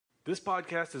This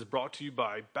podcast is brought to you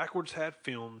by Backwards Hat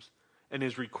Films and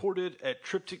is recorded at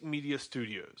Triptych Media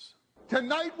Studios.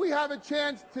 Tonight we have a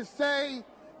chance to say,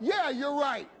 yeah, you're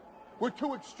right. We're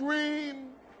too extreme.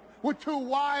 We're too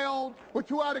wild. We're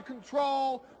too out of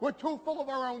control. We're too full of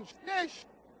our own shit.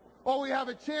 Or we have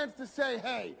a chance to say,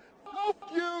 hey,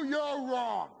 fuck you, you're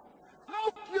wrong.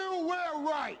 Fuck you, we're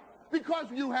right. Because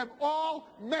you have all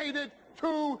made it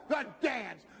to the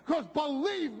dance. Because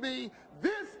believe me,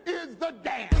 this is the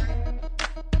dance.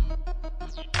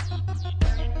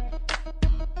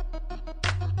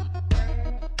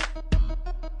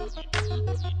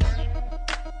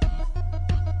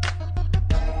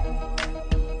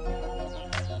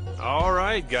 All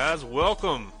right, guys,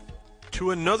 welcome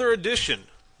to another edition.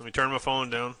 Let me turn my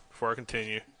phone down before I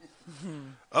continue.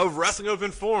 Of Wrestling Open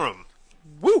Forum.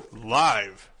 Woo!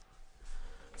 Live.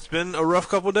 It's been a rough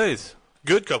couple of days.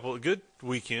 Good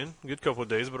weekend, good couple of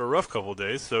days, but a rough couple of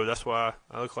days. So that's why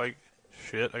I look like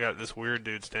shit. I got this weird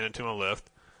dude standing to my left,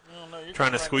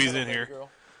 trying to squeeze in here.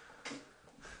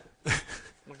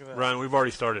 Look at that. Ryan, we've already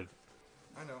started.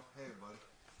 I know. Hey,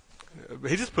 buddy.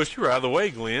 He just pushed you right out of the way,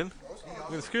 Glenn. I'm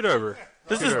gonna scoot over.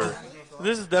 This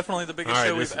is definitely the biggest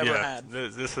show we've ever had.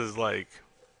 This is like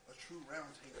A true round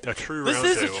table. a true round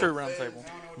This is table. a true round table.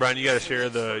 Brian, you gotta share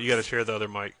the other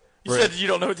mic. You said you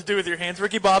don't know what to do with your hands,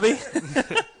 Ricky Bobby.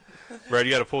 Brad,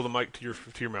 you got to pull the mic to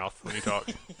your mouth when you talk.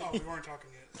 Oh, we weren't talking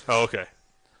yet. Oh, okay.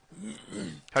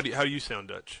 How do you sound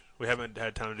Dutch? We haven't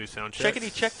had time to do sound checks.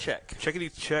 Checkity check check.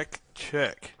 Checkity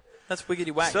check. That's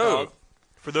wiggity whack So, dog.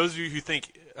 for those of you who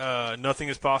think nothing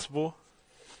is possible,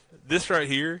 this right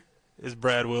here is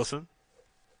Brad Wilson.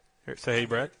 Here, say hey,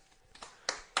 Brad.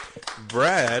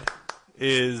 Brad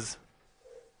is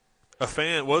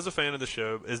was a fan of the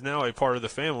show, is now a part of the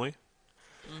family,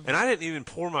 and I didn't even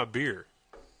pour my beer.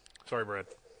 Sorry, Brad.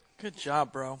 Good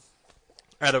job, bro.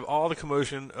 Out of all the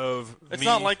commotion of It's me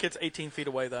not like it's 18 feet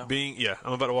away, though.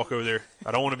 I'm about to walk over there.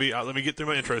 I don't want to be. Let me get through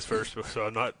my intros first, so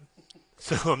I'm not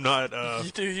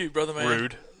You do you, brother man.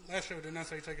 rude. Last show did not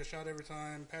say take a shot every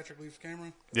time Patrick leaves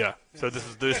camera. Yeah. So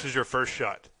this is your first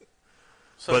shot.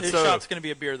 So his shot's going to be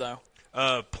a beer, though.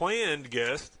 Planned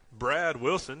guest Brad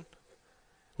Wilson.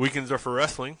 Weekends are for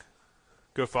wrestling.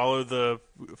 Go follow the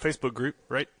Facebook group.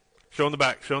 Right. Show on the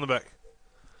back.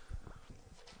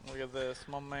 Look at this,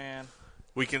 my man.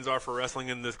 Weekends are for wrestling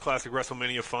in this classic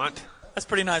WrestleMania font. That's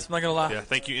pretty nice, I'm not going to lie. Yeah.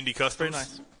 Thank you, Indie Customs. Pretty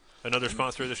nice. Another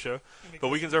sponsor of the show. But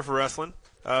weekends are for wrestling.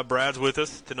 Brad's with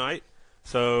us tonight.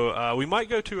 So we might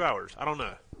go 2 hours. I don't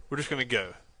know. We're just going to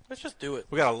go. Let's just do it.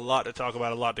 We got a lot to talk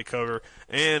about, a lot to cover.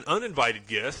 And uninvited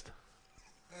guest,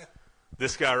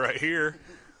 this guy right here,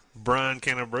 Brian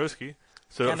Kanabrowski.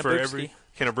 So for every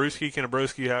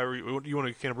Kanabrowski, however you want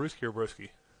to Kanabrowski or Broski?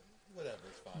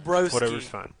 Broski. Whatever's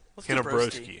fine. Let's do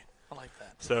Kanabrowski. I like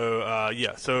that. So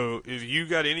So if you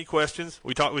got any questions,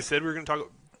 we said we were going to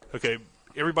talk. Okay,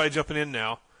 everybody jumping in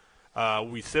now.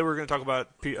 We said we were going to talk about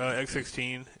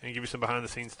X16 and give you some behind the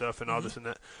scenes stuff and all this and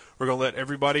that. We're going to let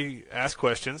everybody ask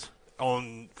questions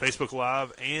on Facebook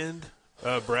Live and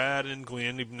Brad and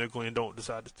Glenn, even though Glenn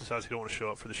decides he don't want to show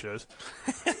up for the shows.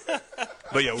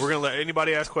 But yeah, we're going to let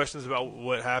anybody ask questions about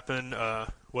what happened,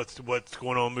 what's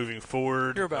going on moving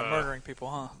forward. You're about murdering people,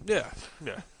 huh? Yeah,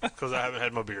 because I haven't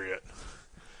had my beer yet.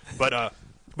 But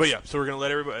yeah, so we're going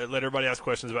to let everybody ask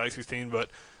questions about X16, but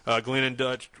Glenn and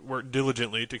Dutch worked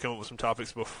diligently to come up with some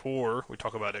topics before we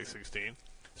talk about X16.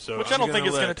 So Which I don't think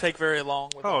is going to take very long.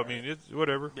 It's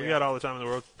whatever. Yeah. We got all the time in the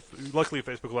world. Luckily,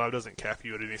 Facebook Live doesn't cap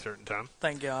you at any certain time.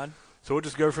 Thank God. So we'll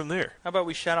just go from there. How about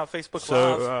we shout out Facebook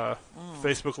So, Live?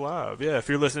 Facebook Live. Yeah, if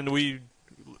you're listening, we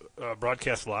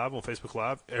broadcast live on Facebook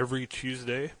Live every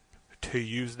Tuesday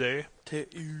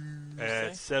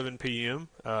at 7 p.m.,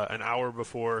 an hour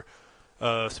before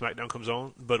SmackDown comes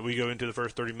on. But we go into the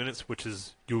first 30 minutes, which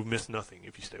is you'll miss nothing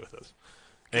if you stay with us.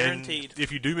 Guaranteed. And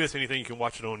if you do miss anything, you can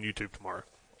watch it on YouTube tomorrow.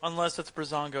 Unless it's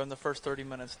Brazongo in the first 30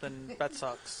 minutes, then that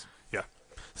sucks. Yeah.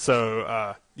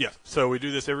 So, So we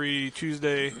do this every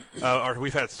Tuesday.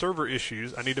 We've had server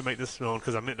issues. I need to make this known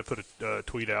because I meant to put a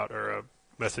tweet out or a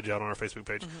message out on our Facebook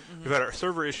page. We've had a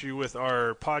server issue with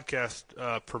our podcast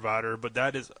provider, but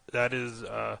that is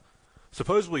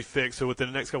supposedly fixed. So within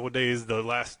the next couple of days, the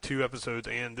last 2 episodes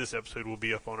and this episode will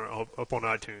be up on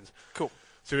iTunes. Cool.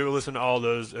 So we will listen to all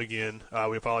those again.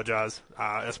 We apologize.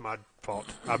 That's my fault.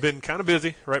 I've been kind of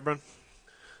busy, right, Brian?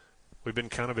 We've been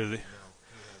kind of busy.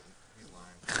 He's lying.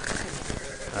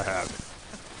 I have.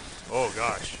 Oh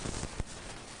gosh.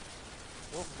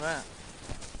 What was that?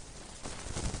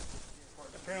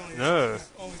 Apparently, No.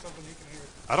 it's only something you can hear.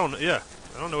 I don't know. Yeah,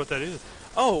 I don't know what that is.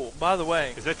 Oh, by the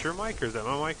way. Is that your mic or is that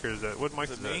my mic or is that what mic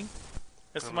is Is it that? me?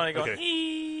 Is somebody going, okay.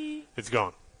 ee? It's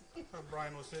gone.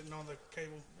 Brian was sitting on the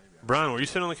cable. Brian, were you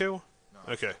sitting on the cable?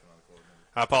 Okay.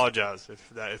 I apologize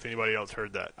if anybody else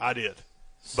heard that. I did.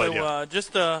 So But yeah.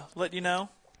 just to let you know,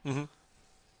 Mhm.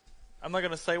 I'm not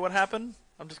going to say what happened.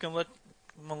 I'm just going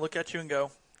to look at you and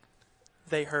go,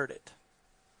 they heard it.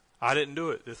 I didn't do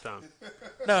it this time.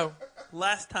 No,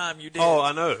 last time you did. Oh,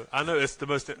 I know. It's the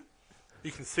most.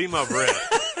 You can see my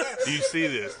breath. Do you see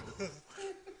this?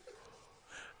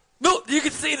 No, you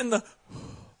can see it in the.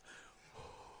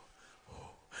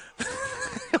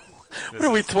 What are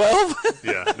we, 12?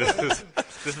 Yeah.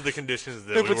 This is the conditions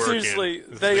that No, we but work seriously, in.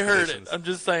 This is they the heard conditions. it. I'm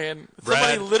just saying. Brad?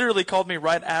 Somebody literally called me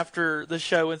right after the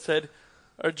show and said,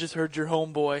 I just heard your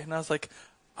homeboy. And I was like,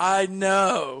 I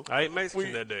know. I ate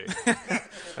Mexican that day.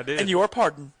 I did. And you are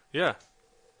pardoned. Yeah.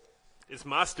 It's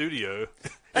my studio.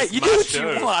 Hey, It's you my do what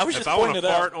show. you want. I was if just I want pointing to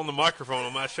it out. fart on the microphone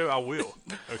on my show, I will.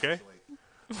 Okay?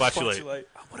 Flatulate.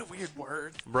 Oh, what a weird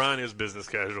word. Brian is business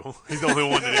casual. He's the only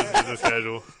one that is business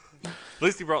casual. At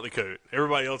least he brought the coat.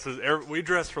 Everybody else is. We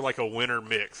dress for like a winter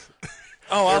mix.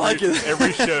 Oh, I like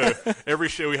it. Every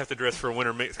show we have to dress for a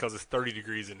winter mix because it's 30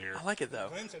 degrees in here. I like it, though.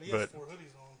 Glenn said he has But- 4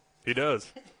 hoodies on. He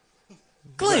does.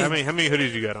 Glenn, How many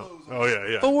hoodies you got on? Oh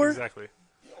yeah, 4. exactly.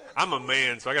 I'm a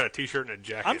man, so I got a t-shirt and a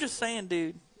jacket. I'm just saying,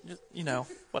 dude. Just,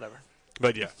 whatever.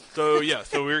 But yeah, so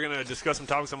we're gonna discuss some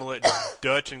topics. I'm gonna let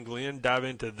Dutch and Glenn dive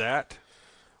into that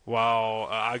while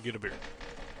I get a beer.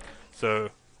 So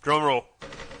drum roll.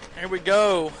 Here we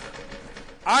go.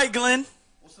 All right, Glenn.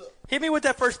 What's up? Hit me with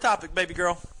that first topic, baby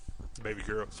girl. Baby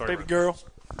girl. Sorry. Baby Brian. girl.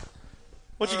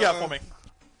 What you got for me?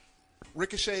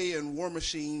 Ricochet and War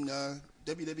Machine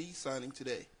WWE signing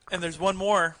today. And there's one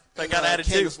more that got added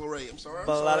too. Candice LeRae. I'm sorry.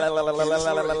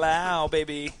 Candice LeRae.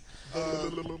 Baby.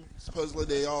 Supposedly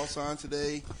they all signed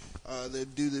today. They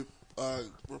do the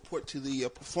report to the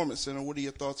Performance Center. What are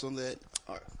your thoughts on that?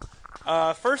 All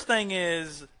right. First thing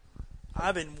is,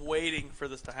 I've been waiting for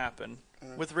this to happen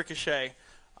with Ricochet.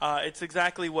 It's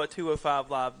exactly what 205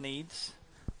 Live needs.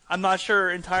 I'm not sure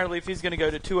entirely if he's going to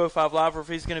go to 205 Live or if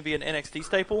he's going to be an NXT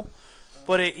staple,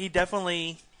 but he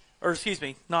definitely, or excuse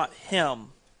me, not him,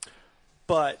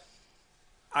 but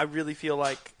I really feel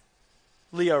like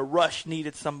Leo Rush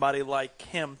needed somebody like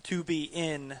him to be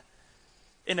in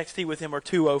NXT with him or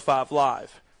 205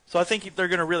 Live. So I think they're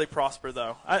going to really prosper,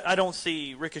 though. I don't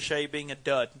see Ricochet being a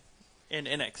dud in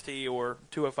NXT or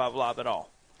 205 Live at all.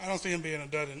 I don't see him being a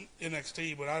dud in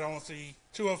NXT, but I don't see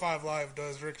 205 Live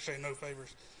does Ricochet no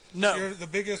favors. No. You're the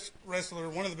biggest wrestler,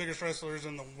 one of the biggest wrestlers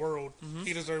in the world. Mm-hmm.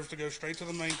 He deserves to go straight to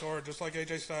the main card, just like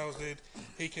AJ Styles did.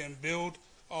 He can build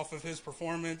off of his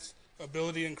performance,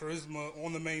 ability, and charisma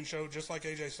on the main show, just like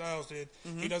AJ Styles did.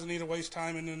 Mm-hmm. He doesn't need to waste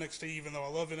time in NXT, even though I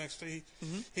love NXT.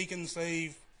 Mm-hmm. He can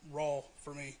save Raw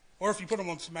for me. Or if you put him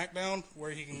on SmackDown,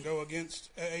 where he can go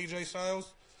against AJ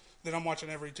Styles, then I'm watching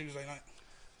every Tuesday night.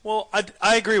 Well,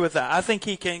 I agree with that. I think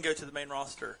he can go to the main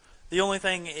roster. The only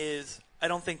thing is, I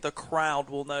don't think the crowd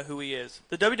will know who he is.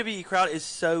 The WWE crowd is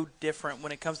so different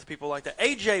when it comes to people like that.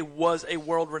 AJ was a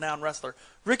world-renowned wrestler.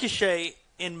 Ricochet,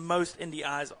 in most indie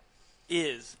eyes,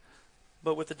 is.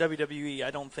 But with the WWE,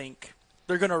 I don't think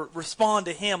they're going to respond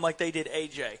to him like they did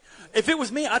AJ. If it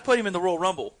was me, I'd put him in the Royal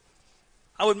Rumble.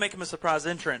 I would make him a surprise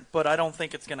entrant, but I don't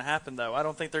think it's going to happen, though. I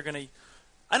don't think they're going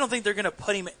to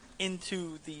put him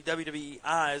into the WWE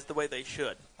eyes the way they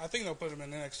should. I think they'll put him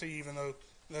in NXT, even though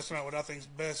that's not what I think's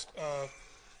best.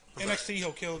 NXT,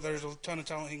 he'll kill. There's a ton of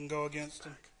talent he can go against.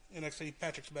 In NXT,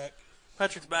 Patrick's back.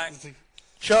 Patrick's back.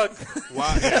 Chuck.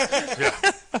 Why?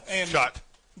 Yeah. And, Shot.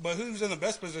 But who's in the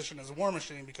best position is War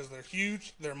Machine because they're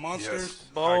huge, they're monsters. Yes.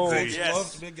 Bold. I agree. Yes.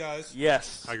 Loves big guys.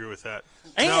 Yes. I agree with that.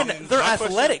 And Now, they're my question-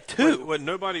 athletic, too. What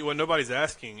nobody's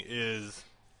asking is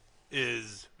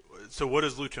so what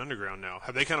is Lucha Underground now?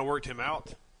 Have they kind of worked him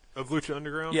out of Lucha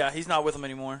Underground? Yeah, he's not with them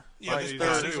anymore. Yeah, Like, this he past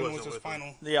wasn't season was his with them.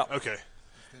 final. Yeah. Okay.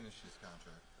 Finish his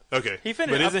contract. Okay. He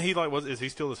finished- But isn't he is he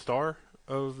still the star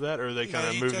of that, or they kind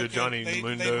of He moved to took it- Johnny They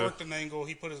Mundo? worked an angle.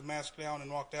 He put his mask down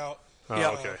and walked out. Oh, Yeah.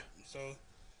 okay. So Did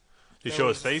he that show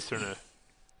his was- face or no?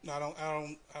 I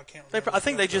can't They, remember. I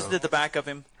think they just did the back of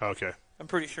him. Okay. I'm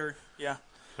pretty sure. Yeah.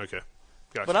 Okay.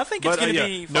 Gotcha. But I think it's gonna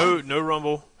be fun. no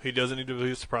Rumble. He doesn't need to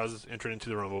be surprised entered into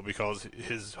the Rumble because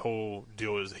his whole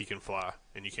deal is he can fly,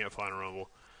 and you can't fly in a Rumble.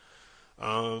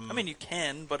 I mean, you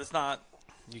can, but it's not.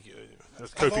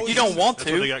 That's I've Kofi. always- You don't want That's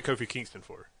to. what they got Kofi Kingston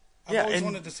for. I've Yeah, always and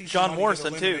wanted to see John somebody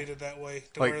Morrison, get too. eliminated that way,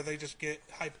 to Like- where they just get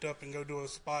hyped up and go to a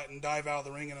spot and dive out of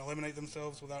the ring and eliminate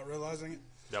themselves without realizing it.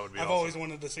 That would be I've awesome. always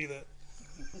wanted to see that.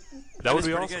 That would It's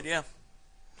be pretty awesome. good, yeah.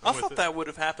 I'm I with thought it. that would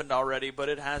have happened already, but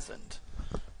it hasn't.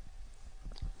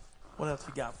 What else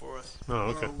you got for us? Oh,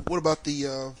 okay. What about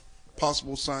the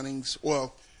possible signings?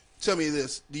 Well, tell me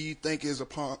this: do you think is a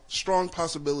strong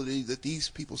possibility that these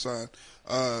people sign?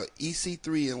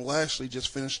 EC3 and Lashley just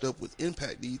finished up with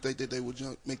Impact. Do you think that they would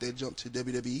make that jump to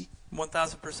WWE?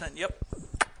 1,000%. Yep,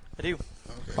 I do.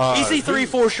 Okay. EC3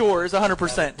 for sure is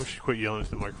 100%. We should quit yelling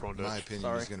into the microphone, In my Dutch. opinion,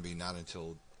 Sorry. is going to be not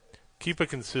until Keep a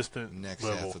consistent next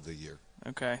level. half of the year.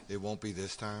 Okay. It won't be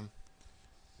this time.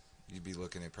 You'd be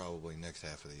looking at probably next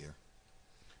half of the year.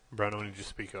 Brian, I want you to just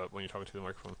speak up when you're talking to the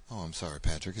microphone. Oh, I'm sorry,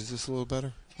 Patrick. Is this a little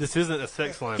better? This isn't a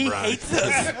sex line, He Brian. hates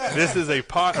us. This is a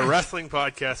wrestling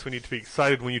podcast. We need to be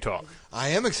excited when you talk. I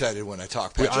am excited when I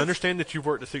talk, We Patrick. understand that you've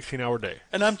worked a 16-hour day.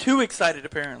 And I'm too excited,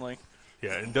 apparently.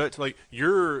 Yeah, and Dutch, like,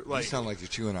 you're You like sound like you're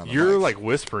chewing on the you're mic. like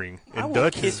whispering, and I will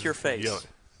Dutch kiss is your face. yelling.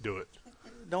 Do it.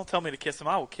 Don't tell me to kiss him.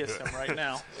 I will kiss him right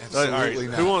now. Absolutely All right,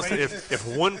 not. who wants to, if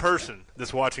one person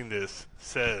that's watching this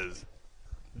says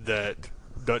that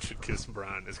Dutch should kiss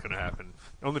Brian, it's going to happen.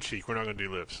 On the cheek. We're not going to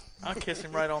do lips. I'll kiss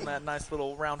him right on that nice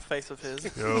little round face of his.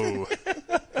 Oh,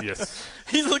 yes.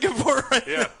 He's looking for it right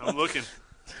Yeah, I'm looking.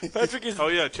 now. Patrick is. Oh,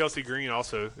 yeah, Chelsea Green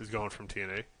also is gone from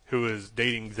TNA, who is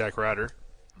dating Zack Ryder.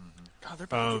 God, they're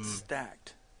about to get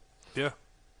stacked. Yeah.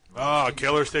 Ah,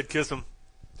 Keller said kiss him.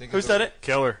 Think Who of said the- it?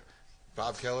 Keller.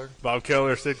 Bob Keller? Bob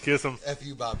Keller said kiss him. F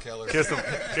you, Bob Keller. Kiss him.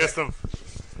 Kiss him.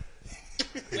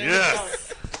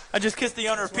 Yes. I just kissed the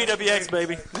owner of PWX,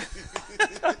 baby.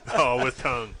 Oh, with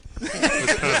tongue. All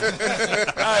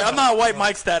right, I'm not white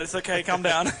Mike status. Okay, calm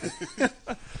down.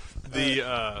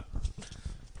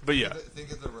 But yeah.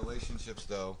 Think of the relationships,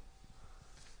 though,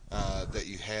 that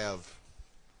you have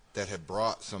that have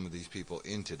brought some of these people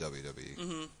into WWE.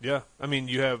 Mm-hmm. Yeah. I mean,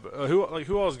 you have, who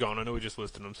all is gone? I know we just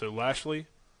listed them. So Lashley,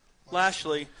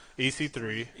 Lashley,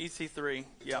 EC3, EC3.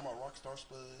 Yeah, Talking about Rockstar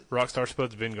Spud. Rockstar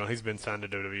Spud's been gone. He's been signed to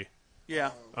WWE. yeah.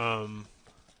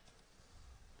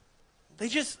 They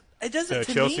just it doesn't.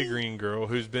 To Chelsea me, Green girl,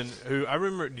 who I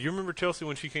remember. Do you remember Chelsea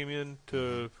when she came in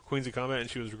to Queens of Combat and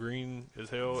she was green as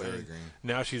hell? Very and green.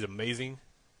 Now she's amazing.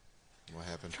 What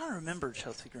happened? I'm trying to remember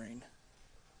Chelsea Green.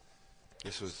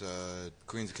 This was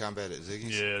Queens of Combat at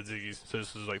Ziggy's? Yeah, Ziggy's. So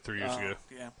this was like 3 years ago.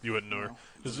 Yeah. You wouldn't know her. No.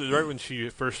 This was right when she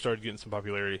first started getting some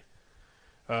popularity.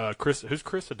 Who's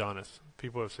Chris Adonis?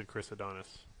 People have said Chris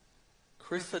Adonis.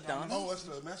 Chris Adonis. Oh, that's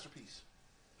the masterpiece.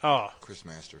 Oh, Chris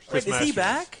Masters. Wait, is he Masters.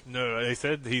 back? No, they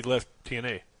said he left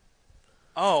TNA.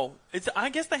 Oh, I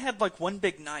guess they had like one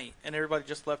big night, and everybody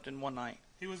just left in one night.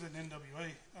 He was in NWA.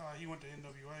 He went to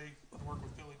NWA to work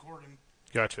with Billy Corgan.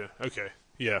 Gotcha. Okay.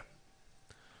 Yeah.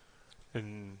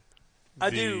 And I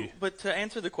do, but to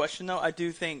answer the question though, I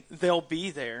do think they'll be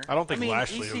there. I don't think mean,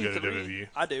 Lashley will go to EC3 WWE.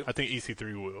 I do. I think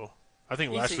EC3 will. I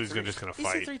think Lashley's just going to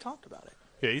fight. EC3 talked about it.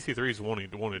 Yeah, EC3's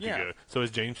wanted Yeah. to go. So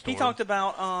is James Storm. He talked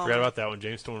about. Forgot about that one.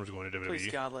 James Storm's going to WWE.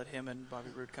 Please God, let him and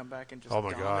Bobby Roode come back and just Oh,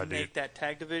 my God, dominate dude. that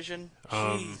tag division.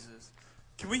 Um, Jesus,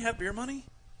 can we have beer money?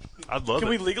 I'd love Can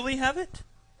it. we legally have it?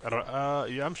 I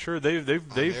don't. Yeah, I'm sure they've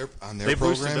on their they've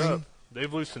loosened programming? up.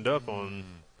 They've loosened up on.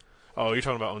 Oh, you're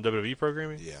talking about on WWE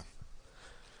programming? Yeah.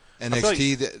 feel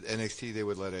NXT, they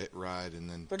would let it ride, and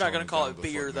then They're not going to call it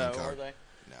beer though, are they?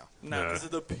 No. No, No. because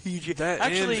of the PG. That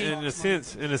Actually, in a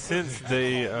sense,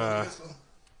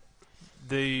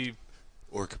 they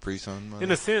Or Capri Sun. Money.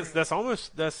 in a sense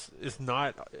it's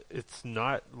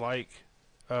not like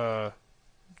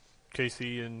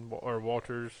Casey or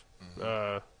Walters.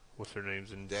 What's their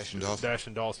names? And Dash and Dawson. Dash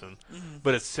and Dawson.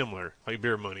 But it's similar, like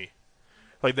beer money.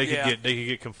 Like they Yeah. could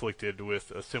get conflicted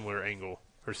with a similar angle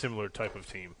or similar type of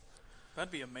team.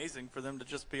 that'd be amazing for them to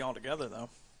just be all together though.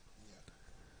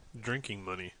 Drinking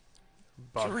money.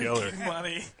 Bob Drinking Keller.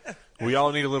 money. We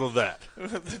all need a little of that.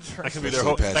 That can be their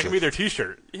Especially that can be their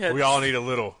T-shirt. Yeah. We all need a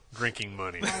little drinking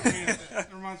money. It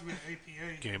reminds me of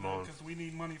APA. Game on. Because we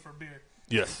need money for beer.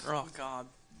 Yes. Oh God!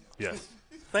 Yes.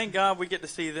 Thank God we get to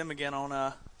see them again on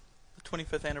the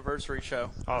 25th anniversary show.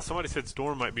 Somebody said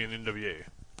Storm might be in NWA.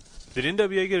 Did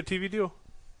NWA get a TV deal?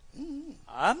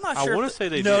 I'm not I sure. wanna if say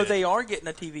they No, did. they are getting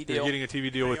a TV They're deal. getting a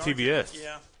TV deal with They are TBS. getting-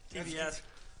 Yeah, TBS.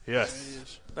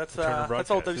 Yes. That's Turner that's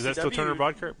Broadcast. all WCW. Is that still Turner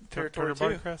Broadcast? territory, Turner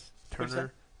too. Broadcast?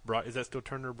 Turner. Is that still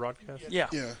Turner Broadcast? Yeah.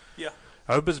 Yeah. Yeah.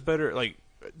 I hope it's better. Like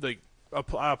I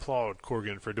applaud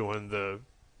Corgan for doing the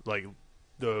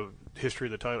history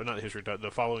of the title, not the history,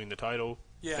 the following the title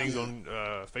Yeah. things on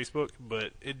Facebook.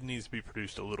 But it needs to be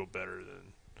produced a little better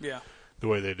than Yeah. the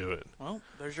way they do it. Well,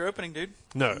 there's your opening, dude.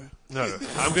 No.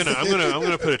 I'm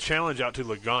gonna put a challenge out to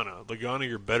Lagana. Lagana,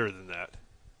 you're better than that,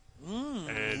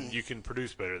 and you can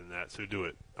produce better than that. So do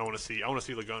it. I want to see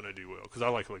Lagana do well because I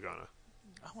like Lagana.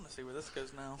 I want to see where this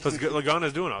goes now. Because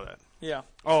Lagana's doing all that. Yeah.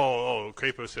 Oh,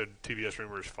 Capo said TBS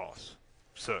rumor is false.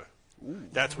 So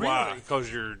that's why, Really?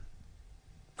 because your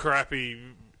crappy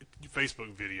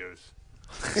Facebook videos.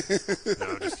 No,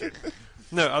 I'm just kidding.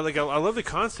 No, I love the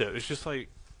concept. It's just like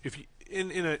if you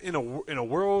in a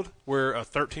world where a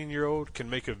 13-year-old can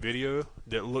make a video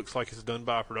that looks like it's done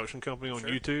by a production company on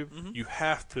YouTube, you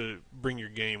have to bring your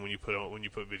game when you put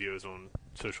videos on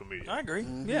social media. I agree.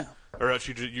 Yeah. Or else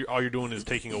all you're doing is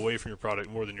taking away from your product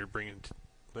more than you're bringing.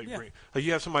 Like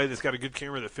you have somebody that's got a good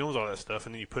camera that films all that stuff,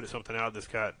 and then you put something out that's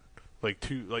got like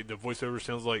the voiceover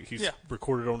sounds like he's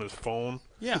recorded on his phone.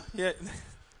 Yeah.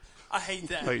 I hate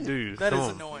that. Like, dude, that is come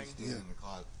on. annoying.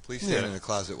 Please stand in the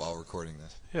closet while recording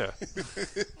this. Yeah.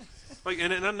 Like,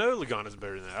 and I know Lagana's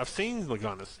better than that. I've seen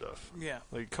Lagana's stuff. Yeah.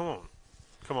 Like, come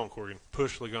on, Corgan,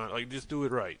 push Lagana. Like, just do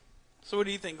it right. So, what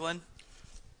do you think, Glenn?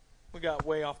 We got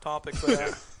way off topic,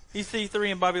 but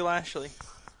EC3 and Bobby Lashley.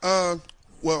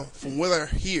 Well, from what I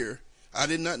hear, I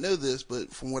did not know this,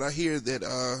 but from what I hear,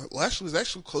 that Lashley is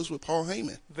actually close with Paul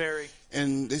Heyman. Very.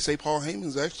 And they say Paul Heyman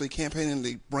is actually campaigning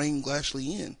to bring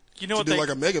Lashley in. You know to what do like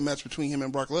a mega match between him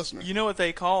and Brock Lesnar. You know what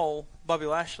they call Bobby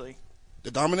Lashley? The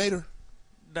Dominator?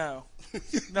 No.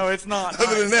 No, it's not.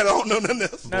 Other than that, I don't know nothing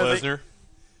else. No, Lesnar?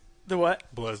 The what?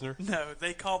 Lesnar? No,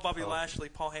 they call Bobby Lashley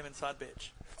Paul Heyman's side bitch.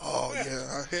 Oh,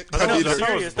 yeah. I'm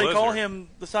serious. They call him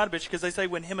the side bitch because they say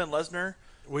when him and Lesnar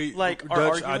are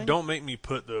arguing. Don't make me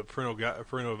put the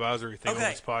parental advisory thing on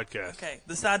this podcast. Okay,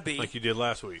 the side B. Like you did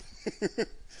last week.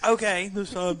 Okay, the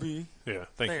side B. Yeah,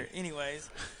 thank you. Anyways,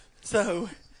 so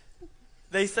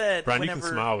they said Brian, whenever, you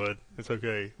can smile, bud. It's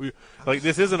okay.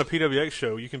 This isn't a PWX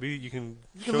show. You can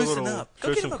show a listen little, up.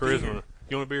 show some charisma. Beer.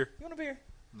 You want a beer? You want a beer?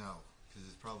 No, because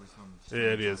it's probably some. Yeah,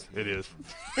 it is. It is.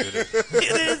 It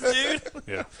is, dude.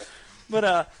 Yeah.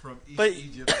 But from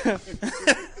Egypt.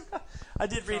 I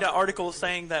did read an article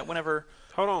saying that whenever.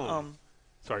 Hold on.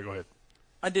 Sorry, go ahead.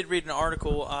 I did read an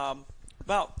article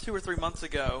about 2 or 3 months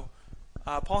ago.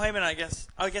 Paul Heyman, I guess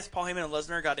Paul Heyman and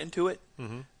Lesnar got into it,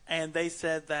 and they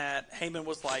said that Heyman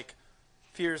was like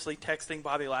furiously texting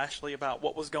Bobby Lashley about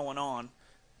what was going on,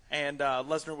 and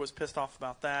Lesnar was pissed off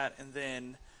about that, and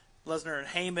then Lesnar and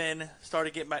Heyman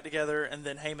started getting back together, and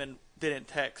then Heyman didn't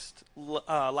text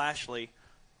Lashley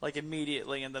like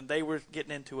immediately, and then they were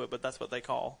getting into it, but that's what they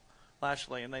call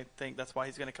Lashley, and they think that's why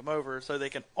he's going to come over so they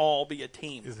can all be a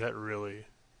team. Is that really?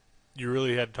 You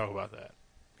really had to talk about that?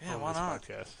 Yeah, on why this not?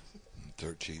 Podcast.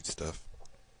 Dirt sheet stuff.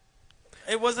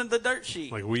 It wasn't the dirt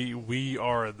sheet. Like we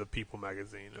are the People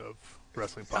magazine of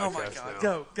wrestling podcasts. Oh my God!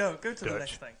 Now. Go to the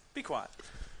next thing. Be quiet.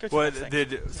 Go to What the next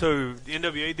thing. so the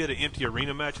NWA did an empty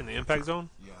arena match in the Impact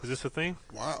Zone? Yeah. Is this a thing?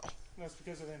 Wow. That's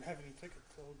because they didn't have any tickets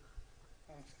sold.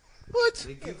 What?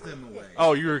 They give them away.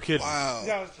 Oh, you were kidding. Wow.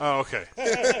 Yeah, Oh, okay.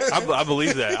 I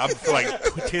believe that. For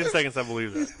like 10 seconds, I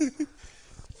believe that.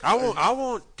 I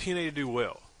want TNA to do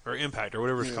well, or Impact, or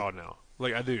whatever it's called now.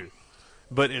 Like, I do.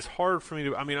 But it's hard for me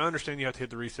to. I mean, I understand you have to hit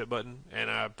the reset button, and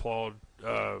I applaud.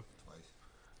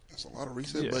 That's a lot of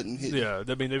reset button hitting. Yeah,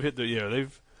 I mean they've hit the. Yeah,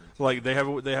 they have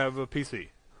a PC.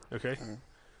 Okay,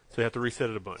 so they have to reset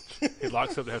it a bunch. It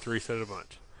locks up. They have to reset it a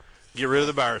bunch. Get rid of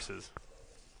the viruses.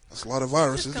 That's a lot of It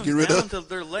viruses just to comes get rid down of. to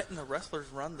they're letting the wrestlers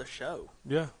run the show,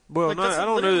 Yeah. Well, Like, not, that's I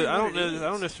don't know. literally I don't what it know. is. I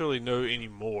don't necessarily know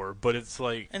anymore. But it's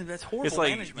like and that's horrible it's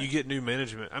like management. you get new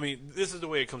management. I mean, this is the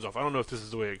way it comes off. I don't know if this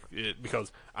is the way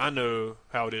because I know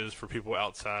how it is for people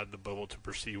outside the bubble to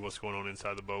perceive what's going on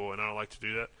inside the bubble, and I don't like to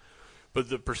do that. But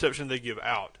the perception they give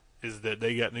out is that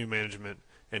they got new management,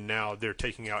 and now they're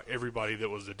taking out everybody that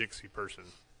was a Dixie person.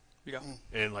 Yeah.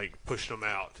 And like push them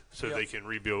out so Yeah. they can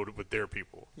rebuild with their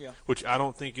people. Yeah. Which I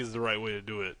don't think is the right way to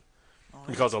do it,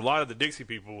 because a lot of the Dixie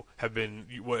people have been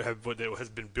what has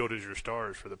been built as your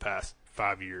stars for the past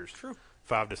 5 years. True.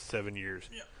 5 to 7 years.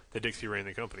 Yeah. That Dixie ran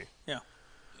the company. Yeah.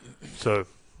 So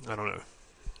I don't know.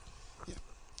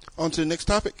 On to the next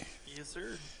topic. Yes,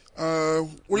 sir. What are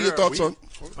Where your are thoughts we? on?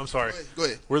 I'm sorry. Go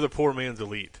ahead. We're the poor man's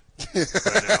elite right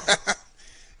now.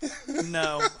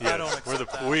 No, I don't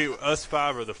accept that. Us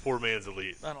five are the poor man's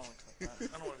elite. I don't accept that.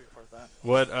 I don't want to be a part of that.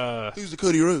 What? Who's the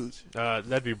Cody Rhodes?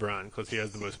 That'd be Brian because he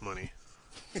has the most money.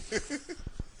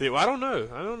 Yeah, well, I don't know.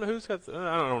 I don't know who's got.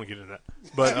 I don't want to get into that,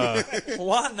 but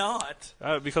Why not?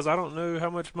 because I don't know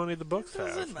how much money the Bucks have.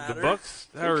 Doesn't matter. The Bucks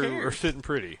Who are cares? sitting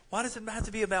pretty Why does it have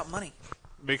to be about money?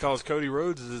 because Cody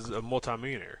Rhodes is a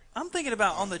multimillionaire. I'm thinking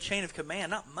about on the chain of command,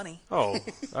 not money. Oh,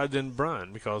 then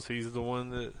Brian because he's the one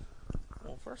that.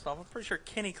 Well, first off, I'm pretty sure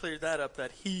Kenny cleared that up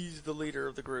that he's the leader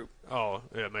of the group. Oh,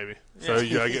 yeah, maybe. Yeah. So, So are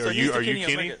you he's the Kenny?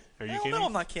 Omega. Are you Hell Kenny? No,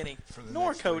 I'm not Kenny. For the Nor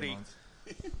next 3 Cody. months.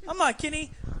 I'm not Kenny.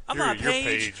 I'm You're- not you're Paige.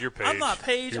 Paige. You're I'm not Paige.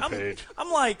 Paige. You're I'm, Paige.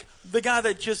 I'm like the guy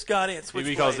that just got in.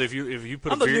 Because Switchblade. if you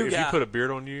put I'm the new if you guy. put a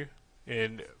beard on you,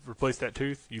 and replace that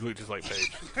tooth, you look just like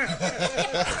Paige. I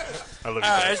love you. All right,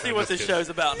 guys. I see I'm what just this kidding. show's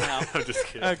about now. I'm just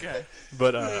kidding. Okay.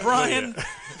 But Brian, yeah.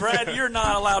 Brad, you're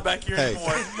not allowed back here Hey,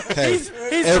 anymore. hey, He's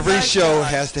the every bad show guy.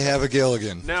 has to have a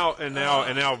Gilligan. Now Brian.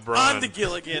 I'm the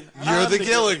Gilligan. You're I'm the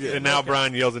Gilligan. And now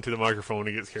Brian yells into the microphone and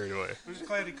he gets carried away. I'm just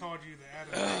glad he called you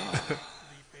the Adam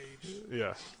Page.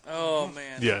 Yeah, Oh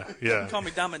man. yeah. Call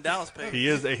me Diamond Dallas Page. He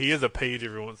is a Page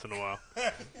every once in a while.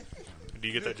 Do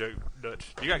you get that joke,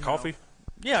 Dutch? You got coffee?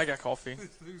 Yeah, I got coffee.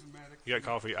 Who's mad at You got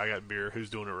coffee. I got beer. Who's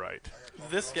doing it right?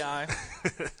 This guy.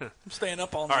 I'm staying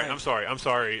up all All night. right. I'm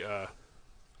sorry.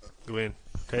 Glenn,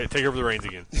 take over the reins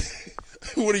again.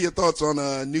 What are your thoughts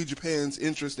on New Japan's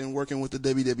interest in working with the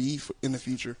WWE in the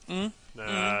future? Nah,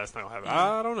 that's not gonna happen.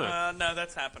 I don't know. No,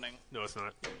 that's happening. No, it's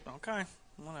not. Okay,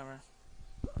 whatever.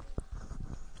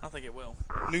 I think it will.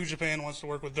 New Japan wants to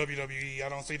work with WWE. I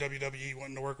don't see WWE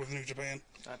wanting to work with New Japan.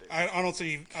 I do.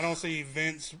 I don't see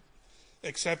Vince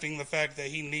accepting the fact that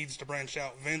he needs to branch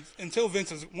out.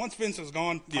 Once Vince is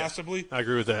gone, possibly. I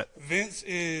agree with that. Vince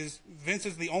is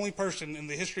the only person in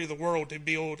the history of the world to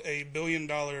build a $1 billion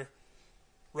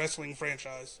wrestling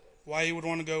franchise. Why he would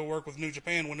want to go work with New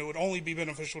Japan when it would only be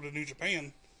beneficial to New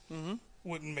Japan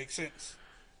wouldn't make sense.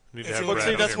 Need to If have you look- Brad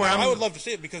see, on that's here where more. I'm- I would love to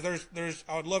see it because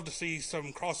I would love to see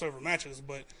some crossover matches,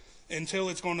 but until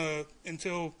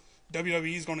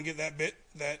WWE is going to get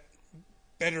that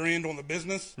better end on the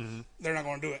business, they're not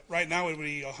going to do it. Right now, it would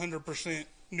be 100%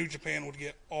 New Japan would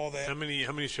get all that. How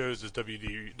many shows does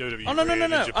WWE Oh no! bring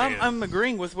in Japan? I'm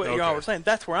agreeing with what y'all Okay. were saying.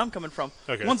 That's where I'm coming from.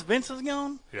 Okay. Once Vince is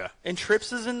gone, Yeah. and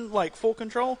Trips is in like full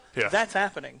control, Yeah. that's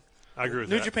happening. I agree with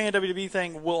New that. Japan WWE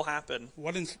thing will happen.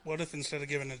 What if instead of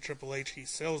giving it to Triple H, he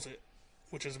sells it,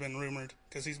 which has been rumored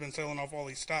because he's been selling off all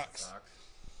these stocks,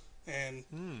 and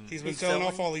he's been He's selling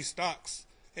off selling? all these stocks,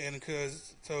 and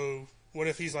so what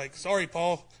if he's like, sorry,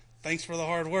 Paul, thanks for the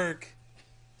hard work,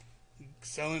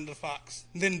 selling to Fox.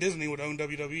 Then Disney would own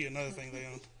WWE, another thing they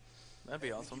own. That'd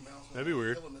be awesome. That'd be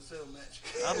weird.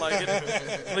 I'd like it.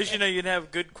 At least you'd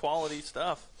have good quality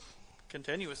stuff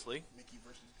continuously.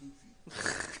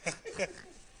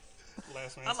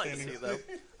 Last man I'd like to standing. see it, though.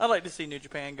 I'd like to see New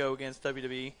Japan go against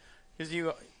WWE because you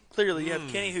have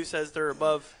Kenny who says they're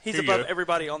above. He's Here you above go.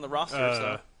 everybody on the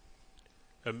roster.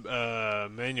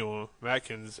 Manuel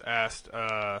Matkins asked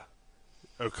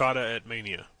Okada at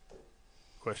Mania?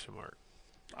 Question mark.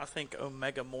 I think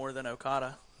Omega more than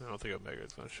Okada. I don't think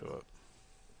Omega's going to show up.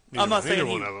 I'm not Neither saying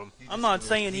one he- of them. I'm not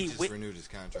saying he he just win- renewed his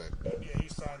contract. Yeah, he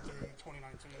signed through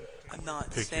 2019. I'm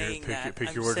not Pick saying that. your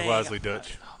I'm words saying- wisely,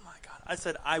 Dutch. Oh my god! I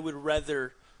said I would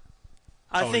rather.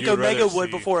 I Oh, think you'd Omega rather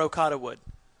would see- before Okada would.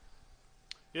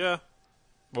 Yeah.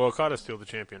 Well, Okada's still the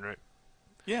champion, right?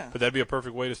 Yeah, But that'd be a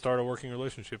perfect way to start a working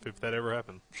relationship if that ever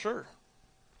happened. sure.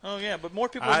 Oh yeah, but more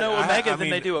people know Omega than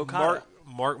they do Okada.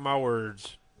 Mark my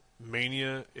words.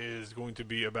 Mania is going to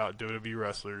be about WWE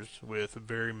wrestlers with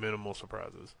very minimal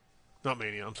surprises. Not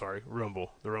Mania, I'm sorry.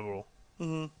 Rumble. The Rumble.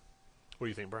 Mm-hmm. What do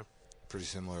you think, Brian? Pretty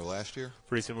similar last year.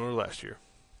 Pretty similar to last year.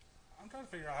 I'm trying to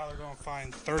figure out how they're going to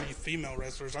find 30 female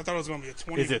wrestlers. I thought it was going to be a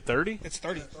 20. Is it 30? It's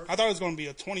 30. I thought it was going to be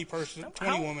a 20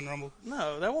 woman Rumble.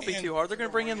 No, that won't be And- too hard. They're going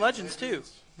to bring in legends too.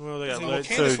 Well, they got Well,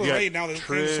 so Candice you got LeRae, now that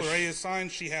Candice Trish. LeRae is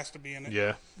signed, she has to be in it.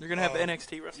 Yeah. They're going to have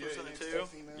NXT wrestlers in it too.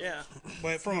 Yeah.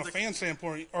 But from a fan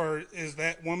standpoint, or is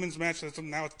that women's match that's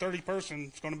now 30 person,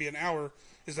 it's going to be an hour,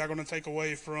 is that going to take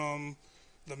away from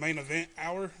the main event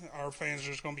hour? Our fans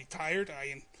are just going to be tired?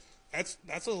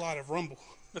 That's a lot of Rumble.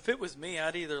 If it was me,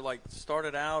 I'd either like start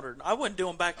it out or I wouldn't do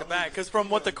them back to back because from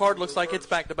what the card looks like, it's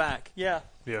back to back. Yeah.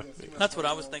 Yeah. That's what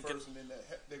I was thinking. First, and then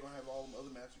they're going to have all the other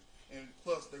matches. And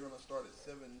plus, they're going to start at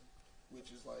 7,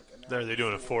 which is like an hour. Are they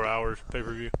doing a 4 hour pay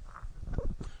per view?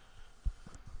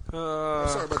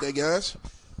 Sorry about that, guys.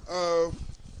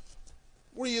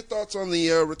 What are your thoughts on the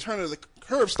return of the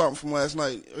curb stomp from last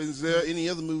night? Is there any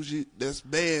other moves that's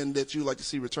banned that you like to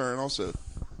see return also?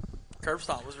 Curb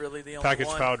Stomp was really the only Package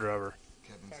one. Power Driver.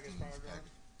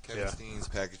 Kevin Yeah. Steen's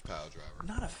package pile driver. I'm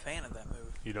not a fan of that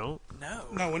move. You don't? No.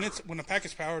 No, when the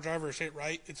package power driver is hit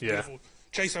right, it's Yeah. beautiful.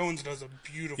 Chase Owens does a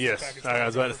beautiful Yes. package I power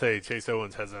was about to driver. say Chase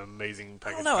Owens has an amazing I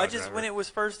package don't know. Power I just Driver. when it was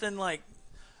first in like,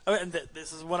 oh, and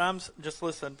this is what just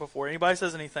listen before anybody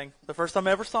says anything. The first time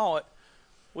I ever saw it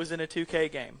was in a 2K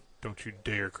game. Don't you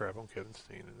dare crap on Kevin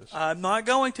Steen in this. I'm not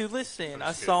going to listen. I'm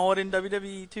I just saw it in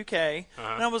WWE 2K,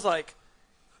 and I was like,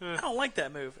 I don't like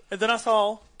that move. And then I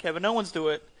saw Kevin Owens do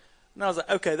it, and I was like,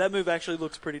 okay, that move actually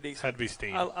looks pretty decent. Had to be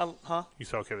Steen. Huh? You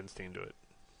saw Kevin Steen do it.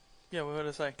 Yeah, what did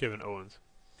I say? Kevin Owens.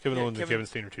 Kevin Yeah, Owens and Kevin- Kevin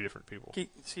Steen are two different people.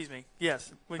 Excuse me.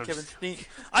 Yes, when I'm Kevin just- Steen.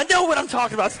 I know what I'm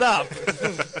talking about. Stop.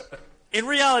 In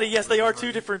reality, yes, they are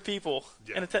two different people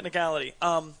Yeah. in a technicality.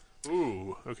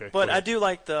 Ooh, okay. But go I ahead. do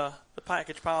like the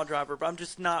package pile driver, but I'm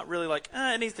just not really like,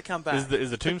 it needs to come back. Is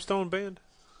the Tombstone banned?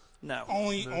 No.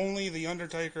 Only the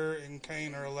Undertaker and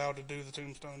Kane are allowed to do the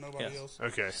Tombstone. Nobody Yes. else.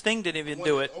 Okay. Sting didn't even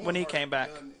do it when he came back.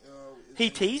 He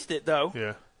teased it, though.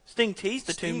 Yeah. Sting teased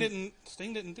the Sting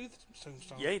tomb. didn't do the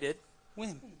Tombstone. Yeah, he did.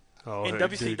 When? Oh, In hey,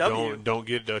 WCW. Dude, don't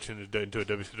get Dutch into a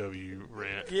WCW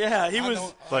rant. Yeah, he I was.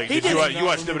 don't- Like, He did you, did- you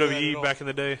watch not remember that at WWE all. back in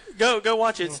the day? Go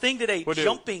watch it. Sting did a What did-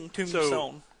 jumping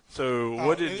tombstone. So Oh,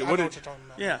 what I did know what what did you're talking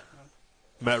about. Yeah.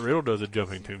 Matt Riddle does a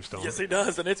jumping tombstone? Yes, he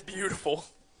does, and it's beautiful.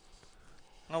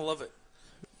 I love it.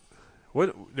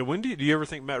 When do you ever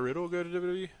think Matt Riddle will go to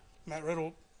WWE? Matt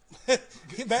Riddle.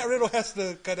 Matt Riddle has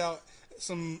to cut out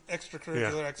some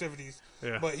extracurricular Yeah. activities,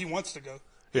 Yeah. but he wants to go.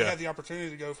 He Yeah. had the opportunity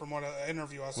to go from what an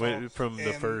interview I saw. From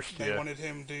the and first, they yeah. wanted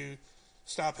him to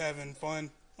stop having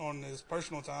fun on his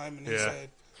personal time, and he Yeah. said,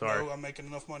 Sorry. "No, I'm making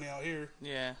enough money out here."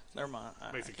 Yeah, never mind.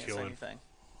 I Makes a can't say killing. anything.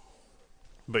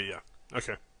 But yeah,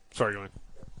 okay. Sorry, go ahead.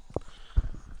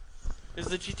 Is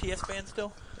the GTS banned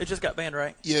still? It just got banned,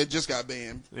 right? Yeah, it just got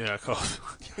banned. Yeah, cause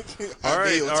Hideo all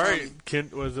right. Itami.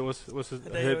 Kent what's his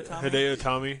Hideo Itami? Hideo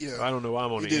Itami. Yeah. I don't know why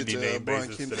I'm on He an did indie it to, name Brian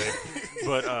basis Kendall. today.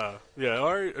 But yeah,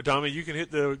 all right, Itami, you can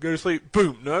hit the go to sleep.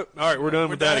 Boom. Nope. All right, we're done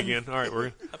with that done. again. All right,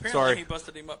 we're Apparently, sorry. he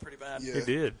busted him up pretty bad. Yeah. He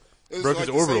did. It was Broke like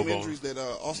his the orbital same bone. injuries that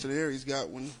Austin Aries got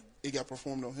when it got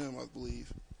performed on him, I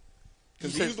believe.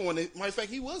 Because You he was said- the one that, matter of fact,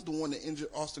 he was the one that injured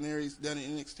Austin Aries down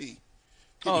in NXT.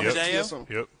 Oh, Yep. Hideo?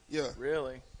 Yeah, Yep. yeah,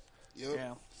 Really? yep.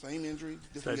 Yeah. Same injury,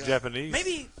 That different guy. Japanese.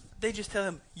 Maybe they just tell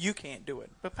him, you can't do it,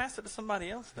 but pass it to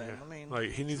somebody else then. I mean, Like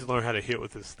he needs to learn how to hit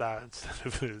with his thigh instead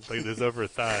of his his upper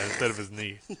thigh instead of his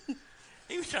knee.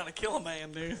 he was trying to kill a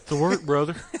man, dude. It's a work,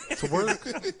 brother. It's a work.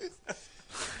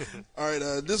 All right,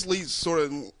 this leads sort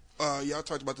of. Y'all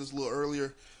talked about this a little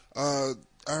earlier. I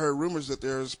heard rumors that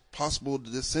there's possible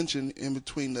dissension in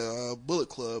between the Bullet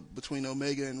Club, between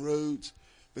Omega and Rhodes,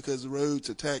 because Rhodes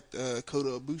attacked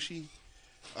Kota Ibushi.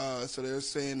 So they're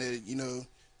saying that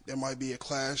there might be a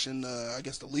clash in I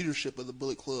guess the leadership of the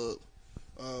Bullet Club.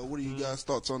 What are you guys'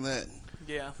 thoughts on that?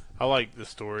 Yeah, I like the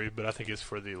story, but I think it's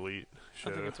for the elite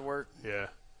show. I think it's work. Yeah,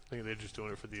 I think they're just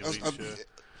doing it for the I was- elite I- show.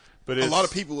 But A it's, lot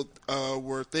of people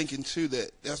were thinking too that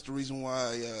that's the reason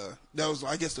why that was,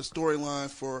 I guess, the storyline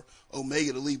for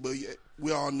Omega to leave. But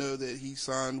we all know that he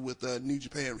signed with New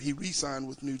Japan. He re-signed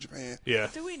with New Japan. Yeah.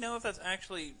 Do we know if that's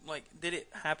actually, did it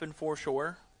happen for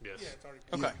sure? Yes. Yeah, it's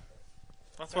already. Okay.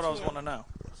 That's what I was what- wanting to know.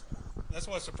 That's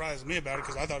what surprised me about it,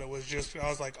 because I thought it was just. I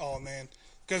was like, oh man,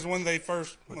 because when it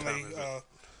first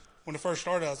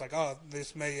started, I was like, oh,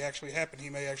 this may actually happen. He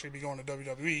may actually be going to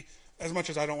WWE. As much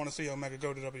as I don't want to see Omega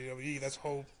go to WWE, that's a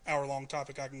whole hour-long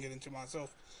topic I can get into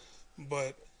myself.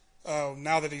 But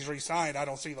now that he's re-signed, I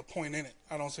don't see the point in it.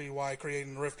 I don't see why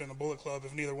creating a rift in the Bullet Club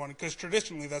if neither one, because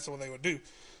traditionally that's what they would do.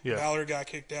 Yeah. Balor got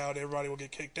kicked out, everybody will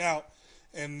get kicked out,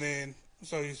 and then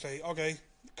so you say, okay,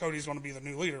 Cody's going to be the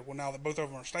new leader. Well, now that both of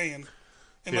them are staying,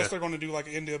 unless Yeah. they're going to do like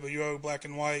an NWO Black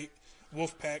and White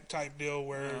Wolfpack type deal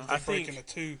where I they break think- into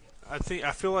two. I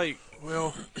feel like,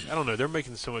 well, I don't know. They're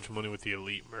making so much money with the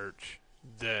elite merch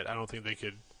that I don't think they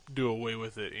could do away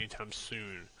with it anytime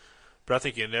soon. But I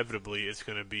think inevitably it's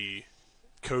going to be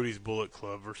Cody's Bullet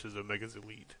Club versus Omega's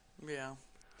Elite. Yeah.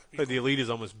 Like the Elite is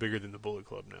almost bigger than the Bullet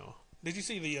Club now. Did you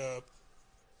see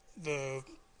the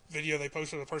video they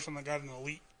posted of the person that got an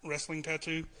elite wrestling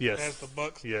tattoo? Yes. That has the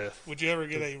Bucks. Yes. Would you ever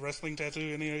get a wrestling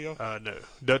tattoo, any of y'all? No.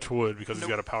 Dutch would because he's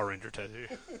got a Power Ranger tattoo.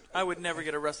 I would never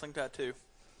get a wrestling tattoo.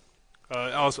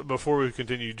 Also, before we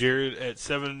continue, Jared, at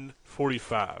 7:45,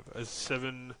 at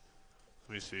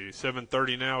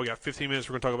 7:30 now. We got 15 minutes.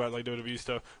 We're going to talk about WWE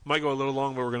stuff. Might go a little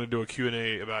long, but we're going to do a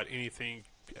Q&A about anything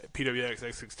PWX,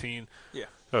 X16,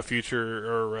 Yeah. future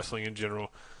or wrestling in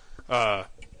general. We're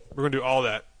going to do all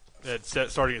that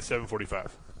starting at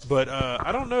 7:45. But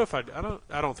I don't know if I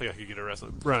don't think I could get a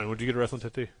wrestling. Brian, would you get a wrestling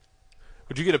tattoo?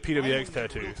 Would you get a PWX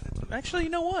tattoo? Actually, you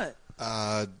know what?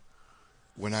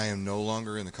 When I am no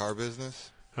longer in the car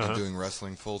business and doing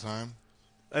wrestling full time,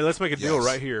 Hey, let's make a deal Yes.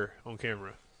 right here on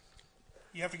camera.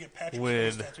 You have to get Patrick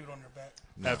When- Swayze tattooed on your back.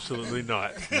 Absolutely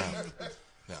not.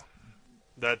 no.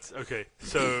 That's okay.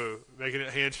 So making it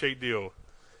a handshake deal.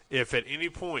 If at any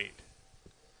point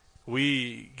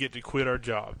we get to quit our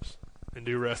jobs and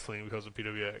do wrestling because of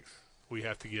PWX, we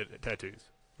have to get tattoos,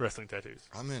 wrestling tattoos.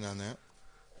 I'm in on that.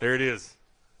 There it is.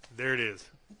 There it is.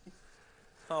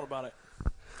 Thought about it.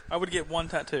 I would get one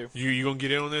tattoo. You gonna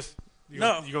get in on this?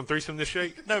 No. You gonna threesome this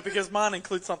shake? No, because mine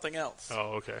includes something else.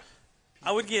 Oh, okay.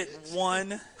 I would get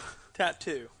one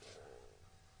tattoo,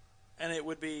 and it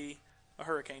would be a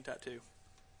hurricane tattoo.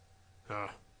 Uh,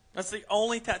 That's the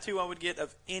only tattoo I would get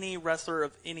of any wrestler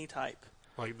of any type.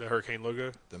 Like the Hurricane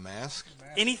logo? The mask?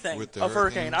 Anything With the of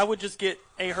Hurricane. hurricane? I would just get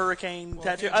a Hurricane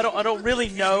tattoo. I don't really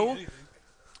know.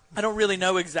 I don't really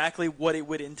know exactly what it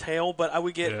would entail, but I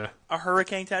would get a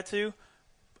Hurricane tattoo,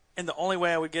 and the only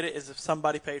way I would get it is if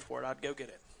somebody paid for it. I'd go get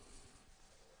it.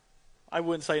 I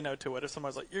wouldn't say no to it. If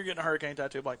somebody's like, "You're getting a Hurricane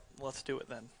tattoo," I'm like, let's do it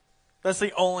then. That's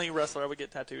the only wrestler I would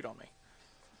get tattooed on me.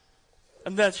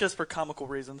 And that's just for comical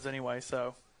reasons anyway,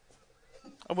 so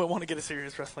I wouldn't want to get a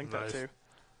serious wrestling tattoo.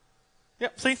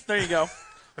 Yep, see? There you go.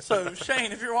 So,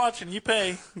 Shane, if you're watching, you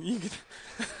pay. You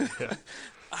can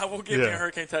I will give you a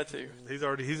Hurricane tattoo. He's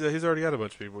already got a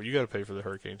bunch of people. You got to pay for the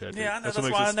Hurricane tattoo. Yeah, I know. That's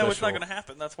what why makes I know it it's not special. going to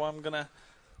happen. That's why I'm going to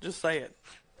just say it.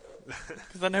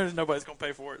 Because I know nobody's going to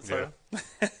pay for it. So.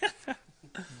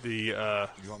 You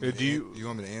want me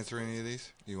to answer any of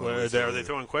these? Are they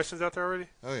throwing questions out there already?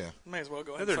 Oh, yeah. May as well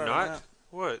go No, ahead they're and not. start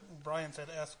on What? Brian said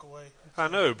ask away. I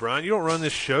know, Brian. You don't run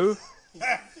this show.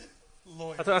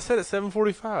 Lawyer. I said at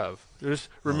 7:45. Just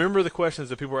remember the questions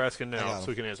that people are asking now, so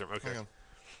we can answer them.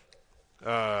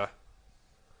 Okay.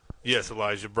 Yes,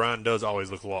 Elijah. Brian does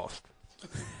always look lost.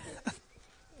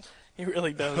 He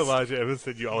really does. Elijah Evans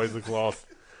said you always look lost.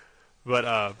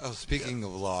 But speaking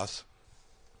of loss.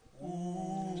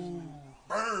 Ooh,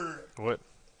 burn. What?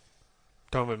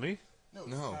 Talking about me?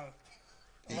 No.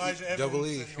 Elijah Evans Double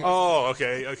E. said he- Oh,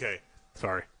 okay.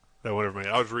 Sorry. That whatever,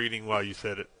 man. I was reading while you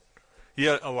said it.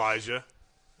 Yeah, Elijah.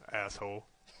 Asshole.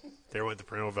 There went the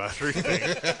parental advisory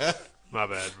thing. My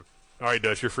bad. All right,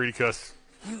 Dutch, you're free to cuss.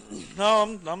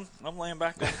 No, I'm laying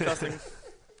back on cussing.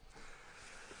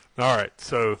 All right,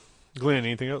 so, Glenn,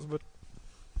 anything else? But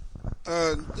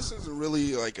This isn't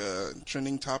really like a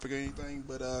trending topic or anything,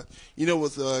 but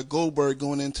with Goldberg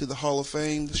going into the Hall of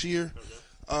Fame this year,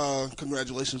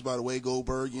 congratulations, by the way,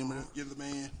 Goldberg, you're the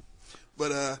man.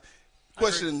 But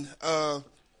question,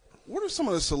 what are some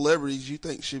of the celebrities you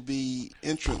think should be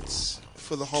entrants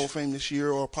for the Hall of Fame this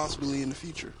year or possibly in the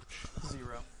future? 0.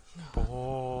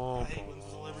 I hate when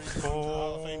celebrities go to the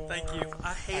Hall of Fame. Thank you.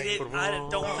 I hate it. I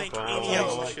don't think any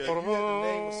of them should. You have to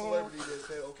name a celebrity that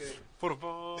say, okay,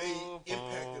 they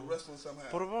impacted wrestling somehow.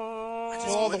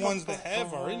 All the ones that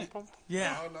have are in it.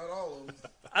 Yeah. No, not all of them.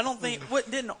 I don't think. What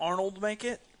didn't Arnold make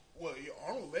it? Well,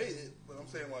 Arnold made it, but I'm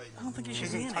saying like I don't think he should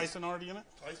be Isn't in it. Tyson already in it?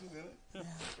 Tyson's in it. Yeah.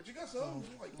 But you got some.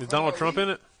 Like is Donald Trump in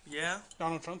it? Yeah.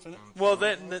 Donald Trump's in it. Well,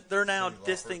 they're now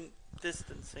distancing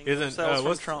themselves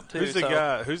from Trump too. Who's the so.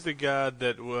 guy? Who's the guy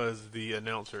that was the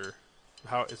announcer?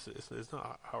 It's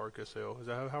not Howard Cosell. Is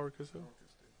that Howard Cosell?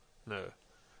 No.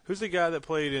 Who's the guy that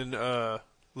played in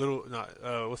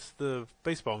what's the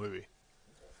baseball movie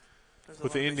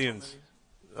with the Indians?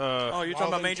 Oh, you're talking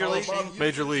about Major League?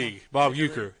 Major League. Bob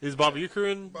Uecker. Is Bob Uecker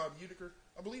in? Bob Uecker.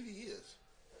 I believe he is.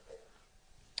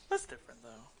 That's different though.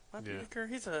 Bob Uecker,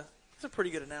 he's a pretty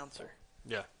good announcer.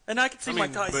 Yeah. And I could see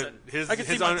Mike Tyson. I could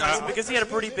see Mike Tyson because he had a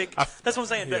pretty big. That's what I'm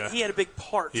saying. Yeah. But he had a big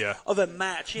part of a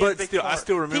match. He had But a big still, part. I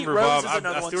still remember Pete Rose Bob. is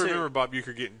another I one, still too. remember Bob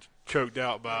Uecker getting choked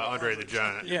out by Andre the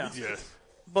Giant. Yeah. Yes.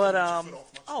 But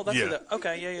that's Yeah.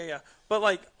 okay. Yeah. But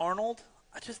like Arnold,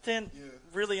 I just didn't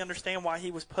really understand why he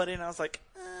was put in. I was like,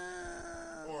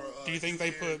 Do you think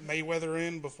they put Mayweather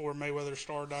in before Mayweather's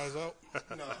star dies out?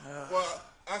 No. Well,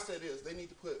 I say this: they need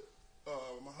to put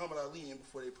Muhammad Ali in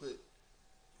before they put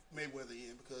Mayweather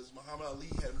in because Muhammad Ali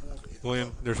had more.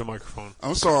 William, there's a microphone.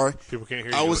 I'm sorry. People can't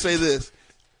hear you. I would say this.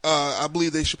 I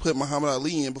believe they should put Muhammad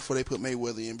Ali in before they put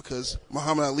Mayweather in because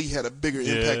Muhammad Ali had a bigger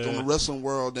impact on the wrestling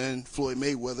world than Floyd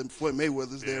Mayweather. Floyd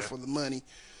Mayweather's there for the money.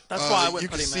 that's why I wouldn't you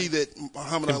put can him see in. that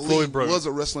Muhammad And Ali Floyd broke was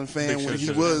a wrestling fan Big when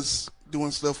Show he was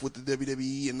doing stuff with the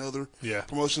WWE and other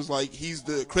promotions. Like he's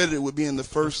credited with being the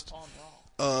first,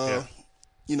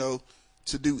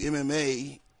 to do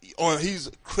MMA, or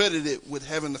he's credited with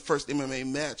having the first MMA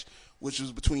match, which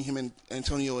was between him and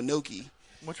Antonio Inoki.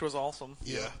 Which was awesome.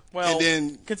 Yeah. Well, and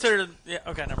then considered. Yeah.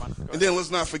 Okay. Never mind. Go and ahead. then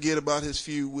let's not forget about his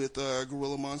feud with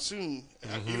Gorilla Monsoon.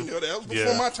 Even though that was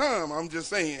before my time, I'm just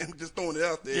saying, I'm just throwing it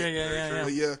out there.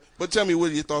 Yeah. But tell me,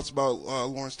 what are your thoughts about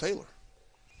Lawrence Taylor?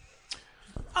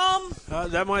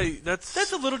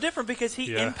 That's a little different because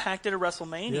he impacted a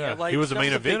WrestleMania. Yeah. Like He was the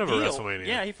main a event big of a deal. WrestleMania.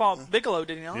 Yeah, he fought Bigelow,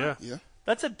 did he not? Yeah.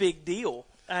 That's a big deal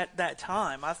at that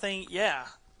time. I think. Yeah.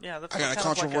 That's I got a kind of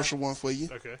controversial one for you.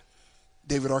 Okay.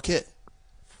 David Arquette.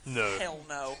 No. Hell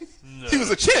no. He was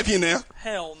a champion now.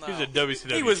 Hell no. He was a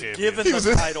WCW He was champion. given He the was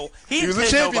a- title. He he was didn't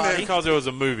a pin champion nobody. Because it was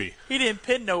a movie. He didn't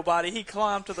pin nobody. He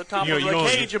climbed to the top You of the gonna-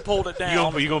 cage and pulled it You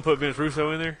down. gonna put Vince Russo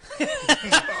in there?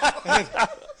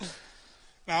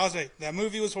 Now, I'll say, that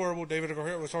movie was horrible. David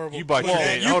Arquette was horrible. You bite your Well,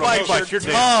 damn. you hold on, bite you bite your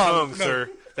your damn tongue, No. sir.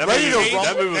 That Ready movie, to that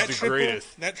rumble. movie was the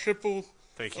greatest. That triple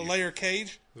Thank you. layer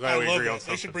cage, Glad I we love agree on that.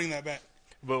 They should something. bring that back.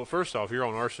 But first off, you're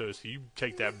on our show, so you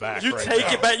take that back. You right take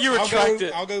now. it back. You retract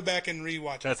it. I'll go back and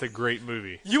rewatch it. That's a great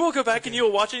movie. You will go back and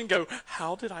you'll watch it and go,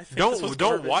 how did I think this was Don't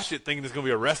garbage? watch it thinking it's going to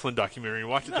be a wrestling documentary.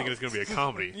 Watch it thinking it's going to be a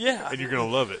comedy. Yeah. And you're going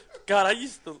to love it. God, I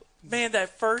used to... Man, that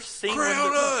first scene...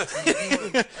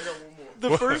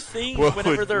 The first scene,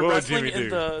 whenever they're what would wrestling Jimmy in do?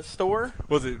 the store...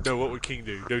 Was it? No, what would King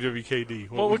do?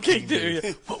 WWKD. What would King do?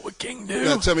 Yeah. What would King do? You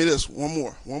gotta tell me this. One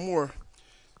more.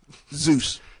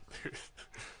 Zeus,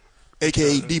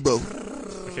 aka Debo.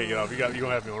 I can't get off. You're going to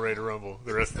have me on Ready to Rumble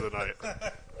the rest of the night.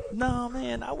 No,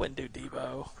 man, I wouldn't do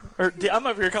Debo. I'm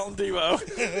over here calling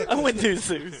Debo. I wouldn't do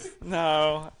Zeus.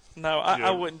 No,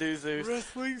 I wouldn't do Zeus.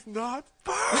 Wrestling's not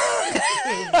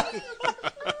fun.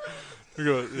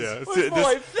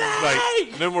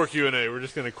 Like, no more Q&A. We're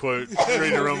just going to quote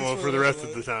Ready to Rumble for the rest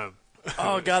of the time.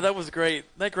 Oh, God, that was great.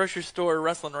 That grocery store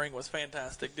wrestling ring was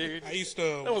fantastic, dude. I used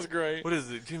to. That was great. What is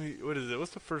it, Jimmy? What is it?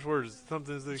 What's the first word?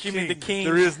 Something's the Jimmy king. the King.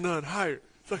 There is none higher.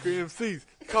 Sucker MCs.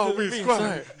 Call me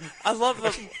squire. I love the...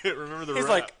 I can't remember the He's rap.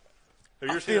 like... Have you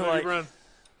ever I seen feel that movie, like- Brian?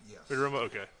 Yes. Ready to Rumble?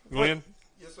 Okay. Glenn?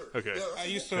 Yes, sir. Okay. I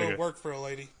used to Okay. work for a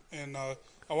lady, and I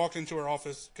walked into her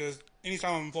office because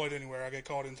anytime I'm employed anywhere, I get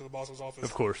called into the boss's office.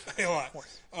 Of course. A lot.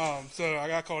 So I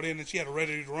got called in, and she had a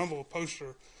Ready to Rumble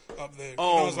poster up there. And I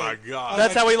Oh, was my like- God.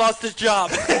 That's how he lost his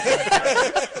job.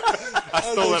 I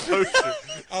stole that poster.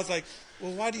 I was like,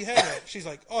 well, why do you have that? She's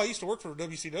like, oh, I used to work for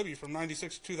WCW from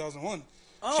 96 to 2001. She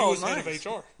Oh, was nice. head of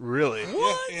HR. Really?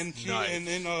 Yeah, and she Nice. and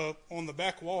then on the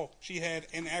back wall, she had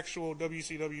an actual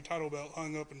WCW title belt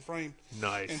hung up and framed.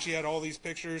 Nice. And she had all these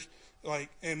pictures.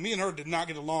 And me and her did not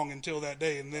get along until that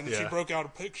day. And then she Yeah. broke out a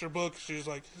picture book. She was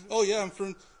like, "Oh yeah, I'm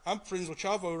friends with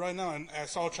Chavo right now." And I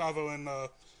saw Chavo in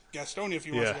Gastonia a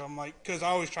few months Yeah. ago. I'm like, because I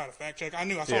always try to fact check. I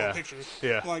knew I saw Yeah. the pictures.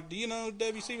 Yeah. I'm like, do you know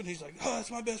Debbie Stevens? He's like, oh,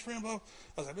 that's my best friend, Bo. I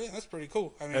was like, man, that's pretty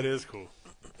cool. I mean, That is cool.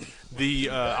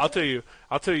 I'll tell you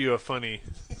a funny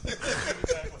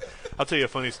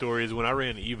story is when I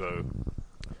ran Evo,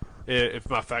 if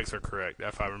my facts are correct,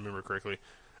 if I remember correctly,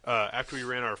 after we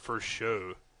ran our first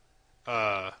show,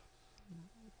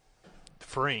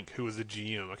 Frank, who was the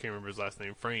GM, I can't remember his last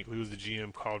name, Frank, who was the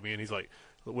GM, called me and he's like,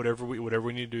 whatever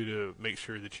we need to do to make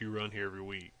sure that you run here every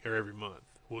week or every month,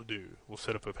 we'll do. We'll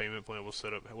set up a payment plan. We'll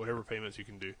set up whatever payments you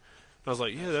can do. And I was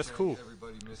like, yeah, that's cool.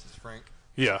 Everybody misses Frank.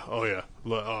 Yeah. Oh, yeah.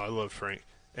 I love Frank.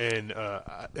 And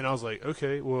I was like,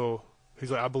 okay, well, he's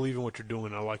like, I believe in what you're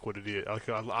doing. I like what it is.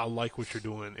 I like what you're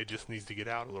doing. It just needs to get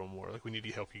out a little more. Like, we need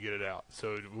to help you get it out.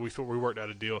 So we worked out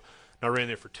a deal. And I ran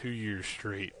there for 2 years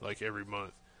straight, like every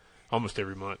month, almost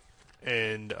every month.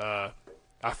 And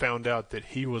I found out that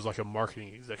he was like a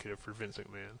marketing executive for Vince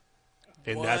McMahon.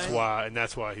 And What?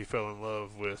 that's why he fell in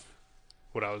love with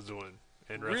what I was doing.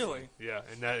 And wrestling. Really? Yeah,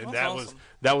 and That's awesome.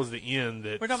 that was the end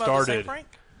that We're talking about the started. same Frank?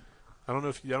 I don't know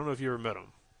if you ever met him.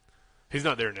 He's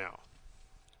not there now.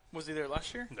 Was he there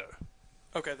last year? No,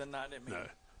 Okay, then I didn't mean. no.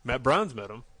 Matt Bryan's met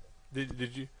him.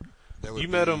 Did you? That would You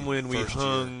met be him when we first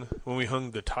hung year.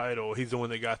 the title. He's the one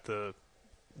that got the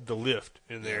lift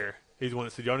in there. He's the one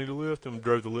that said y'all need a lift and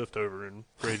drove the lift over and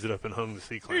raised it up and hung the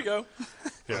C Here you clamp. go.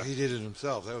 Yeah. Oh, he did it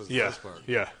himself. That was the Yeah, best part.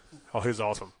 yeah. Oh, he's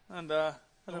awesome. And the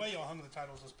way y'all hung the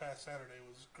titles this past Saturday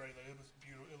was great. Like, it was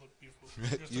beautiful. It looked beautiful.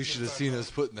 Just a You good should have time. seen us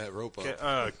putting that rope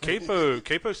up.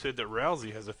 Capo said that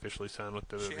Rousey has officially signed with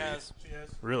WWE. she has. Yes.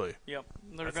 Really? Yep.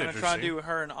 They're That's going to try and interesting. do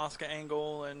her and Asuka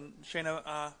Angle and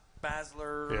Shayna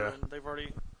Baszler, Yeah. and they've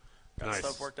already got Nice.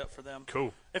 stuff worked up for them.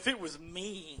 Cool. If it was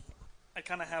me, I'd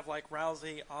kind of have like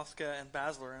Rousey, Asuka, and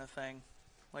Baszler in a thing.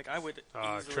 Like I would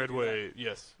easily do Treadway,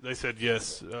 yes. They said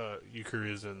yes. Euchre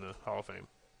is in the Hall of Fame.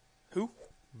 that. Who?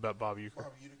 About Bob Euchre.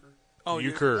 Bob Uecker. Oh,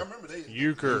 Euchre. I remember they.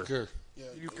 Euchre. Euchre. Yeah,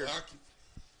 Euchre. I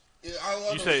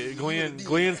You say Glenn's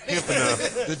pimp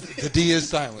enough. The D is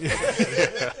silent.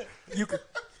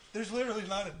 There's literally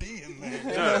not a D in there.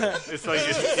 No, it's like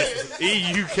it's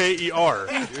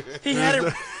Euker. He had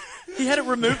it. He had it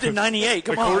removed in '98.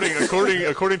 Come on.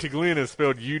 According to Glenn, it's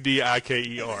spelled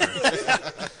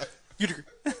Udiker. Euchre.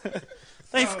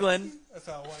 Thanks, Glenn. That's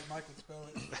how white Mike would spell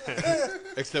it.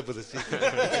 Except with a C.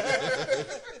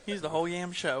 He's the whole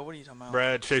yam show. What are you talking about?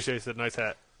 Brad Shay said, "Nice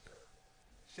hat."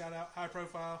 Shout out, high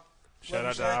profile. Shout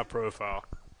out to Love you, High Shay. Profile.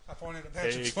 I pointed at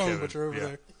Patrick's Hey, phone, Kevin. but you're over Yeah.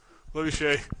 there. Love you,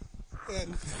 Shay. Yeah,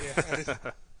 I just,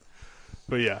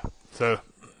 But yeah. So,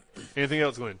 anything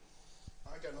else, Glenn?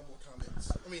 I got no more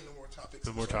comments. I mean, no more topics.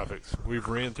 No more topics. We've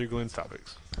ran through Glenn's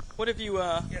topics. What if you?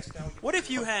 yes, now What if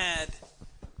you had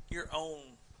your own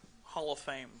Hall of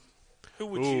Fame? Who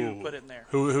would you put in there?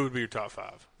 Who would be your top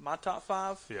five? My top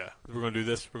five. Yeah, we're gonna do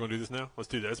this. We're gonna do this now. Let's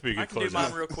do that. Let's be a I good can do closeout.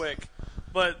 mine real quick.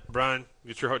 But Brian,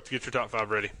 get your top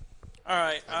five ready. all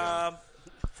right.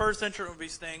 First entrant would be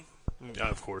Sting.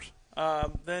 Of course.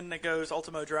 Then it goes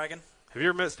Ultimo Dragon. Have you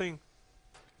ever met Sting?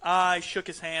 I shook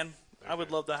his hand. I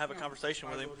would love to have a conversation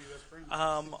with him.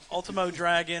 Ultimo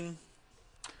Dragon,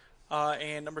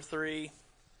 and number 3.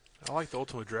 I like the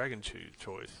Ultimate Dragon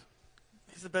choice.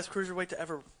 He's the best cruiserweight to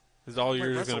ever. Is all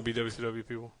yours wrestle. going to be WCW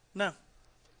people? No,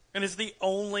 and it's the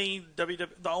only the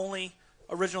only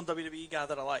original WWE guy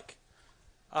that I like.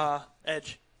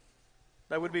 Edge.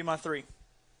 That would be my 3.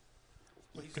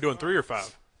 You're doing 3 or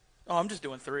 5? Oh, I'm just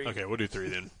doing 3. Okay, we'll do 3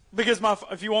 then. Because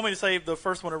if you want me to say the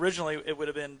first one originally, it would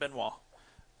have been Benoit,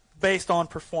 based on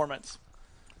performance.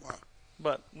 Wow.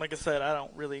 But like I said, I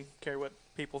don't really care what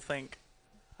people think.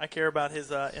 I care about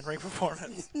his in-ring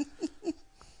performance.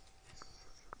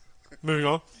 Moving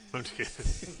on. I'm just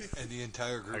kidding. And the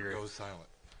entire I agree. group goes silent.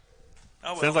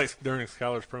 Oh, well. Sounds like during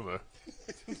Skylar's promo.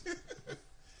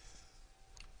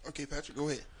 Okay, Patrick, go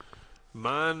ahead.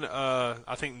 Mine,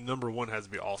 I think number 1 has to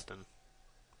be Austin.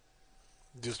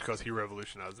 Just because he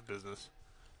revolutionized the business.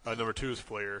 Number 2 is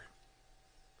Flair.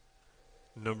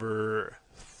 Number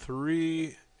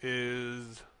 3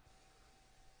 is...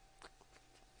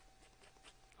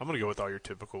 I'm going to go with all your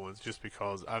typical ones just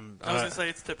because I was going to say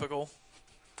it's typical.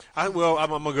 I'm gonna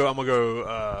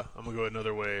go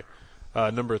another way.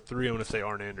 Number 3, I'm gonna say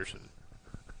Arn Anderson,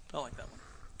 I like that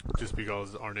one. just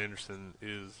because Arn Anderson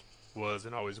was,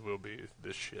 and always will be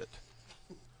this shit.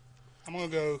 I'm gonna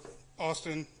go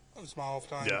Austin. It's my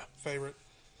all-time favorite.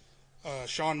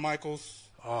 Shawn Michaels,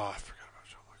 Oh, I forgot about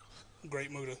Shawn Michaels.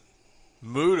 great Muda.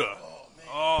 Muda.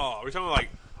 Oh, are we talking like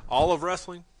all of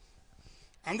wrestling?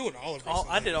 I'm doing all of I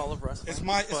wrestling. did all of wrestling. It's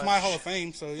my but- Hall of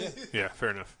Fame, so yeah. Yeah,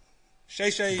 fair enough.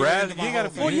 Shay Brad, into my you Hall gotta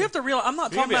of be- Fame. Well, you have to realize I'm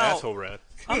not You talking gotta be an about. asshole, Brad.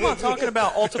 I'm not talking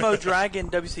about Ultimo Dragon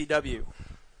WCW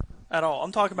at all.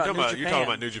 I'm talking about New Japan. You're talking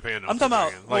about New Japan. I'm talking about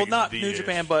Dragon, well, like not the New ish.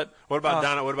 Japan, but What about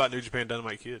What about New Japan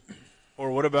Dynamite Kid?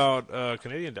 Or what about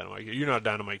Canadian Dynamite Kid? You're not a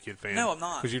Dynamite Kid fan. No, I'm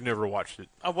not. Because you've never watched it.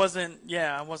 I wasn't.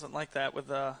 Yeah, I wasn't like that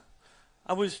with.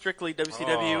 I was strictly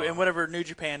WCW, and whatever New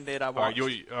Japan did, I watched. All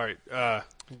right.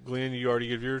 Glenn, you already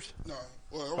give yours? No,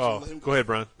 well, I was Oh, gonna let him go ahead,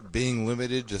 Brian. Being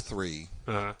limited to 3,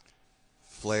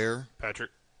 Flair, Patrick.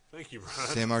 Thank you, Brian.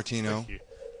 San Martino, Thank you.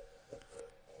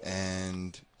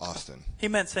 and Austin. He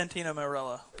meant Santino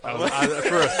Marella.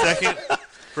 For a second,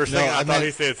 I I thought meant-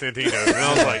 he said Santino, and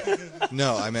I was like,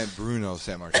 No, I meant Bruno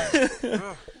San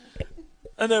Martino.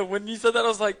 I know when you said that, I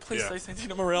was like, please Yeah. say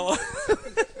Santino Marella. that'd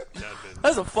been,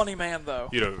 That's a funny man, though.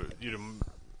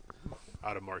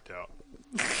 I'd have marked out.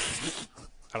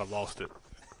 I'd have lost it.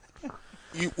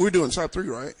 We're doing top 3,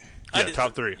 right? I Yeah, did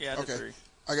top 3. Yeah, I did Okay. 3.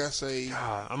 I gotta say,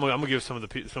 I'm gonna give some of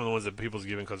the ones that people's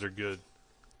giving because they're good.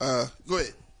 go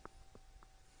ahead.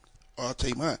 I'll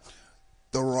take mine.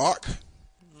 The Rock,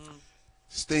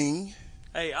 Sting,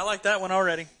 Hey, I like that one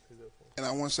already. and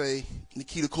I want to say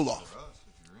Nikita Koloff.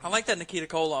 I like that Nikita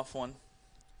Koloff one.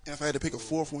 And if I had to pick a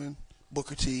 4th one,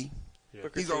 Booker T.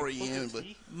 Booker He's T. already in, but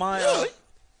My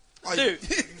like, dude,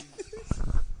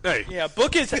 Hey, yeah,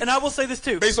 Book is, and I will say this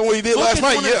too. based on what he did Book last is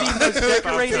night, one of the most yeah.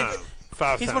 decorated.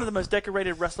 five He's times. one of the most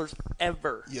decorated wrestlers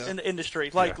ever Yeah. in the industry.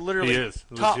 Like Yeah, literally, he is.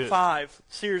 top Legit. 5.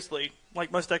 Seriously,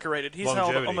 like most decorated. He's held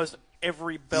Longevity. almost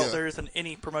every belt Yeah. there is in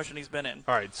any promotion he's been in.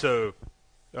 All right, so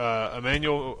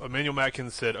Emmanuel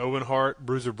Matkins said Owen Hart,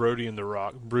 Bruiser Brody, and The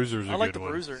Rock. Bruiser's a I like good the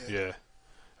one. Bruiser.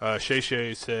 Yeah.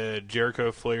 Shay said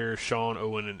Jericho, Flair, Shawn,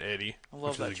 Owen, and Eddie. I love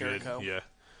which that is a good, Jericho. Yeah.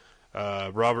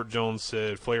 Robert Jones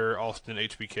said Flair, Austin,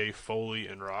 HBK, Foley,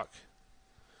 and Rock.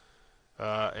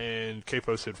 And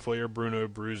Capo said Flair, Bruno,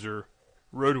 Bruiser,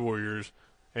 Road Warriors,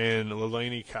 and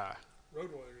Leilani Kai.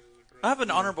 Road Warriors is a great. I have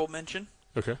an honorable mention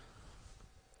Okay.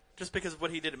 just because of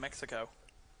what he did in Mexico.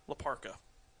 La Parka.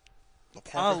 I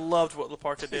LaParca. loved what La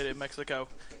Parka did in Mexico.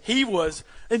 He was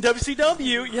in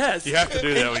WCW, yes. You have to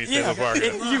do that when you say La Parka.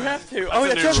 You have to. Oh,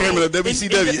 yeah, new trust me. Chairman of In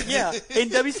WCW.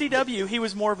 WCW, he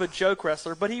was more of a joke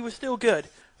wrestler, but he was still good.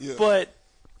 Yeah. But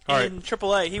All right. in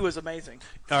AAA, he was amazing.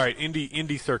 All right,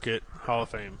 Indie Circuit Hall of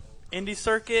Fame. Indie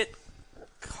circuit,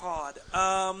 God,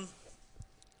 come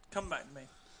back to me.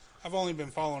 I've only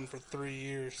been following for 3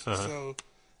 years, Uh-huh.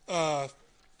 so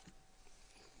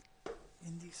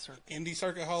Indie circuit. Indie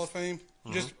Circuit Hall of Fame,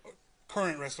 just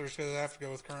current wrestlers because I have to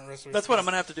go with current wrestlers. That's what I'm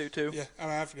gonna have to do too. Yeah, I'm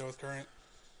gonna have to go with current.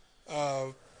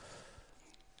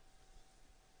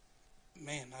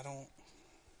 Man, I don't.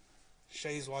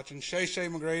 Shay's watching. Shay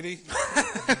McGrady.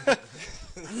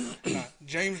 Nah,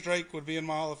 James Drake would be in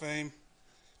my Hall of Fame.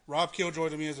 Rob Killjoy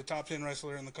to me is a top 10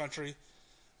 wrestler in the country.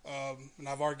 And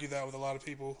I've argued that with a lot of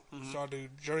people. So I'll do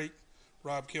Drake,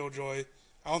 Rob Killjoy.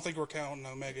 I don't think we're counting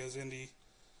Omega as indie.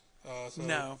 So,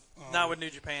 No, not with New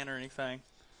Japan or anything.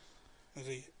 let's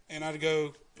see. And I'd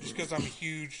go, just because I'm a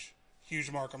huge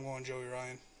mark, I'm going Joey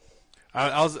Ryan.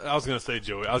 I was going to say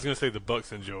Joey. I was going to say the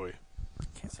Bucks and Joey.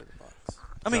 Can't say the Bucks.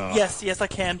 I mean, yes, I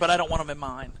can, but I don't want them in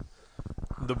mine.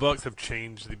 The Bucks have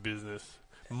changed the business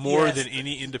more Yes. than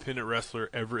any independent wrestler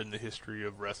ever in the history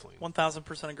of wrestling.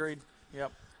 1,000% agreed.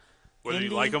 Yep. Whether you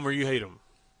Indy- like them or you hate them,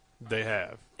 they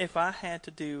have. If I had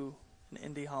to do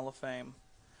an Indie Hall of Fame,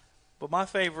 but my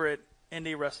favorite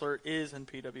indie wrestler is in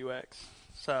PWX.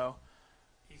 So,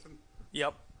 Ethan.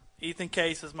 yep. Ethan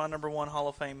Case is my number one Hall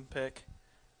of Fame pick.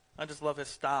 I just love his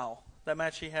style. That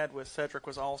match he had with Cedric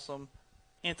was awesome.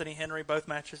 Anthony Henry, both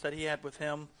matches that he had with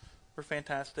him were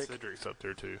fantastic. Cedric's up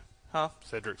there too. Huh?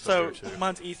 Cedric's So up there too.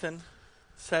 mine's Ethan,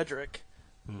 Cedric,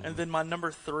 and then my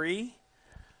number 3.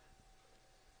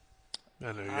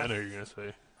 I know you're going to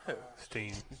say. Who?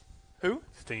 Steen. Who?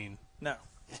 Steen. No.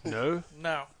 No?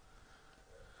 No.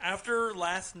 After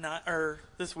last night or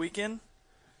this weekend,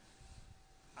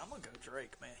 I'm gonna go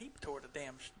Drake, man. He tore the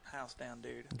damn house down,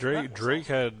 dude. That was Drake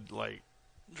awesome. had, like...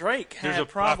 Drake There's had I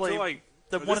probably feel like,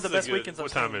 one of the this is a best good- weekends I've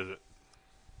What time seen. is it?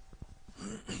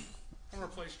 I'm going to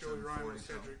replace Joey Ryan with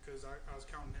Cedric because I was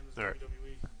counting him as All right.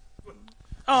 WWE.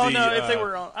 Oh The, no, if they uh,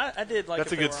 were on, I did like.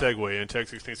 That's a if they good were on. segue into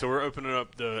X16. So we're opening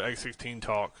up the X16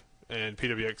 talk and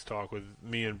PWX talk with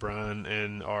me and Brian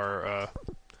and our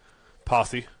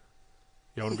posse.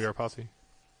 You want to be our posse?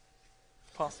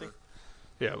 Posse.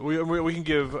 Yeah, we can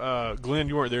give Glenn.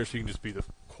 You weren't there, so you can just be the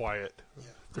quiet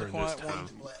during quiet this one. time.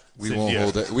 We So, won't yeah.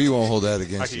 hold that. We won't hold that I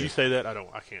against can, you. you say that? I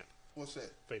can't. What's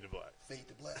that? Fade to black. Fade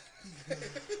to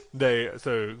black.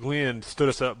 So Glenn stood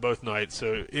us up both nights.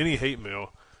 So any hate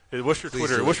mail. What's your Please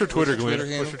Twitter? do. What's your What's Twitter, your Glenn?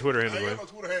 Twitter What's your Twitter I handle, ain't Glenn?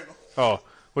 got no Twitter handle.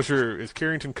 Oh, it's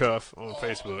Carrington Cuff on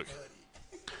Facebook.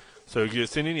 So you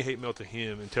send any hate mail to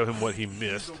him and tell him what he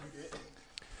missed.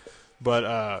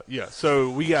 But yeah, so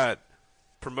we got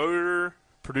promoter,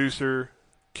 producer,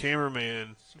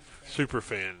 cameraman, super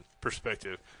fan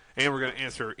perspective, and we're going to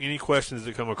answer any questions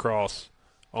that come across.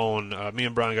 On me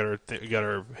and Brian got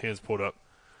our hands pulled up.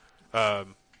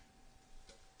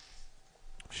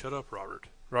 Shut up, Robert.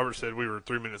 Robert said we were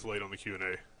 3 minutes late on the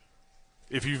Q&A.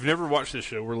 If you've never watched this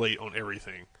show, we're late on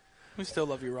everything. We still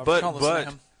love you, Robert. But Don't listen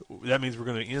to him. that means we're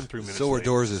going to end 3 minutes. So are late.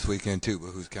 doors this weekend too, but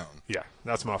who's counting? Yeah,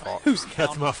 that's my fault. Who's That's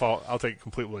counting? my fault. I'll take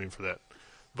complete blame for that.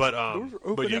 But Doors are but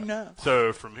opening yeah. now.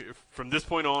 So from this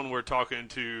point on, we're talking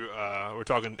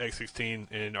X16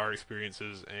 and our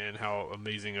experiences and how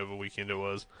amazing of a weekend it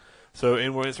was. So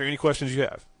and we'll answer any questions you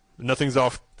have. Nothing's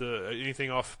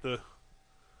anything off the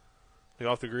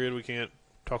grid we can't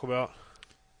talk about.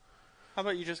 How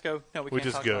about you just go? No, we We can't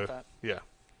just talk go. about that. Yeah.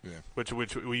 Yeah. Which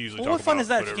we usually Well, talk what fun about is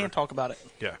that if whatever. you can't talk about it?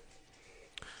 Yeah.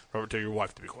 Robert, tell your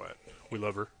wife to be quiet. We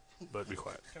love her, but be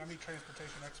quiet. Can I be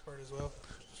transportation expert as well?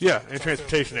 Yeah, and So-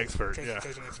 transportation expert.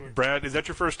 Transportation Yeah. expert. Brad, is that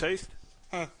your first taste?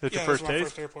 That's your first my taste?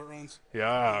 first airport runs.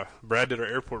 Yeah, Brad did our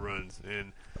airport runs,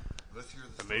 and Let's hear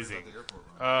the Amazing. About the airport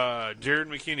run. Jared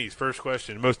McKinney's first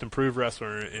question: most improved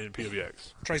wrestler in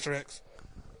PWX. Tracer X.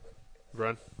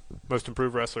 Brian, most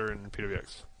improved wrestler in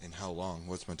PWX. And how long?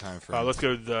 What's my time frame? Let's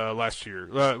go last year,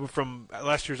 from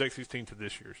last year's X16 to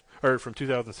this year's, or from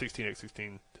 2016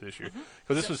 X16 to this year,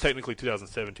 because this was technically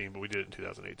 2017, but we did it in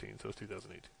 2018, so it's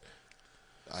 2018.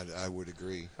 I would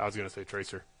agree. I was going to say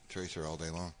Tracer. Tracer all day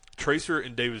long. Tracer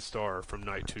and David Starr from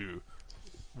night 2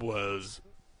 was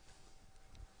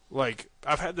like,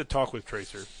 I've had the talk with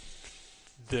Tracer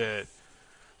that,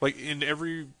 like,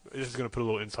 this is going to put a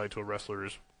little insight to a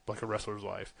wrestler's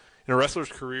life. In a wrestler's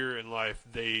career and life,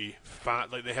 they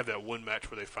have that one match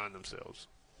where they find themselves.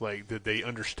 Like, that they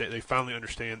finally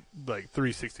understand, like,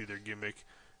 360 their gimmick,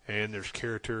 and there's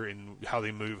character in how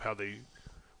they move, how they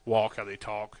walk, how they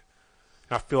talk.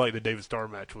 And I feel like the David Starr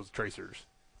match was Tracer's.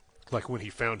 Like, when he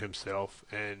found himself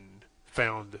and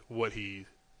found what he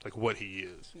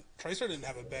is. Tracer didn't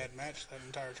have a bad match that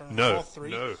entire tournament. No, All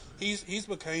three. no. He's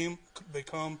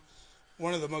become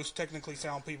one of the most technically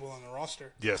sound people on the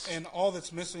roster. Yes. And all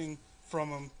that's missing from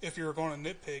him, if you're going to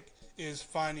nitpick, is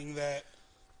finding that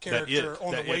character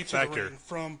on the way to the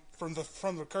ring from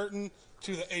the curtain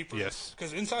to the apron. Yes.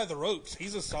 Because inside the ropes,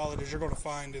 he's as solid as you're going to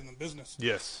find in the business.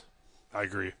 Yes, I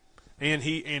agree. And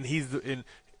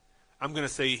I'm going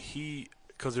to say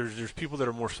because there's people that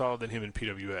are more solid than him in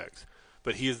PWX,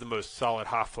 but he is the most solid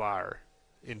high flyer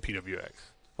in PWX.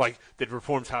 Like, that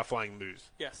performs high flying moves.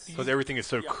 Yes. Because everything is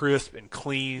so crisp and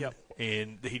clean, Yep.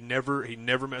 and he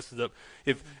never messes up.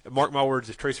 If mark my words,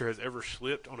 if Tracer has ever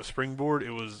slipped on a springboard, it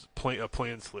was a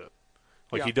planned slip.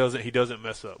 Like, Yeah. he doesn't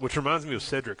mess up, which reminds me of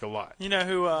Cedric a lot. You know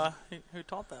who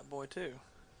taught that boy too?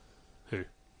 Who?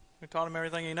 Who taught him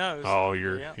everything he knows? Oh,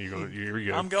 Yeah. here we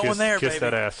go. I'm going kiss, there, kiss baby.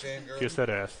 that ass. Kiss that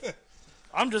ass.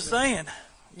 I'm just saying.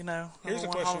 You know. Here's a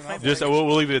number one question Hall of I've Famer. Just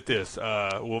we'll leave it at this.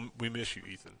 We miss you,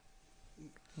 Ethan.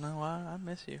 No, I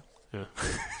miss you. Yeah.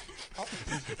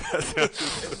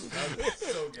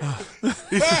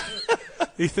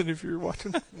 Ethan, if you're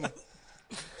watching.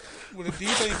 Well, do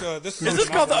you think this Is this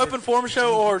called the Open Forum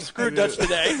Show or Screw Dutch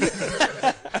Today?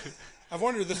 I've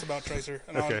wondered this about Tracer,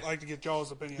 and Okay. I'd like to get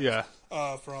y'all's opinion. Yeah.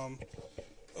 From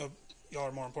y'all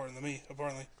are more important than me,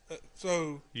 apparently.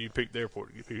 So You picked the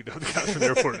airport. You picked up the guys from the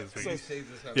airport this week.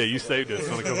 Yeah, you saved us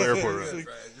on the Cover Airport run.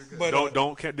 but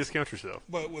Don't discount yourself.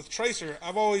 But with Tracer,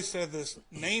 I've always said this: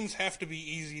 names have to be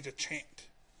easy to chant.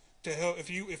 To help, if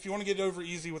you want to get over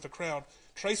easy with a crowd,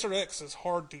 Tracer X is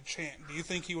hard to chant. Do you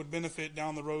think he would benefit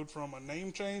down the road from a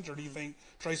name change, or do you think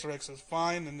Tracer X is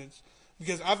fine? And it's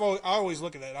because I always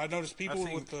look at that. I notice people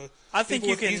with the I think people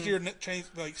you with can easier change,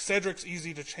 like Cedric's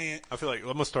easy to chant. I feel like I'm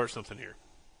gonna start something here.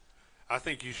 I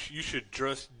think you should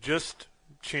just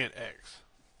chant X.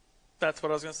 That's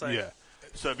what I was gonna say. Yeah.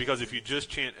 So because if you just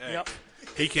chant X, Yep.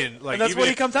 he can like. And that's even what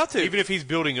he if- comes out to. Even if he's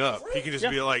building up, he can just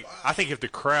Yeah. be like. I think if the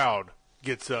crowd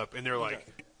gets up and they're like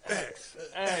X,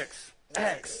 X,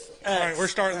 X. All right, we're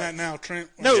starting that now,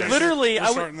 Trent. No, Yeah. literally, We're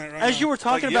starting that right as now. you were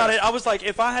talking Like, about yeah. it, I was like,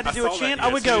 if I had to I do a saw that, chant, yeah. I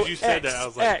would As soon go as you said X, that, I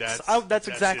was like, X. that's That's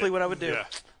exactly it. what I would do. Yeah.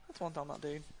 That's what I'm talking about,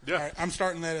 dude. Yeah. All right, I'm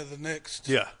starting that at the next.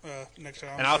 Yeah. Next show.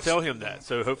 And I'll tell him that,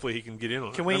 so hopefully he can get in on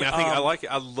it. Can we, I mean, I think I like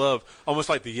it. I love almost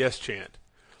like the yes chant.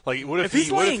 Like, what If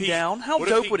he's laying down, how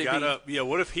dope would it be? Yeah,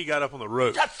 what if he got up on the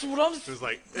rope? That's what I'm. It was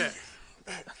like, X.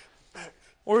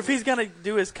 Or if he's gonna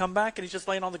do his comeback and he's just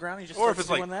laying on the ground, he just Or if starts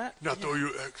it's doing like, that. now throw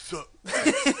your X up.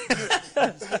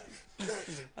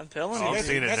 I'm telling I'm you,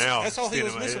 seeing it that's, now. That's all he Seeing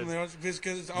was it in my missing head. there,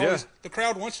 because always the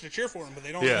crowd wants to cheer for him, but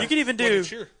they don't. Yeah. know you could even when do. to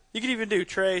cheer. You could even do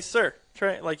Trey,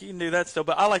 like you can do that still.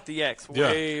 But I like the X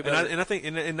way Yeah, better. and I think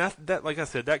and that like I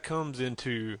said, that comes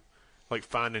into like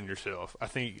finding yourself. I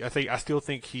still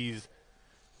think he's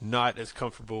not as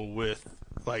comfortable with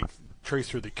like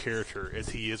Tracer the character as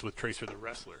he is with Tracer the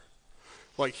wrestler.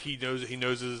 Like he knows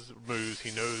his moves,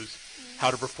 he knows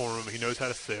how to perform them, he knows how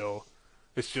to sell.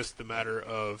 It's just the matter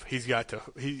of he's got to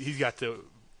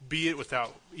be it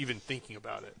without even thinking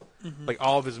about it. Mm-hmm. Like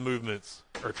all of his movements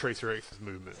are Tracer X's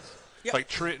movements. Yep. Like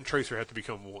Trent and Tracer have to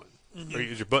become one. Mm-hmm.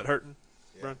 Is your butt hurting,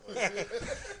 Brian?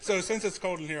 So since it's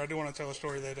cold in here, I do want to tell a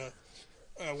story that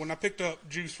when I picked up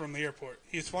Juice from the airport,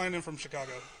 he was flying in from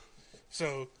Chicago.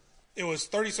 So it was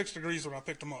 36 degrees when I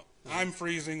picked him up. I'm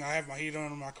freezing. I have my heat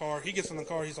on in my car. He gets in the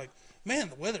car. He's like, man,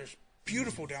 the weather's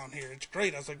beautiful down here. It's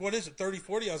great. I was like, what is it, 30,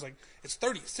 40? I was like, it's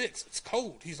 36. It's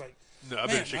cold. He's like, No, I've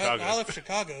man, been in Chicago. I left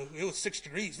Chicago. It was 6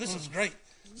 degrees. This is great.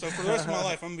 So for the rest of my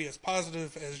life, I'm going to be as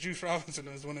positive as Juice Robinson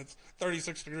is when it's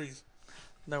 36 degrees.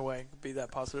 No way, could be that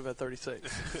positive at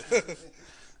 36.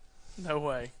 No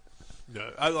way.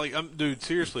 No, dude.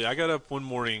 Seriously, I got up one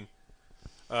morning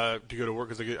to go to work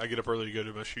because I get up early to go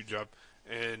to my shoot job,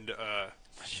 and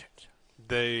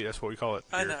that's what we call it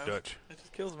I here, know. Dutch. It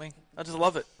just kills me. I just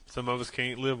love it. Some of us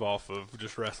can't live off of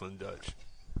just wrestling Dutch.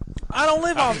 I don't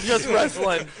live off just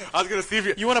wrestling. I was gonna see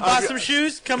if You want to buy some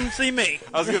shoes? Come see me.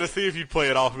 I was gonna see if you'd play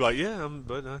it off and be like, yeah, I'm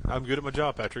good at my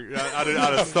job, Patrick. I'd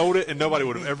have sold it and nobody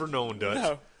would have ever known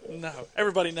Dutch. No.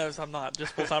 Everybody knows I'm not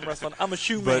just full-time wrestling. I'm a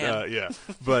shoe But man. yeah,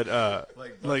 but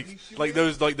like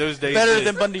those days Better that-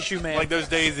 than Bundy shoe man. like those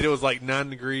days that it was like 9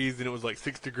 degrees and it was like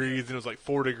 6 degrees and it was like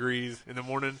 4 degrees in the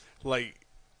morning. Like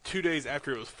 2 days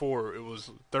after it was 4, it was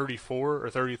 34 or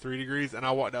 33 degrees, and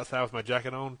I walked outside with my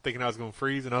jacket on, thinking I was going to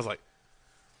freeze, and I was like,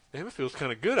 "Damn, it feels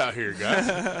kind of good out here, guys."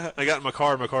 I got in my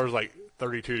car, and my car was like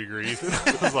 32 degrees. And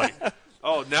I was like,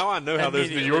 "Oh, now I know how those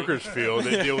New Immediately. Yorkers feel.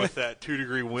 They deal with that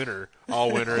 2-degree winter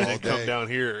all winter, and then come day. down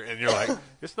here, and you're like,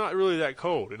 it's not really that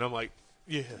cold." And I'm like,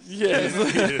 "Yes, Yes.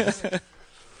 it is."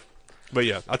 But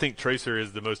yeah, I think Tracer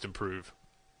is the most improved.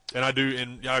 And I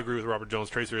agree with Robert Jones.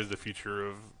 Tracer is the future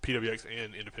of PWX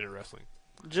and independent wrestling.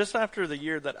 Just after the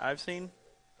year that I've seen,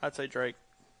 I'd say Drake.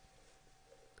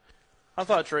 I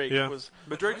thought Drake was.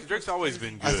 But Drake's always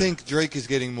been good. I think Drake is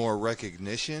getting more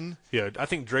recognition. Yeah, I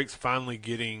think Drake's finally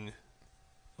getting,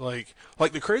 like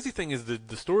the crazy thing is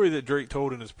the story that Drake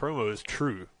told in his promo is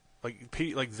true.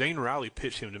 Like Zane Riley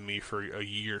pitched him to me for a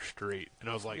year straight, and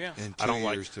I was like, Yeah. And I 2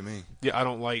 don't years to me. I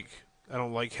don't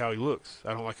like how he looks.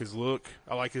 I don't like his look.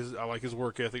 I like his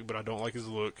work ethic, but I don't like his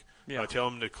look. Yeah. I tell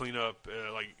him to clean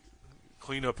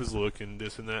up his look and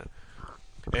this and that.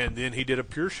 And then he did a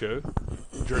Pure show.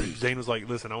 Zane was like,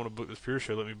 "Listen, I want to book this Pure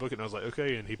show. Let me book it." And I was like,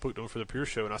 "Okay." And he booked him for the Pure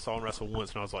show, and I saw him wrestle once,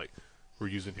 and I was like, "We're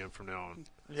using him from now on."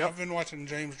 I've been watching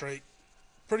James Drake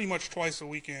pretty much twice a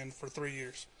weekend for 3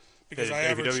 years because At I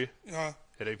average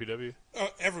At APW?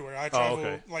 everywhere. I travel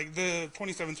okay. like the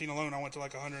 2017 alone. I went to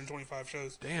like 125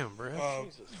 shows. Damn, bro. Uh,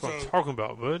 That's what I'm so, talking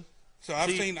about, bud. so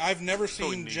I've never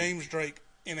seen neat. James Drake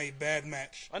in a bad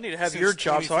match. I need to have since your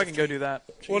job so I can go 2015. do that.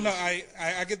 Well, no,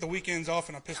 I get the weekends off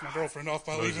and I piss my girlfriend off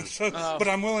by leaving. So, but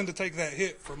I'm willing to take that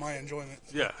hit for my enjoyment.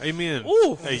 Yeah, amen.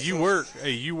 Ooh. Hey, you work.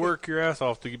 Hey, you work your ass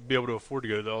off to be able to afford to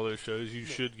go to all those shows. You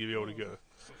should be able to go.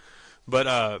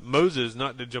 But Moses,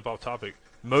 not to jump off topic,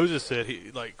 Moses said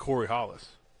he like Corey Hollis.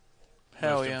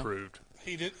 Hell most yeah. improved,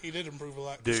 He did improve a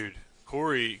lot. dude.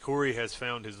 Corey has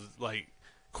found his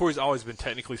Corey's always been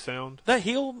technically sound. That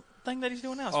heel thing that he's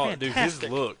doing now is Oh, dude, fantastic.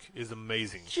 his look is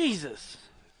amazing. Jesus.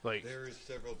 Like, There is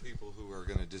several people who are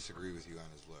going to disagree with you on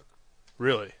his look.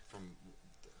 really? From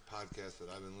podcasts that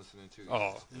I've been listening to.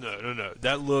 Oh, no.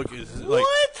 That look is like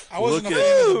What? I wasn't a Look at-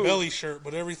 fan of the belly shirt,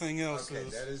 but everything else Okay,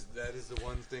 is. that is the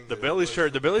one thing. the that belly was-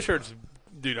 shirt. The belly shirt's,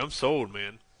 dude. I'm sold,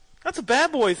 man. That's a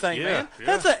bad boy thing, Yeah, man. yeah.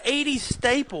 That's an 80s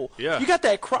staple. Yeah. You got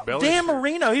that Belly Dan shirt.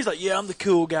 Marino. He's like, yeah, I'm the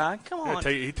cool guy. Come Yeah, on.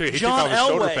 he took John off his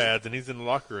shoulder Elway. pads and he's in the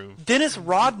locker room. Dennis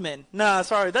Rodman. Nah,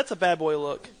 sorry. That's a bad boy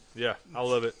look. Yeah, I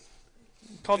love it.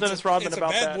 Call Dennis Rodman It's a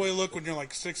about bad that. boy look when you're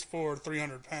like 6'4",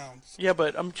 300 pounds. Yeah,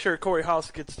 but I'm sure Corey Hollis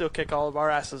could still kick all of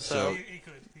our asses. So- So, He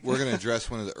could. We're going to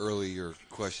address one of the earlier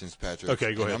questions, Patrick.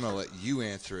 Okay, go and ahead. I'm going to let you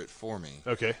answer it for me.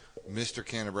 Okay. Mr.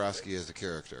 Kanabrowski as a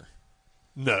character,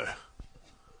 No.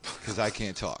 because I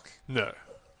can't talk. No.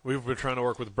 We've been trying to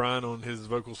work with Brian on his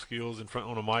vocal skills in front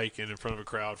on a mic and in front of a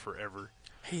crowd forever.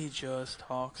 he just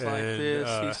talks like And,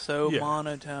 this. He's so yeah.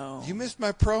 monotone. You missed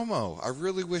my promo. I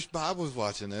really wish Bob was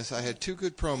watching this. I had two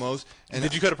good promos. And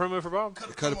Did you cut a promo for Bob?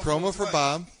 cut a promo for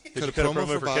Bob? Did you cut a promo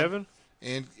for Bob Kevin?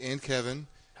 and Kevin.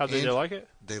 How did And they like it?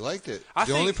 They liked it. I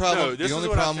the think- only problem, no, this the is only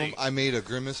what I problem, think. I made a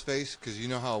grimace face because you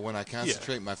know how when I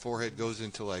concentrate, my forehead goes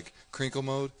into like crinkle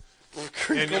mode.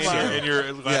 And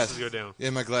your glasses go down.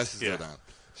 Yeah, my glasses Yeah. go down.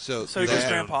 So So he that, goes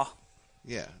Grandpa.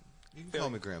 Yeah, you can call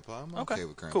me Grandpa. I'm Okay, okay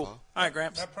with Grandpa. cool. All right,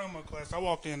 Gramps. That promo class, I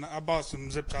walked in, I bought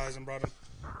some zip ties and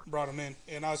brought them in.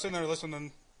 And I was sitting there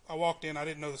listening. I walked in, I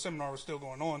didn't know the seminar was still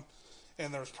going on,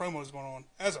 and there was promos going on.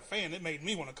 As a fan, it made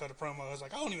me want to cut a promo. I was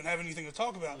like, I don't even have anything to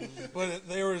talk about. But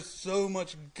there was so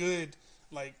much good,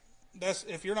 like, that's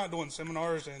if you're not doing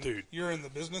seminars and Dude. you're in the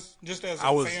business, just as I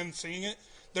a was- fan seeing it,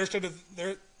 there should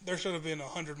have been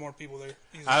 100 more people there.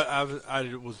 easily. I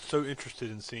was so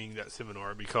interested in seeing that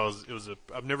seminar because it was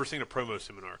I've never seen a promo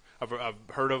seminar. I've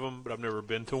heard of them, but I've never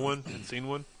been to one and seen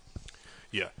one.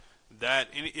 Yeah,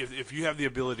 if you have the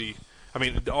ability, I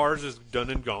mean, ours is done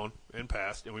and gone and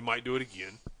past, and we might do it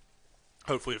again.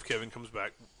 Hopefully, if Kevin comes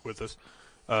back with us.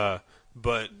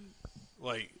 But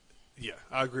like, yeah,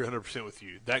 I agree 100% with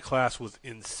you. That class was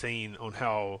insane on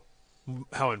how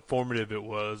informative it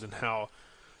was and how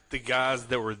the guys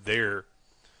that were there.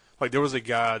 Like, there was a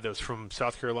guy that was from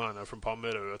South Carolina, from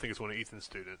Palmetto. I think it's one of Ethan's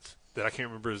students. That I can't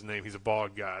remember his name. He's a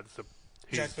bald guy.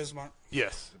 Jack Bismarck.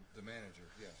 Yes, The manager,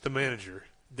 yeah. the manager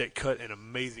that cut an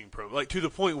amazing promo. Like, to the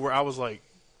point where I was like,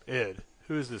 Ed,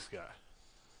 who is this guy?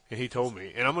 And he told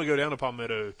me. And I'm going to go down to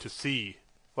Palmetto to see.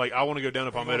 Like, I want to go down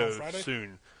to Are you going on Palmetto Friday?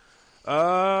 soon.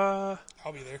 I'll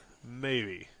be there.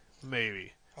 Maybe.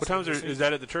 What see time you is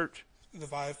that at the church? The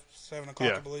 7 o'clock,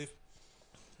 Yeah. I believe.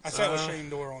 I sat with Shane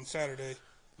Dorr on Saturday.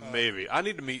 Maybe. I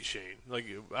need to meet Shane. Like,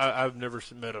 I've never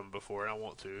met him before, and I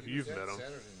want to. You've met him.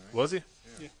 Saturday night. Was he?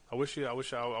 Yeah. I wish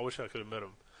I could have met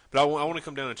him. But I want to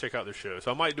come down and check out their show.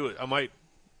 So I might do it. I might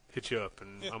hit you up,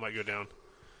 and Yeah. I might go down.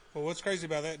 Well, what's crazy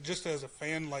about that, just as a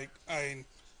fan, like,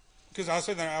 because I was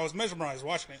sitting there, I was mesmerized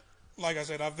watching it. Like I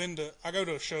said, I go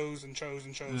to shows and shows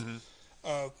and shows.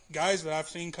 Guys that I've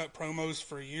seen cut promos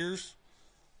for years,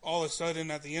 all of a sudden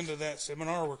at the end of that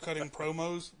seminar, were cutting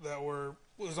promos that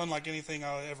was unlike anything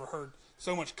I ever heard.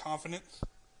 So much confidence.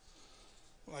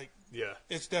 Like, Yeah.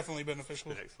 it's definitely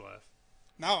beneficial. Next class.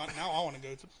 Now I want to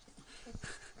go to.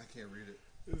 I can't read it.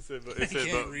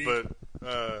 can't read.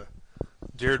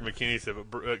 Jared McKinney said,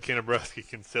 but Kanabrowski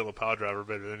can sell a pile driver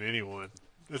better than anyone.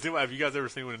 Have you guys ever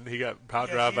seen when he got pile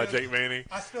drive by Jake Manning?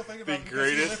 I still think The about it because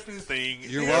he greatest lifted his- thing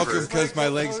You're ever. welcome because my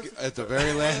legs at the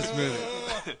very last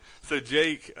minute. So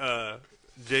Jake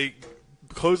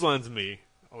clotheslines me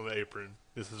on the apron.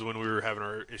 This is when we were having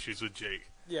our issues with Jake.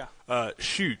 Yeah.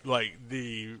 Shoot, like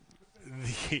the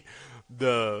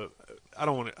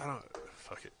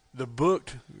fuck it. The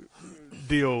booked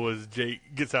deal was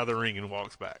Jake gets out of the ring and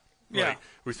walks back. Yeah.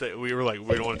 Like, we were like,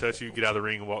 we don't want to touch you. Get out of the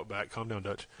ring and walk back. Calm down,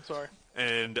 Dutch. Sorry.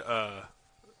 And I'm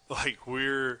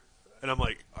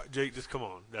like, Jake, just come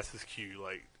on. That's his cue.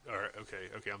 Like, all right,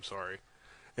 okay, I'm sorry.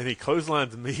 And he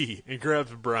clotheslines me and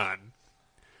grabs Brian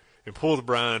and pulls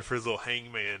Brian for his little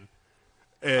hangman.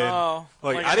 And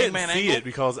like I a didn't hangman see angle? it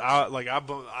because I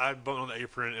bumped on the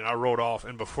apron and I rolled off,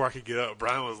 and before I could get up,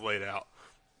 Brian was laid out.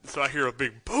 So I hear a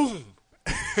big boom,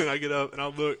 and I get up and I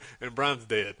look, and Brian's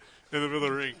dead in the middle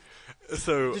of the ring.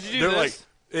 So Did you do they're this? like,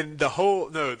 And the whole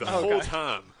whole Okay.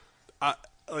 time, I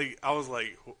was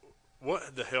like,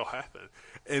 what the hell happened?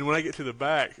 And when I get to the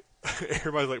back,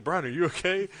 everybody's like, Brian, are you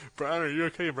okay? Brian, are you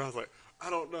okay? And Brian's like, I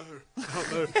don't know.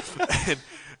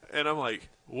 and I'm like,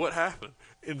 what happened?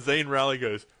 And Zane Rowley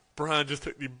goes, Brian just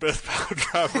took the best power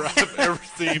driver I've ever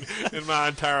seen in my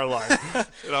entire life.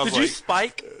 And I was Did you like,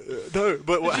 spike? no,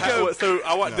 but you go- so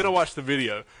then I watched the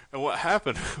video, and what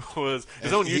happened was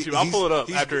it's on YouTube. I'll pull it up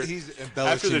after he's after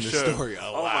embellishing the the show. story a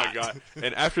Oh lot. my god!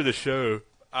 And after the show,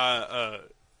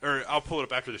 or I'll pull it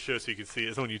up after the show so you can see it.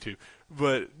 It's on YouTube.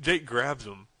 But Jake grabs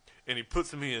him and he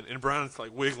puts him in, and Brian's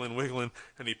like wiggling,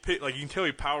 and you can tell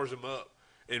he powers him up,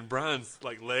 and Brian's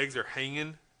like legs are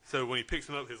hanging. So when he picks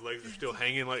him up, his legs are still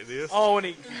hanging like this. Oh, and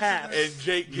he halves. And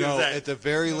Jake gives No, that at the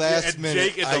very last and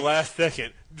minute. Jake at the last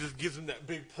second just gives him that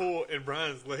big pull, and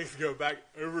Brian's legs go back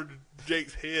over to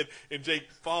Jake's head, and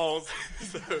Jake falls.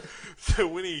 so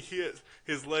when he hits,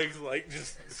 his legs like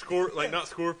just not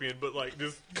scorpion, but like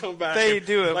just come back. They and,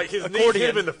 do a like his accordion. knees hit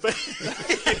him in the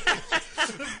face.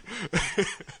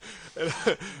 and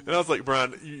I was like,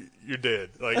 Brian, you're dead.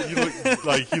 Like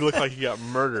you look like you got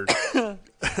murdered.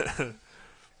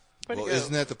 Well,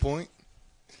 isn't that the point?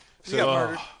 You got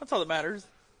murdered. That's all that matters.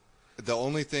 The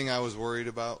only thing I was worried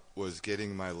about was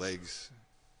getting my legs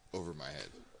over my head.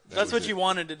 That's what you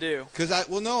wanted to do. Because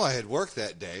I had worked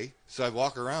that day, so I'd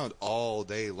walk around all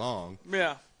day long.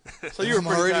 Yeah. So you were I'm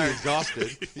pretty already tired.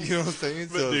 exhausted. You know what I'm saying?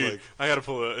 But So dude, it's I gotta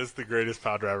pull it. It's the greatest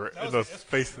power driver in the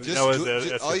face.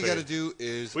 like, all you got to do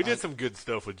is We did some good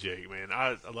stuff with Jake, man.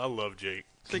 I love Jake.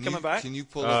 Is he coming back? Can you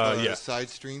pull up yeah. a side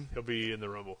stream? He'll be in the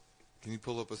Rumble. Can you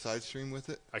pull up a side stream with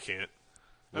it? I can't.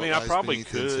 What I lies probably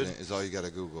beneath the could. incident is all you got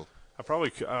to Google. I probably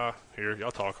could. Here,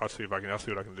 y'all talk. I'll see what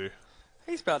I can do.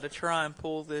 He's about to try and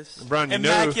pull this Brian, you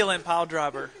know- immaculate pile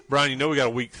driver. Brian, you know we got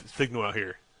a weak signal out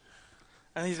here.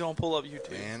 And he's going to pull up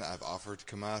YouTube. And I've offered to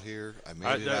come out here. I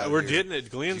made it out We're here. getting it.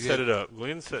 Glenn You set get- it up.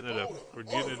 Glenn's setting it up. We're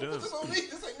getting it done. This on me.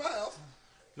 This ain't my house.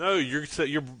 No,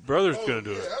 your brother's gonna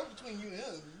do it. That was between you and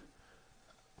him.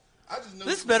 I just know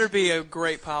This better be a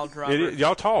great pile driver.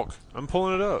 Y'all talk. I'm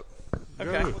pulling it up.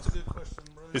 Okay. Go. That's a good question,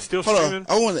 bro. It's still Hold streaming.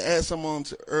 on. I wanted to add something on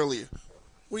to earlier.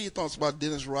 What are your thoughts about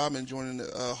Dennis Rodman joining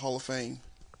the Hall of Fame?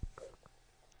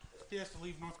 He has to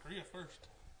leave North Korea first.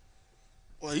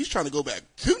 Well, he's trying to go back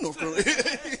to North Korea.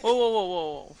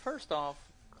 Whoa. First off,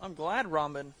 I'm glad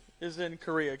Ramen is in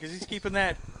Korea because he's keeping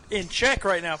that in check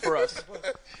right now for us.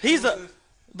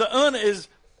 The UN is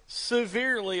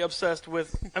severely obsessed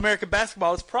with American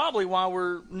basketball. It's probably why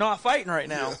we're not fighting right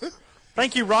now.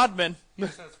 Thank you, Rodman. He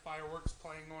just has fireworks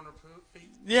playing on her feet.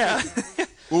 Yeah.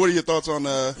 Well, what are your thoughts on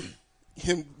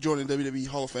him joining WWE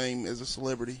Hall of Fame as a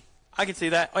celebrity? I can see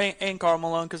that. And Karl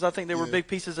Malone because I think they were Yeah. big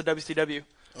pieces of WCW.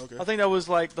 Okay. I think that was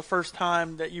like the first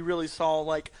time that you really saw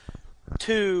like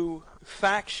two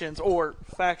factions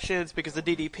because the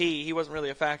DDP, he wasn't really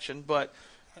a faction, but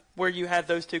where you had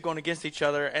those two going against each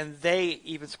other and they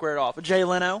even squared off. Jay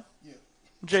Leno? Yeah.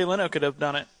 Jay Leno could have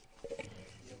done it.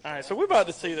 All right, so we're about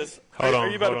to see this. Hold on. Are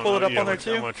you about hold to pull it up Yeah, on there I'm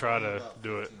too? gonna try to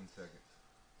do it. 15 seconds.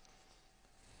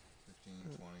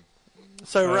 15, 20.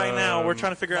 So right now we're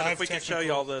trying to figure out if live we can show technical.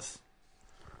 you all this.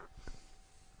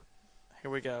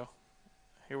 Here we go.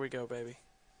 Here we go, baby.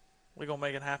 We gonna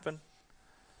make it happen.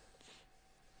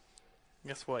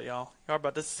 Guess what, y'all? Y'all are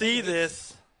about to see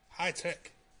this. High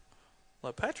tech.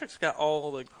 Look, Patrick's got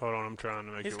all the. Hold on. I'm trying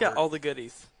to make He's it got work. all the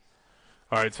goodies.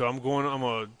 All right. So I'm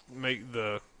gonna make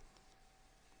the.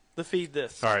 The feed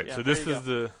this. All right. Yeah, so there this you is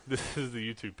go.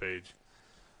 the YouTube page.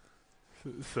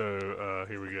 So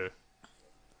here we go.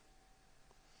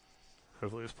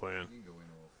 Hopefully it's playing. You can go in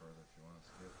a little further if you want to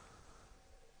skip.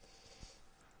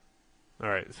 All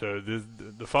right, so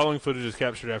the following footage is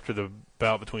captured after the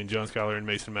bout between John Skyler and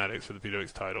Mason Maddox for the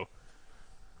PWX title.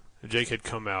 Jake had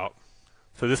come out.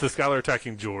 So this is Skyler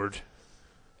attacking George.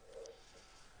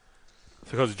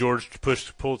 It's because George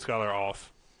pulled Skyler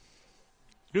off.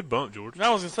 Good bump, George. I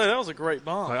was gonna say that was a great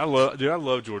bomb. Like, I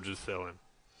love George's selling.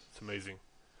 It's amazing.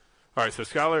 All right, so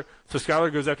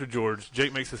Skyler goes after George.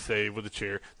 Jake makes a save with a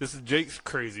chair. This is Jake's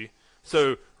crazy.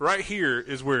 So right here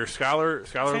is where Skyler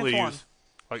Antoine. leaves.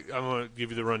 Like I'm gonna give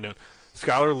you the rundown.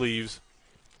 Skyler leaves.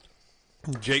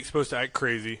 Jake's supposed to act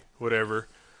crazy, whatever.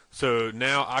 So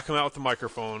now I come out with the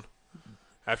microphone.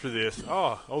 After this,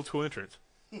 old school entrance.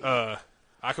 I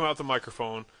come out with the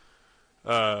microphone.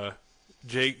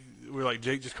 Jake, we're like,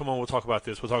 Jake, just come on. We'll talk about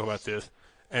this.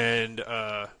 And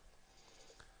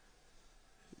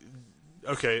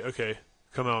okay,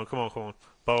 come on. Blah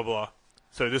blah blah.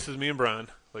 So this is me and Brian.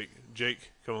 Like,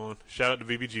 Jake, come on. Shout out to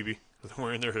VBGB because I'm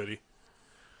wearing their hoodie.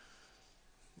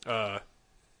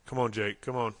 Come on, Jake.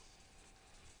 Come on.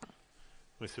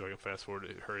 Let me see if I can fast forward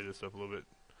it, hurry this up a little bit.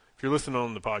 If you're listening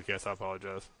on the podcast, I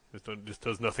apologize. This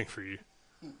does nothing for you.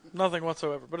 Nothing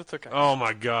whatsoever, but it's okay. Oh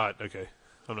my God. Okay,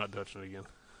 I'm not touching it again.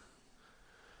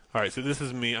 All right, so this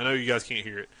is me. I know you guys can't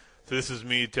hear it. So this is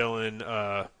me telling.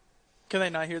 Can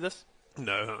they not hear this?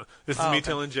 No, this is me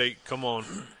telling Jake, come on.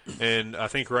 And I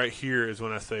think right here is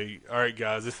when I say, all right,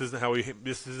 guys, this isn't how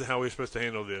we're supposed to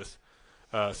handle this.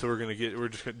 So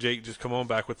Jake, just come on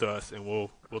back with us, and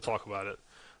we'll talk about it.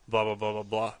 Blah blah blah blah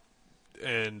blah.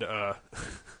 And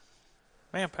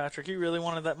Man, Patrick, you really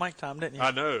wanted that mic time, didn't you?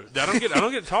 I know. I don't get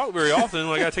to talk very often.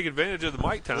 I got to take advantage of the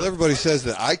mic time. Well, everybody says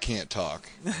that I can't talk,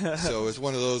 so it's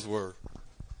one of those where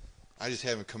I just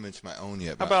haven't come into my own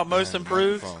yet. How about most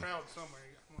improved? Crowd somewhere.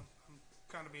 I'm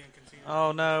kind of being conceited.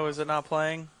 Oh no, is it not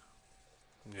playing?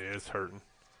 Yeah, it's hurting.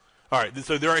 All right,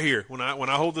 so they're right here. When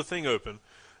I hold the thing open,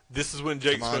 this is when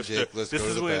Jake's Come on, supposed Jake, to. let's This go to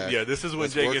is the when back. yeah, this is when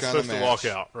Let's Jake work is on a supposed to walk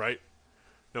match. out, right?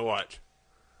 Now watch.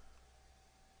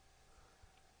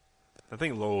 I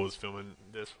think Lowell was filming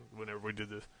this whenever we did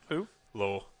this. Who?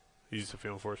 Lowell. He used to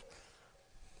film for us.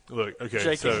 Look, okay.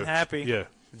 Jake so, ain't happy. Yeah,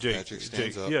 Jake. Patrick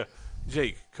stands Jake, up. Yeah,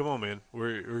 Jake, come on, man.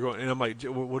 We're going, and I'm like,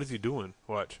 what is he doing?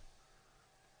 Watch.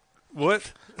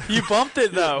 What? You bumped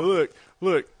it though.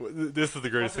 Look. This is the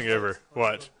greatest thing ever.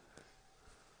 Watch.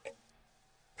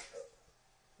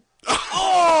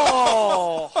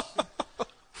 Oh!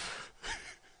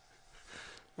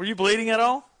 Were you bleeding at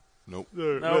all? Nope.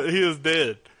 No. He is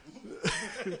dead.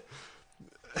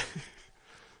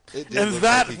 It did And look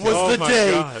that like he was got- the my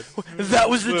day. God. That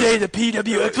was the day the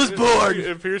PWX was born.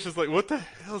 And Pierce is like, what the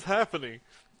hell's happening?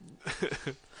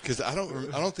 Because I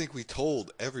don't think we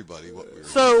told everybody what we were.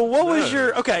 So what was No.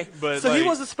 your okay? But, So he like-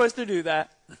 wasn't supposed to do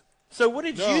that. So what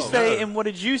did you No, say, no. and what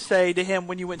did you say to him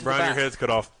when you went to Brian, the your back? head's cut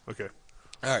off. Okay.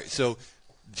 All right, so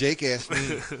Jake asked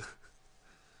me,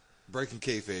 breaking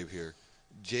kayfabe here.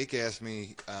 Jake asked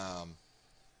me,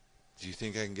 do you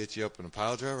think I can get you up in a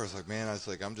pile driver? I was like, man,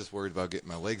 I'm just worried about getting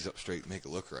my legs up straight and make it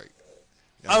look right.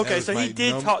 And that Okay, was so my he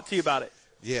did talk to you about it.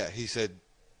 Yeah, he said,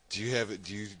 do you have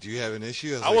an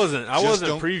issue? I wasn't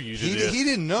preview to this. He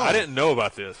didn't know. I didn't know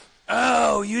about this.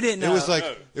 Oh, you didn't know.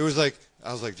 It was like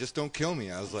I was like, just don't kill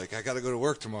me. I was like, I got to go to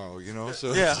work tomorrow, you know.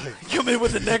 So Yeah, come in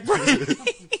with a neck brace.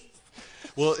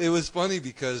 well, it was funny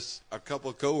because a couple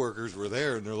of coworkers were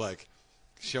there, and they're like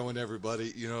showing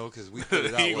everybody, you know, because we put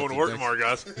it out. He ain't going to work tomorrow,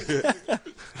 guys.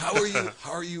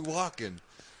 How are you walking?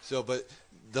 So, but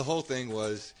the whole thing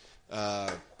was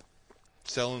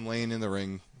selling laying in the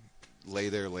ring, lay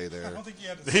there. I don't think you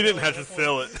had to He didn't sell have it. to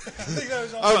sell it. I think that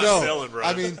was all Oh not no! selling, bro.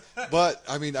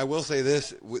 I mean, I will say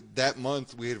this: that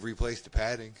month we had replaced the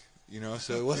padding, you know,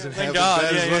 so it wasn't Thank half God.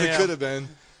 as bad Yeah, as yeah, what yeah. it could have been.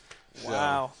 So,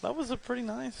 Wow, that was a pretty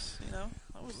nice. That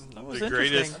was The interesting.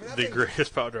 greatest,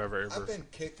 greatest power driver ever. I've been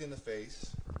kicked in the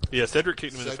face. Yeah, Cedric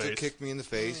kicked him in the Cedric face. kicked me in the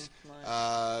face.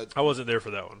 I wasn't there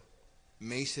for that one.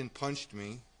 Mason punched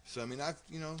me. So I mean, I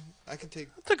can take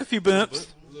I took a few a bumps.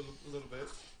 little bit.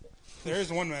 There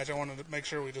is one match I wanted to make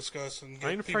sure we discuss and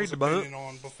I ain't get afraid people's to bump. opinion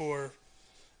on before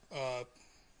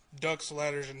ducks,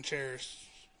 ladders, and chairs.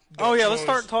 Oh yeah, let's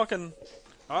Ducks start talking.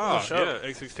 Ah, show. yeah,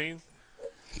 X16.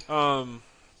 What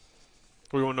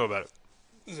do you want to know about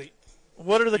it?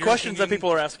 What are the Your questions that opinion-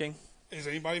 people are asking? Is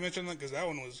anybody mentioned that? Because that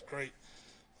one was great.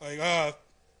 Like,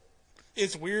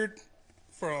 it's weird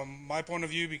from my point of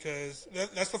view because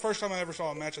that's the first time I ever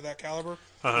saw a match of that caliber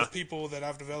with people that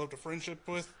I've developed a friendship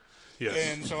with. Yes.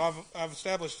 And so I've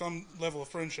established some level of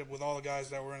friendship with all the guys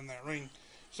that were in that ring.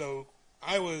 So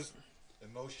I was,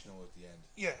 Emotional at the end.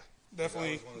 yeah,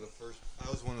 definitely. I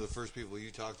was one of the first people you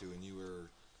talked to, and you were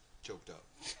choked up.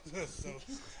 So,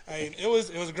 I mean, it was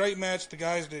a great match. The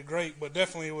guys did great, but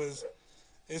definitely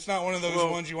it's not one of those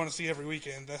ones you want to see every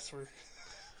weekend. That's for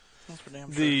That's for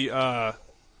damn sure. The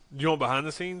do you want behind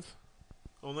the scenes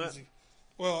on that?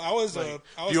 well, I was Do you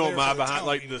there want my for the behind talent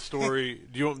like meeting. the story?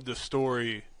 Do you want the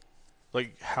story,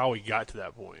 like how he got to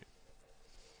that point?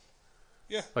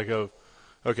 Yeah. Like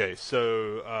okay,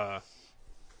 so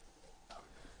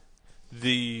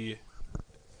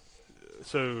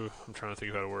I'm trying to think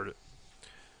of how to word it.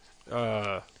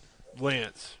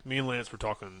 Me and Lance were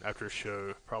talking after a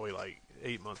show probably like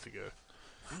 8 months ago,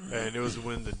 and it was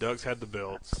when the Ducks had the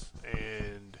belts,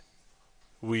 and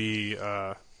we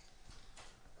and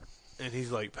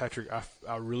he's like, Patrick,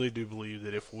 I really do believe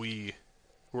that if we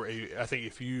were I think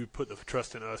if you put the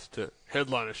trust in us to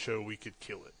headline a show, we could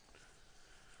kill it.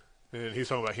 And he's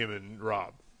talking about him and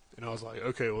Rob, and I was like,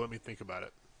 okay, well, let me think about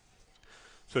it.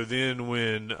 So then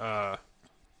when the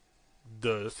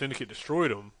Syndicate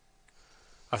destroyed him,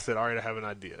 I said, all right, I have an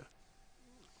idea.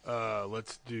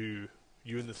 Let's do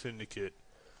you and the Syndicate.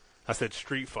 I said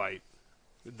street fight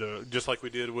just like we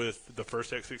did with the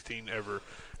first X16 ever.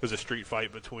 It was a street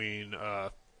fight between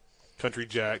Country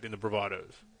Jack and the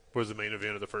Bravados. Was the main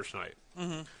event of the first night.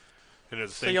 Mm-hmm. And it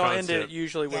was the So same y'all concept. end it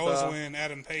usually with That was when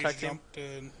Adam tag Page team? jumped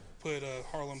and put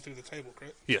Harlem through the table,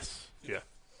 correct? Yes, yeah.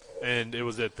 And it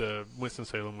was at the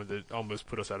Winston-Salem when it almost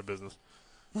put us out of business.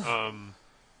 And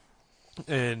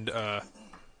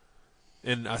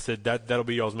I said that'll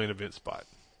be y'all's main event spot.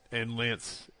 And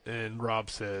Lance and Rob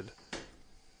said,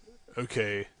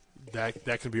 okay,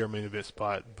 that can be our main event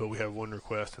spot, but we have one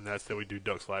request, and that's that we do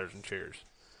ducks, ladders, and chairs.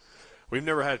 We've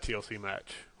never had a TLC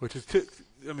match, which is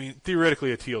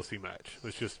theoretically a TLC match.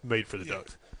 It's just made for the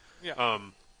ducks. Yeah.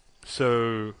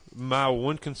 So my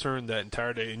one concern that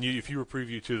entire day, and if you were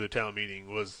preview to the town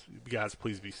meeting, was, guys,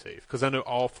 please be safe. Because I know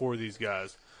all four of these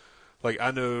guys. Like,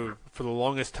 I know for the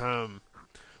longest time,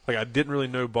 like, I didn't really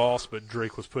know Boss, but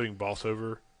Drake was putting Boss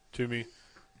over to me.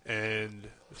 And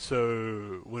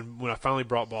so when I finally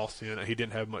brought Boss in, he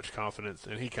didn't have much confidence,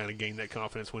 and he kind of gained that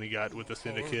confidence when he got with the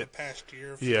Over the syndicate. past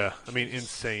year. Yeah, I mean,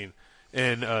 insane.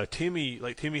 And Timmy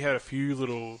had a few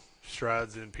little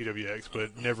strides in PWX,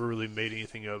 but never really made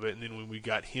anything of it. And then when we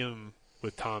got him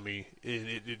with Tommy,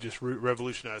 it just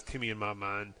revolutionized Timmy in my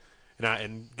mind,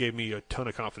 and gave me a ton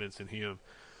of confidence in him.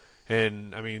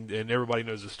 And I mean, and everybody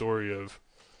knows the story of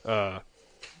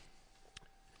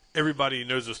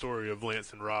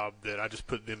Lance and Rob, that I just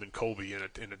put them and Colby in a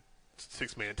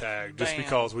 6-man tag just Bam.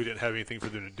 because we didn't have anything for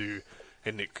them to do,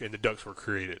 and the Ducks were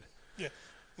created. Yeah.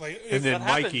 Like, And then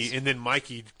that happens.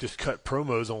 Mikey just cut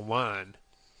promos online,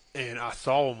 and I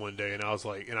saw him one day, and I was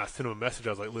like, and I sent him a message.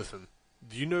 I was like, listen,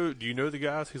 do you know the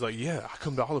guys? He's like, yeah, I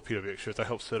come to all the PWX shows. I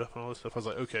help set up and all this stuff. I was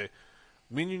like, okay,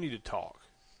 me and you need to talk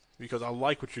because I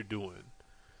like what you're doing.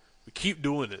 We keep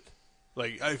doing it.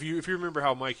 Like, if you remember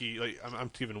how Mikey, like, I'm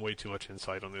giving way too much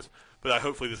insight on this, but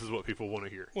hopefully this is what people want to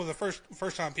hear. well, the first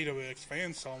time PWX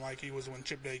fans saw Mikey was when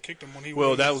Chip Day kicked him when he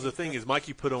Well, that was the thing, is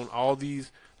Mikey put on all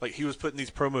these, like, he was putting these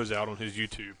promos out on his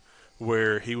YouTube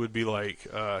where he would be like,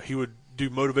 he would do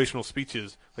motivational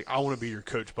speeches, like, I want to be your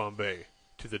Coach Bombay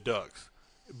to the Ducks.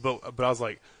 But I was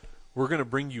like, we're going to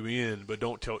bring you in, but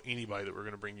don't tell anybody that we're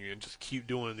going to bring you in. Just keep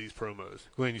doing these promos.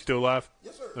 Glenn, you still alive?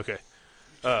 Yes, sir. Okay.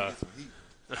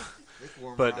 It's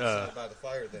warmer But, outside by the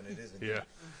fire than it is in Yeah.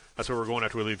 That's where we're going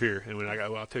after we leave here. And when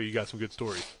I'll tell you guys some good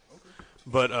stories.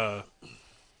 But,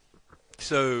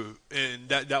 so, and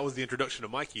that was the introduction to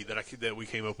Mikey that we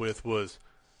came up with, was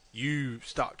you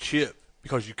stop Chip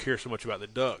because you care so much about the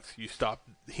Ducks. You stop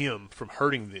him from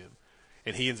hurting them,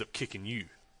 and he ends up kicking you.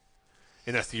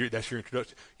 And that's your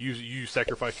introduction. You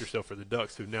sacrificed yourself for the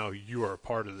Ducks, so now you are a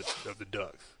part of the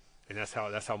Ducks. And that's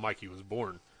how Mikey was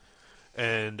born.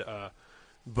 And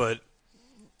but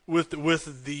with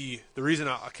the reason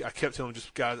I kept telling him,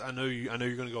 just, guys, I know you're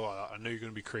going to go out. I know you're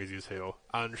going to be crazy as hell.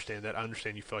 I understand that. I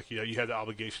understand you feel like you have the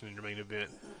obligation in your main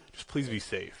event. Just please be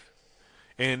safe.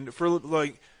 And for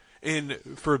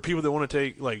people that want to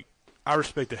take, like, I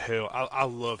respect the hell. I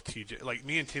love TJ. Like,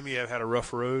 me and Timmy have had a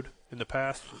rough road in the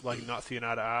past, like, not seeing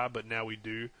eye to eye, but now we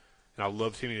do. And I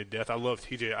love Timmy to death. I love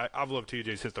TJ. I've loved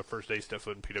TJ since the first day he stepped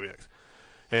foot in PWX.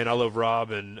 And I love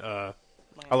Rob, and I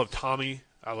love Tommy.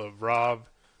 I love Rob.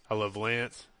 I love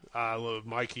Lance. I love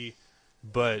Mikey.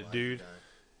 But, dude,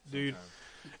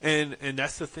 and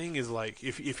that's the thing, is, like,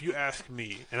 if you ask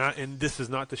me, and this is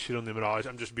not to shit on them at all,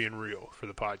 I'm just being real for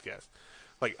the podcast.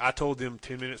 Like, I told them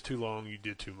 10 minutes too long, you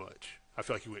did too much. I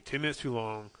feel like you went 10 minutes too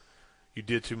long, you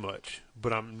did too much.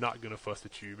 But I'm not going to fuss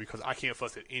at you, because I can't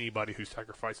fuss at anybody who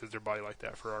sacrifices their body like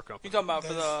that for our company. You talking about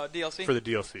for the DLC? For the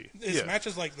DLC. It's Yeah.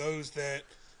 matches like those that,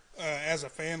 as a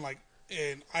fan, like,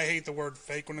 and I hate the word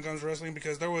fake when it comes to wrestling,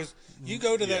 because you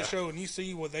go to Yeah. that show and you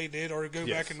see what they did, or go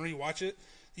back and rewatch it.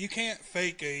 You can't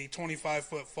fake a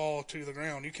 25-foot fall to the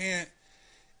ground. You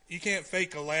can't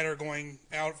fake a ladder going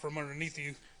out from underneath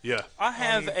you. Yeah.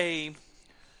 I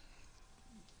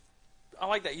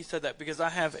like that you said that, because I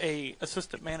have a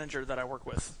assistant manager that I work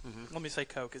with. Mm-hmm. Let me say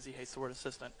co, because he hates the word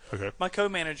assistant. Okay. My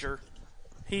co-manager,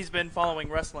 he's been following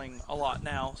wrestling a lot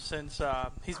now since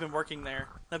he's been working there.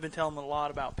 I've been telling him a lot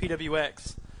about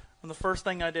PWX. And the first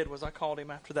thing I did was I called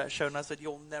him after that show, and I said,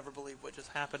 "You'll never believe what just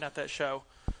happened at that show."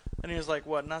 And he was like,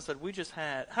 "What?" And I said, "We just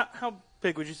had how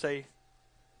big would you say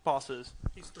Boss is?"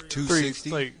 He's 260.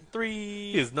 Like,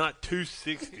 he is not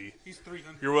 260. He's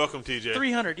 300. You're welcome, TJ.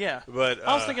 300, yeah. But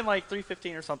I was thinking like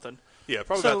 315 or something. yeah,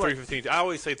 probably So, about like- 315. I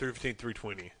always say 315,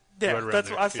 320. Yeah, right around that's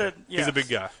there. what I said. Yeah. Yeah. He's a big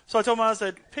guy. So I told him, I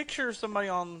said, picture somebody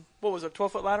on, what was it,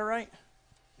 12-foot ladder, right?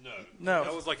 No.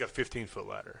 That was like a 15-foot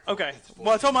ladder. Okay.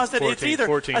 Well, I told him, I said, 14 it's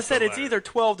 14-foot ladder. either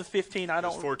 12 to 15. I It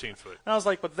was don't. 14 foot. And I was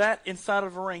like, but that inside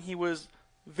of a ring, he was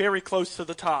very close to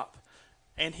the top.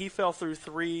 and he fell through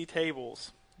 3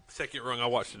 tables. Second rung. I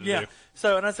watched it today. Yeah.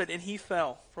 So, and I said, and he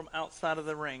fell from outside of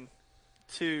the ring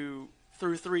through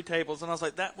 3 tables, and I was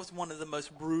like, that was one of the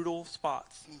most brutal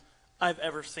spots I've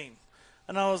ever seen.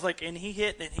 And I was like, and he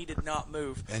hit, and he did not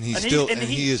move. And he is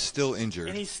still injured.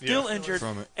 And he's still Yeah. injured.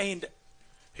 From it. And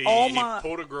He my-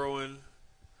 pulled a groin,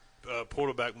 pulled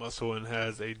a back muscle, and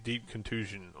has a deep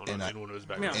contusion in one of his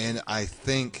back. Yeah. muscles. And I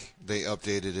think they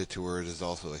updated it to where it is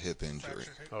also a hip injury.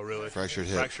 Fractured hip. Oh, really? Fractured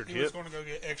hip. Fractured He was hip. going to go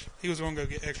get He was going to go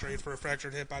get X-rayed for a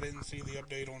fractured hip. I didn't see the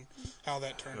update on how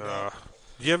that turned out.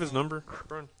 Do you have his number,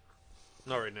 Brian?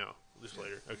 Not right now. Just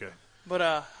later. Okay.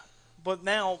 but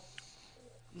now,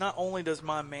 not only does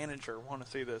my manager want to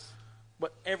see this,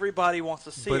 but everybody wants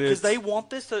to see But it because it's- they want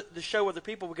this to show other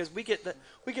people. Because we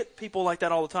get people like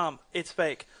that all the time. It's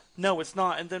fake. No, it's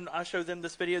not. And then I show them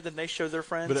this video. Then they show their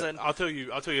friends. But and I'll tell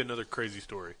you another crazy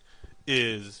story.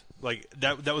 Is like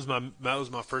that was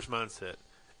my first mindset,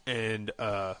 and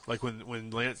like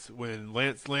when Lance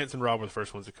and Rob were the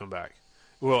first ones to come back.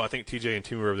 Well, I think TJ and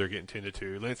Tim were over there getting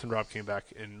 10-2. Lance and Rob came back,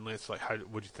 and Lance was like,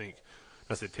 "What'd you think?"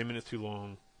 And I said, 10 minutes too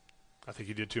long. I think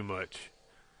you did too much.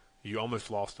 You almost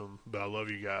lost them, but I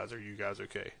love you guys. Are you guys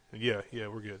okay? And yeah,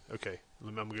 we're good. Okay,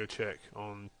 I'm gonna go check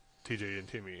on TJ and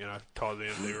Timmy, and I told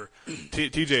them they were.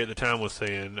 TJ at the time was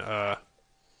saying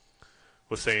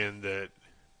that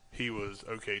he was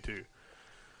okay too,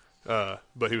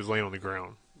 but he was laying on the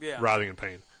ground, Yeah. writhing in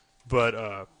pain.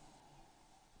 But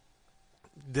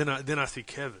then I see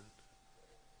Kevin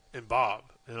and Bob,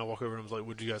 and I walk over and I was like,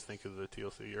 "What did you guys think of the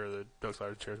TLC or the Dark Side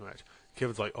of the Chairs match?"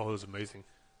 Kevin's like, "Oh, it was amazing.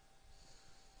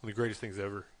 One of the greatest things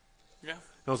ever." yeah. And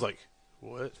I was like,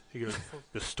 "What?" He goes,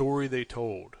 "The story they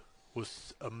told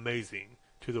was amazing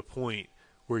to the point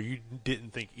where you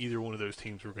didn't think either one of those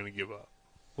teams were going to give up.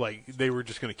 Like, they were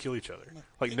just going to kill each other.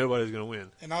 Like, nobody's going to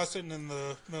win." And I was sitting in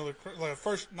the middle of the like,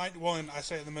 first night one. I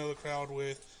sat in the middle of the crowd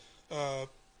with a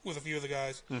few of the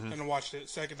guys and I watched it.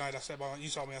 Second night, I sat by. You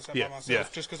saw me. I sat Yeah, by myself yeah.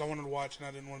 just because I wanted to watch and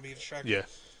I didn't want to be distracted. Yeah.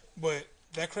 But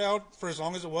that crowd, for as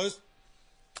long as it was,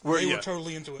 they were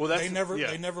totally into it. Well, they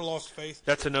never lost faith.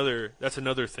 That's another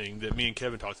thing that me and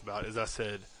Kevin talked about. Is I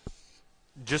said,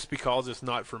 just because it's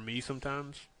not for me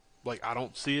sometimes, like I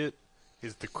don't see it,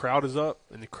 is the crowd is up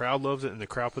and the crowd loves it and the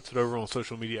crowd puts it over on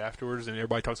social media afterwards and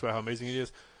everybody talks about how amazing it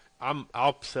is.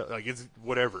 I'll set, like it's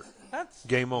whatever. That's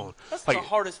Game on. That's Like, the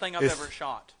hardest thing I've it's- ever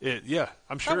shot. Yeah,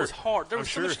 I'm sure. That was hard. There I'm was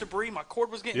sure. so much debris. My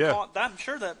cord was getting Yeah. caught. I'm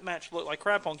sure that match looked like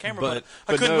crap on camera, but,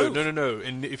 I But couldn't no, move. no.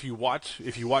 And if you watch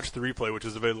the replay, which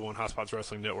is available on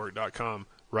HotSpotsWrestlingNetwork.com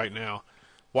right now,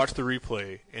 watch the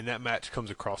replay, and that match comes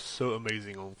across so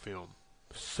amazing on film,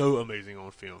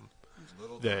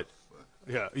 that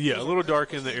a little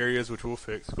dark in the areas, which we'll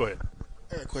fix. Go ahead.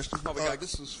 I got a question. we got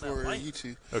This is that for light. you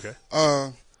two. Okay.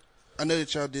 I know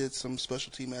that y'all did some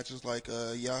specialty matches, like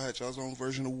y'all had y'all's own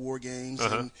version of War Games,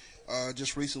 Uh-huh. and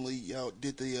just recently y'all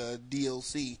did the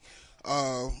DLC.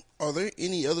 Are there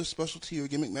any other specialty or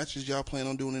gimmick matches y'all plan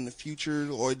on doing in the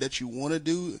future, or that you want to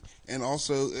do? And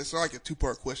also, it's like a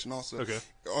 2-part question. Also, Okay.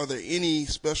 Are there any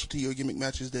specialty or gimmick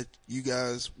matches that you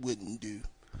guys wouldn't do?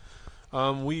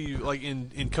 We like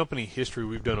in company history,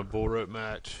 we've done a bull rope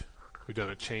match, we've done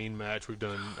a chain match, we've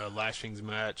done a lashings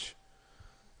match.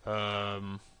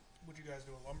 Would you guys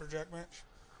do a lumberjack match?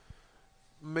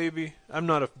 Maybe I'm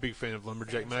not a big fan of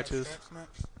lumberjack matches. Stacks match?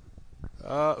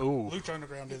 Ooh. Lucha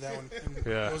Underground did that one. And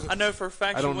Yeah. it was I know for a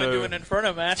fact I you don't wouldn't do know. an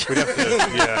Inferno match. We'd have to,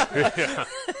 yeah,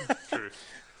 true.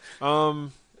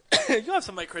 You have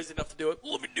somebody crazy enough to do it.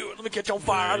 Let me do it. Let me catch on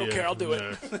fire. I don't care. I'll do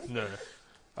it. No.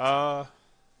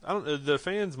 I don't. The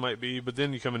fans might be, but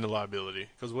then you come into liability.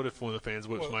 Because what if one of the fans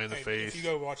whips somebody in the face? If you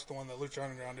go watch the one that Lucha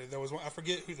Underground did, there was one, I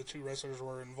forget who the 2 wrestlers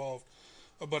were involved,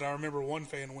 but I remember one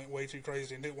fan went way too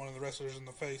crazy and hit one of the wrestlers in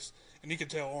the face, and you could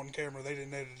tell on camera they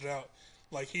didn't edit it out.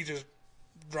 Like he just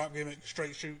drop gimmick,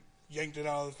 straight shoot, yanked it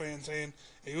out of the fan's hand.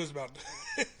 He was about.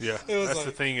 To Yeah, it was that's like-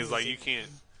 the thing is like you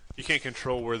can't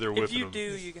control where they're If whipping you them. do,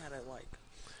 you gotta like.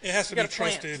 It has to You be gotta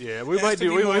plan. trusted. Yeah, It we has might to do.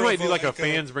 be We more might of do like a a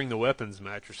fans bring the weapons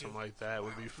match or something like that.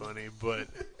 Would be funny, but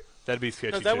that'd be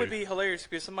sketchy No, that too. would be hilarious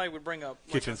because somebody would bring up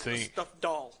like, Kitchen a sink. stuffed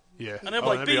doll, Yeah, and they'd be Oh,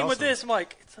 like, that'd "Beat be him with awesome. this." I'm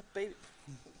like, "It's a baby."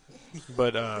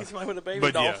 But Beat somebody with a baby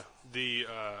but doll. yeah, the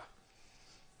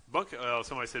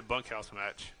somebody said bunkhouse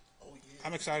match.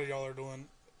 I'm excited y'all are doing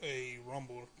a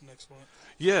Rumble next month.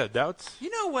 Yeah, that's You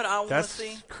know what I want to that's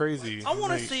see? crazy. I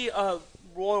want to Like, see a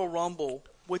Royal Rumble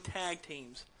with tag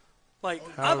teams. Like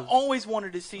How- I've always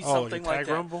wanted to see like something a like tag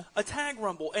that. rumble? A tag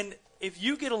rumble, and if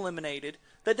you get eliminated,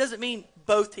 that doesn't mean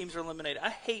both teams are eliminated. I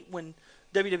hate when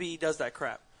WWE does that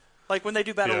crap. Like when they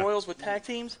do battle Yeah. royals with tag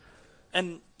teams,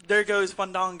 and there goes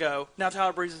Fandango. Now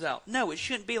Tyler Breeze is out. No, it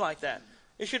shouldn't be like that.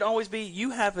 It should always be you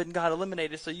haven't got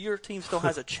eliminated, so your team still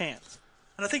has a chance.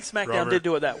 And I think SmackDown Robert- did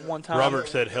do it that one time. Robert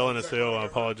said Hell in a Cell. I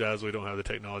apologize. We don't have the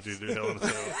technology to do Hell in a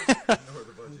Cell.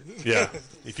 Yeah.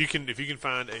 If you can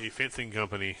find a fencing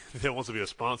company that wants to be a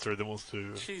sponsor, that wants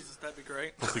to Jesus, that'd be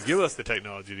great. give us the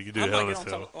technology to do I'm Hell not in a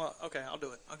getting on Cell. top. Well, okay, I'll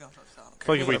do it. I'll get on top of the It's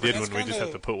like if we That's did one, we just kinda-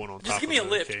 have to put one on top Just give me a of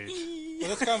the lift. cage. Well,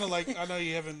 that's kind of like, I know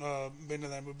you haven't been to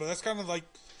that, but that's kind of like,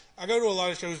 I go to a lot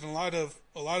of shows and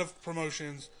a lot of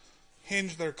promotions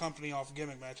hinge their company off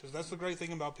gimmick matches. That's the great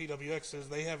thing about PWX is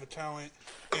they have a talent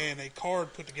and a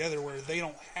card put together where they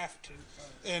don't have to.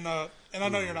 And I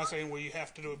know you're not saying well you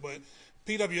have to do it, but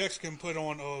PWX can put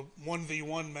on a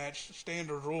 1v1 match,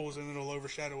 standard rules, and it'll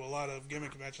overshadow a lot of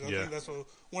gimmick matches. I Yeah. think that's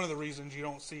one of the reasons you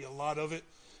don't see a lot of it,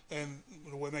 and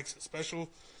what makes it special.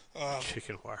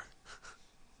 Chicken wire.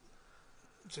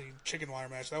 See, chicken wire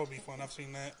match, that would be fun. I've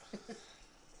seen that.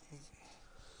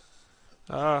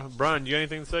 Brian, you got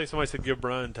anything to say? Somebody said give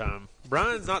Brian time.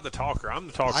 Brian's not the talker. I'm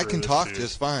the talker. I of can this talk dude.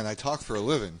 just fine. I talk for a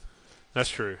living. That's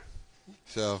true.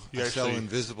 So You I sell actually-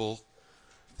 invisible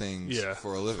things Yeah,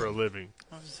 for a living. For a living.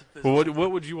 Well,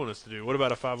 what would you want us to do? What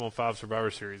about a 5-on-5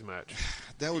 Survivor Series match?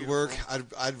 That would work.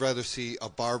 I'd rather see a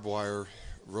barbed wire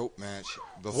rope match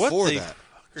What before the that.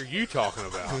 fuck are you talking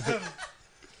about?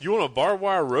 You want a barbed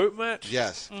wire rope match?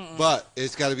 Yes, but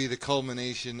it's got to be the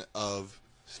culmination of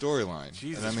storyline.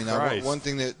 Jesus and I mean, Christ. one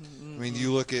thing that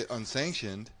you look at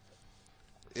unsanctioned,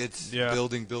 it's Yeah.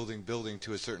 building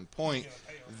to a certain point.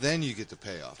 Then you get the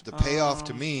payoff. The payoff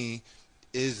to me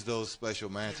is those special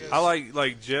matches. I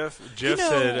like Jeff. Jeff know-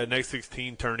 said an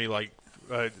X16 tourney, like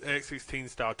X16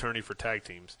 style tourney for tag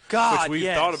teams. God, which we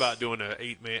yes. thought about doing an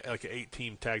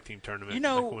 8-team tag team tournament, You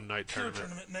know- like one night tournament.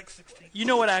 Tournament next 16. You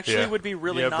know what actually Yeah. would be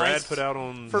really yeah, nice? Brad put out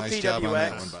on for Nice job on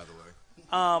that PWX. one, by the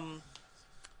way.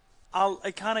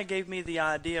 It kind of gave me the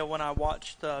idea when I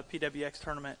watched the PWX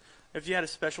tournament. If you had a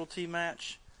specialty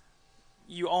match,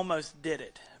 you almost did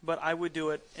it. But I would do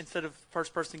it instead of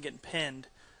first person getting pinned.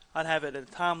 I'd have it at a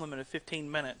time limit of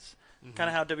 15 minutes, kind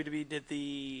of how WWE did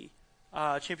the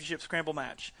championship scramble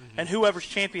match. And whoever's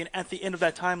champion at the end of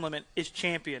that time limit is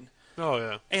champion. Oh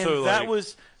yeah, And so, that like,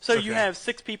 was so you okay. have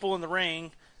 6 people in the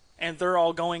ring, and they're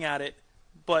all going at it.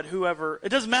 But whoever, it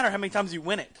doesn't matter how many times you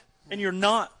win it, and you're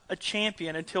not a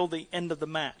champion until the end of the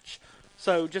match.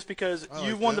 So just because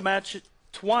you won the match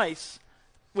twice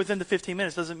within the 15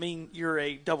 minutes doesn't mean you're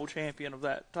a double champion of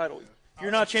that title.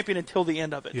 You're not champion until the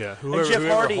end of it. Yeah, And whoever, Jeff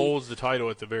whoever Hardy, holds the title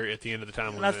at the end of the time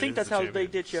and limit. I think is that's the how champion. they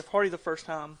did Jeff Hardy the first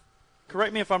time.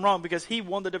 Correct me if I'm wrong, because he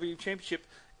won the WWE Championship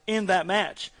in that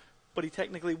match, but he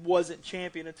technically wasn't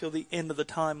champion until the end of the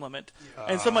time limit.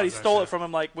 And somebody stole it from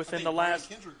him, like within the last.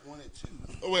 Kendrick won it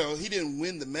too. Well, he didn't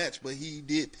win the match, but he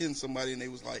did pin somebody, and they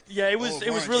was like, Yeah, it was "Oh,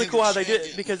 it was Brian really cool how they Kendrick's did it,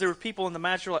 champion." because there were people in the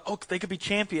match who were like, oh, they could be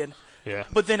champion. Yeah.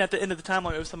 But then at the end of the time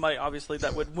limit, it was somebody obviously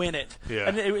that would win it. Yeah.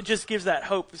 And it just gives that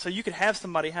hope. So you could have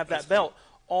somebody have that belt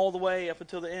all the way up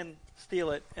until the end,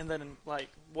 steal it, and then like,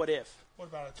 what if? What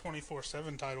about a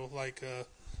 24/7 title like the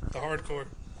Hardcore?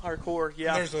 Hardcore,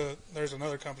 yeah. There's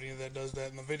another company that does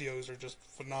that, and the videos are just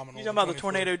phenomenal. You talking about the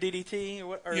 24 Tornado DDT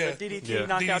or Yeah. the DDT Yeah.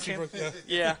 knockout DDT, champion?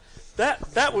 yeah. Yeah,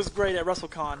 that was great at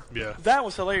WrestleCon. Yeah. That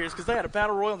was hilarious because they had a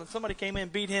battle royal and then somebody came in,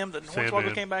 beat him, then Hornswoggle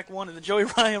Sandman. came back, won, and then Joey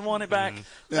Ryan won it back.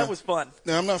 Mm-hmm. That was fun.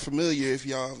 Now, I'm not familiar if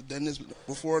y'all have done this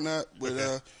before or not,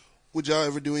 but would y'all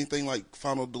ever do anything like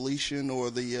Final Deletion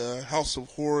or the House of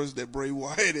Horrors that Bray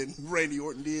Wyatt and Randy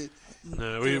Orton did?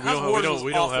 No, Dude, House of Horrors was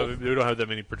we don't awful. have that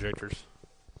many projectors.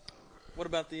 What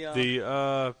about the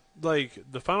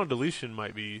The final deletion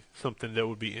might be something that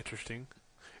would be interesting.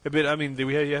 But I mean, you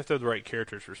have to have the right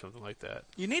characters or something like that.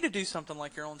 You need to do something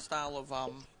like your own style of,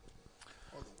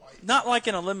 not like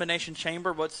an elimination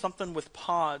chamber, but something with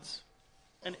pods,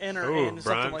 and enter Oh, in something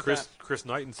Brian, like Chris that. Chris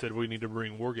Knighton said we need to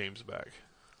bring War Games back.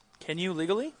 Can you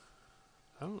legally?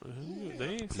 I don't, they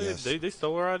ain't said Yes. they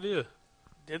stole our idea.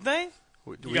 Did they?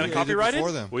 We, You we got a had- copyrighted?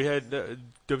 Before them. We had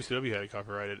WCW had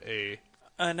copyrighted A.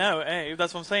 No, hey,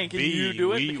 that's what I'm saying. Can B, you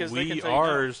do it? we, Because we they can say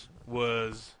ours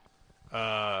was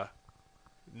no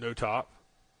top.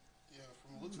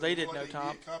 They did no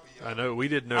top. I know we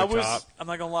did no I was. top. I'm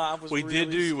not gonna lie. I was. We really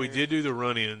did scared. do the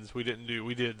run-ins. We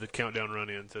did the countdown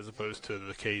run-ins as opposed to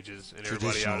the cages and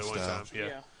everybody out at one Traditional time. style. Yeah.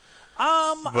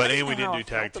 Yeah. But I and we know how didn't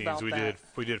do I tag felt teams. about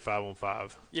We that. did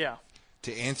 5-on-5. Yeah.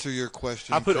 To answer your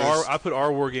question, I put Chris,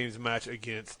 our War Games match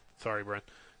against. Sorry, Brian.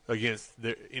 Against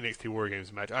the NXT War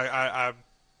Games match. I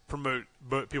promote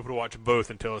people to watch both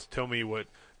and tell me what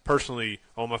personally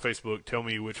on my Facebook. Tell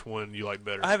me which one you like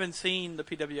better. I haven't seen the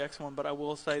PWX one, but I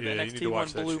will say the Yeah, you need NXT to one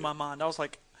watch that blew shit. my mind. I was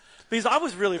like, because I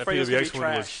was really That afraid it was going PWX to be one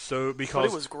was trash. so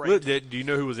because it was great. Do you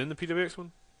know who was in the PWX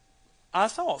one? I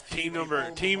saw a few.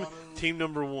 Team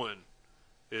number one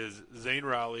is Zane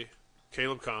Riley,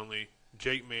 Caleb Conley,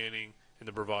 Jake Manning, and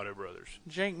the Bravado Brothers.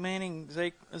 Jake Manning,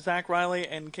 Zach Riley,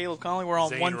 and Caleb Conley were on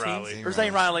Zane one Riley. team. Or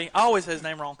Zane Riley. I always say his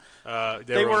name wrong.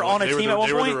 They were on a team at one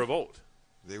They point? were the Revolt.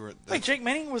 They were. Wait, Jake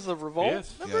Manning was the Revolt?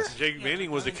 Yes. Remember? Yes. Jake Manning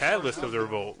was the catalyst of the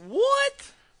Revolt.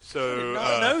 What? So Did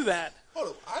not know that. Hold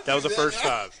on, I that was the did first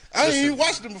five. I didn't even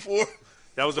watch them before.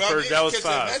 That was the But I first. did That was catch that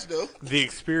five. match, though. The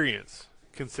experience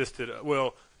consisted. It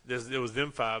was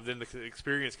them five. Then the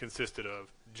experience consisted of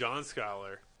John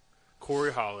Schuyler,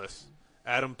 Corey Hollis,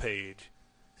 Adam Page,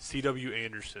 C.W.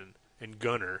 Anderson, and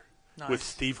Gunner, Nice. with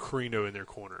Steve Carino in their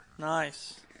corner.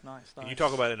 Nice. And you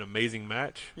talk about an amazing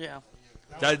match. Yeah.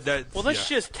 Well, That's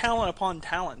just talent upon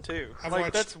talent, too.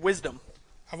 That's wisdom.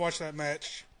 I've watched that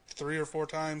match 3 or 4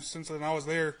 times since then. I was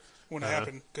there when it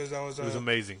happened because I was. It was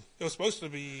amazing. It was supposed to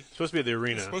be. Supposed to be at the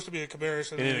arena. Supposed to be a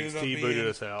Cabarrus, and And then it ended up NXT being, booted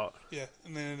us out. Yeah,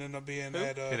 and then it ended up being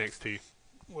at NXT.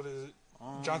 what is it?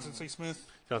 Johnson C. Smith.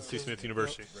 Johnson C. Smith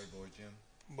University.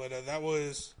 But that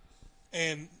was,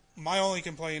 and my only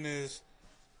complaint is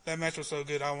that match was so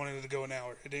good. I wanted it to go an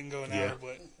hour. It didn't go an hour,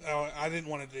 but I didn't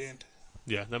want it to end.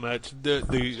 Yeah, that match.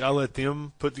 I let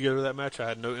them put together that match. I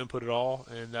had no input at all,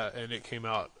 and it came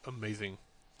out amazing.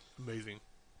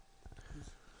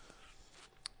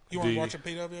 You want to watch a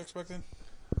PWX back then?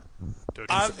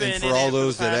 I've been And for in all it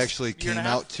those the that past actually year came and a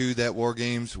half. out to that War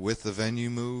Games with the venue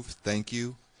move, thank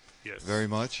you Yes. very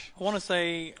much. I want to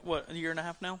say, a year and a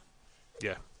half now?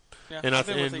 Yeah. Yeah. And I've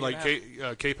been with it a year and a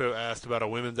half. Capo asked about a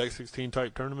women's X16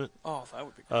 type tournament. Oh, that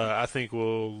would be great. I think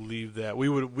we'll leave that.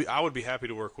 I would be happy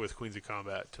to work with Queens of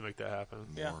Combat to make that happen.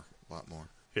 Yeah. A lot more.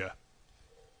 Yeah.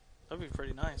 That'd be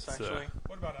pretty nice, So- actually.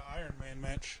 What about an Iron Man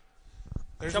match?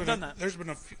 I've done that. There's been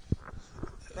a few.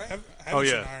 I haven't Oh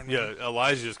seen yeah, Iron Man. yeah.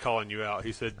 Elijah's calling you out.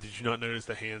 He said, "Did you not notice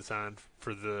the hand sign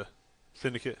for the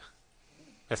syndicate?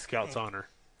 That's Scout's honor."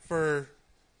 For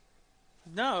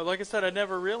No, like I said, I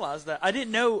never realized that. I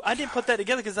didn't know. I didn't put that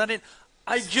together because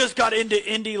I just got into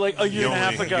indie like a year and a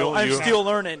half ago. I'm still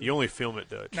learning. You only film it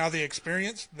Dutch. now the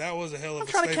experience, that was a hell of I'm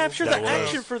a trying to stable. capture the That was.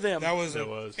 action for them. That was, That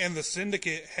was. and the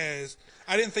syndicate has.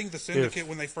 I didn't think the syndicate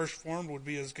when they first formed would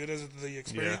be as good as the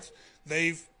experience.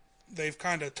 They've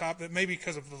kind of topped it, maybe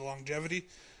because of the longevity,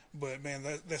 but man,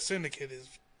 that syndicate is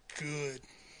good.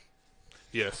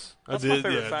 Yes, That's I my did.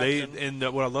 favorite Yeah,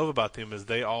 faction. what I love about them is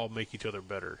they all make each other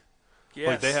better. Yes.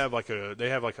 Like they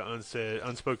have an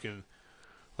unspoken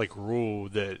like rule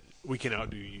that we can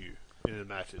outdo you in the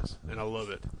matches, and I love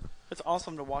it. It's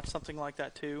awesome to watch something like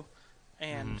that too,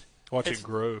 and Watch It's- it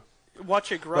grow.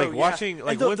 watch it grow. Like yeah. watching- And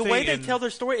like the, one the way thing they in- tell their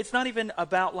story, it's not even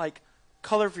about like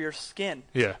color of your skin.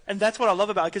 Yeah. And that's what I love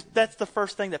about it because that's the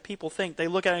first thing that people think. They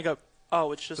look at it and go,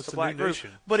 "Oh, it's just It's a a black new group."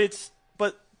 nation.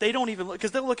 But they don't even look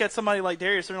because they'll look at somebody like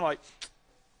Darius and they're like,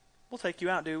 "We'll take you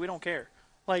out, dude. We don't care."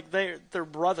 Like they're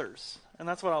brothers, and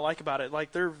that's what I like about it.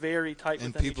 Like they're very tight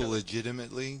And within people each other.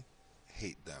 legitimately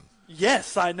hate them.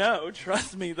 Yes, I know.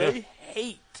 Trust me, they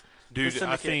hate. Dude, the I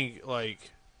syndicate. think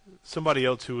like somebody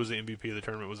else who was the MVP of the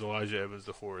tournament was Elijah Evans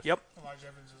the fourth. Yep. Elijah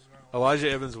Evans is Elijah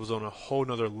Evans was on a whole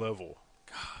nother level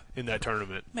in that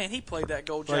tournament. Man, he played that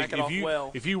gold Like jacket off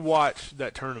well. if you watch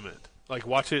that tournament, like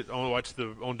watch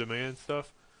the on demand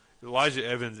stuff, Elijah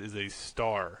Evans is a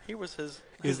star. He was his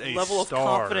Is a level of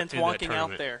star confidence in that walking out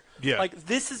tournament. there. Yeah. Like,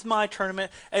 this is my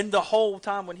tournament. And the whole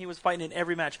time when he was fighting in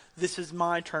every match, this is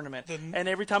my tournament. And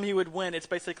every time he would win, it's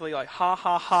basically like, ha,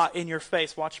 ha, ha, in your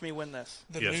face. Watch me win this.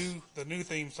 Yes. the new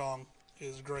theme song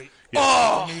is great.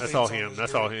 Yeah. The new That's theme all song him. is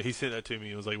That's great. all him. He sent that to me.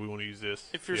 He was like, "We want to use this."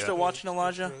 If you're Yeah. still watching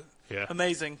Elijah, Yeah.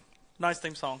 amazing. Nice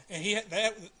theme song. And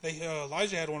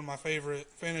Elijah had one of my favorite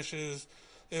finishes.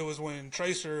 It was when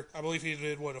Tracer, I believe he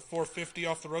did a 450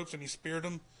 off the ropes and he speared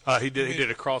him He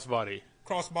did a crossbody.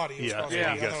 crossbody. It was Yeah, crossbody.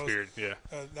 yeah, I he thought got it was- speared. Yeah,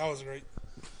 that was great.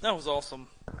 That was awesome.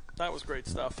 That was great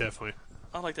stuff. definitely.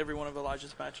 I liked every one of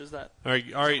Elijah's matches. That All right,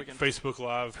 we can- Facebook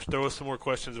Live. Throw us some more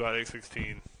questions about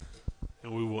X16,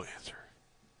 and we will answer.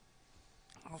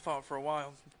 I thought for a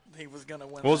while he was going to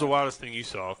win. What was the that. wildest thing you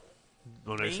saw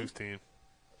on X16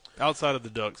 outside of the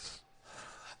Ducks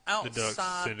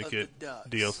Outside Syndicate of the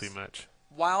Ducks? DLC match?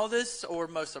 Wildest or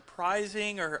most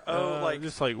surprising or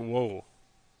Just like whoa.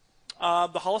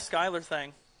 the Hollis Schuyler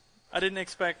thing. I didn't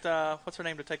expect what's her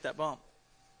name to take that bump.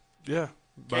 Yeah,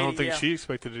 but I don't Katie, think yeah. she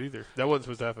expected it either. That wasn't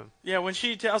supposed to happen. Yeah, when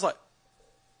I was like,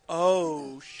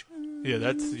 oh shoot. Yeah,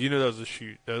 that was a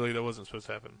shoot. That wasn't supposed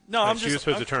to happen. No, Like, I'm she just- was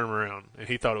supposed I'm- to turn him around, and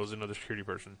he thought it was another security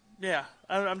person. Yeah,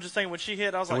 I'm just saying when she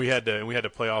hit, I was And like, we had to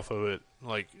play off of it.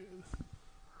 Like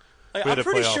we had I'm to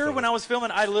pretty play off sure of when it. I was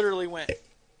filming, I literally went,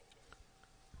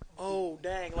 oh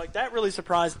dang, like that really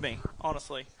surprised me,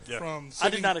 honestly. Yeah. From I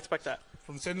sitting, did not expect that.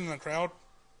 from sitting in the crowd,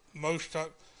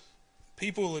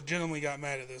 people legitimately got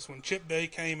mad at this when Chip Day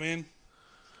came in,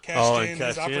 cashed in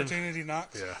his opportunity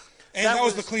knocks. Yeah. And that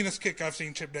was the cleanest kick I've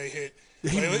seen Chip Day hit.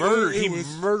 He Like, murdered him.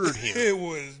 It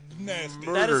was nasty.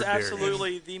 That is Murdered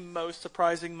absolutely the most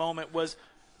surprising moment. Was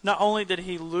not only did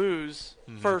he lose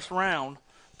first round,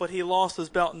 but he lost his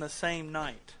belt in the same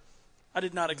night. I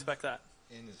did not expect that.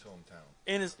 In his hometown.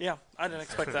 I didn't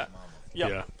expect that. Yeah.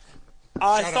 Yep.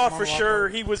 I Shout out thought for Mama sure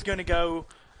Lockhart. he was going to go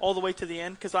all the way to the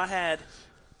end because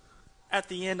at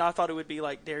the end, I thought it would be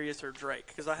like Darius or Drake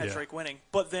because I had Yeah. Drake winning.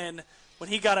 But then when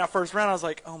he got out first round, I was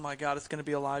like, oh my God, it's going to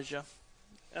be Elijah.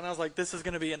 And I was like, this is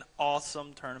going to be an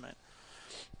awesome tournament.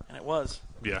 And it was.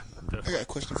 Yeah. I Definitely. got a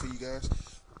question for you guys.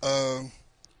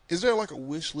 Is there like a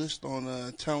wish list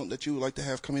on talent that you would like to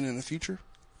have coming in the future?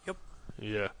 Yep.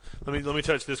 Yeah. Let me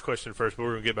touch this question first, but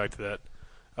we're gonna get back to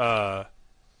that.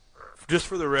 Just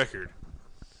for the record,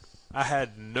 I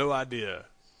had no idea.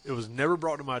 It was never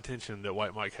brought to my attention that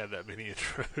White Mike had that many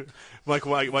intro. White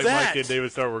Mike and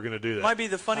David Starr were gonna do that. Might be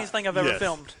the funniest thing I've ever Yes.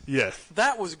 filmed. Yes.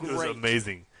 That was It was great.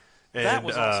 amazing. And, That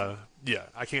was awesome. Yeah,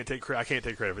 I can't take credit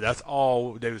for it. That's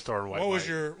all David Starr and White What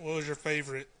Mike. was your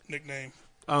favorite nickname?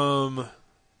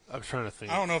 I was trying to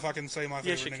think. I don't know if I can say my favorite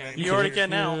Yes, you nickname. can. You already can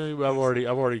now. I've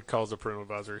already caused a parental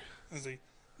advisory. Let's see.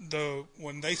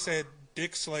 When they said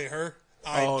Dick Slay Her,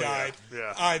 I Oh, yeah. died.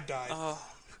 Yeah. I died.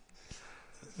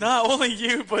 Not only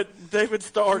you, but David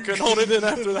Starr couldn't hold it in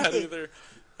after that either.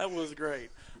 That was great.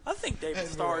 I think David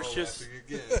Starr is just.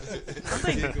 I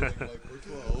think It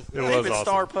was David awesome.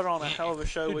 Starr put on a hell of a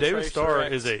show Dude, with David Trace Starr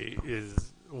Direct.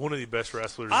 is one of the best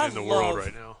wrestlers I in the world love-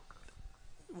 right now.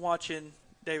 Watching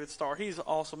David Starr. He's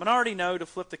awesome. And I already know to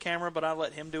flip the camera, but I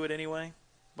let him do it anyway.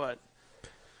 But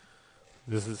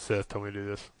This is Seth told me to do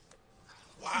this.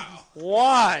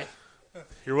 why?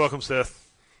 You're welcome, Seth.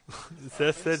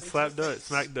 Seth said smack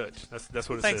Dutch. That's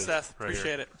what it Thanks, says. Seth. Right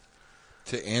Appreciate here. it.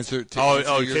 To answer your Capo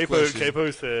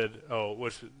question, said.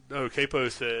 Capo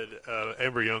said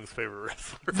Amber Young's favorite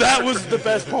wrestler. That was the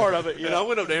best part of it. And I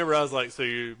went up to Amber. I was like, "So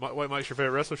White Mike's your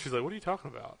favorite wrestler?" She's like, "What are you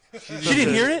talking about?" She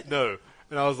didn't hear it? No.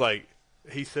 And I was like,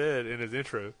 "He said in his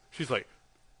intro." She's like,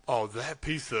 "Oh, that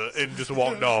piece of," and just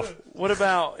walked off. What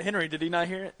about Henry? Did he not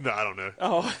hear it? No, I don't know.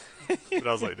 Oh. But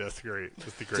I was like, "That's great.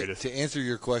 That's the greatest." to answer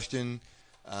your question,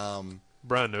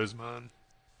 Brian knows mine.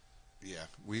 yeah,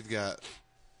 we've got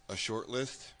a short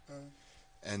list,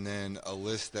 and then a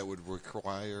list that would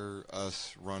require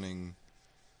us running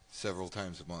several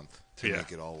times a month to Yeah.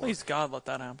 make it all work. Please, God, let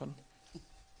that happen.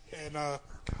 And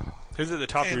Who's at the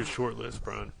top of your short list,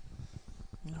 Brian?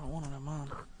 You don't want it in mine.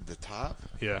 The top?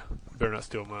 Yeah, better not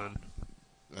steal mine.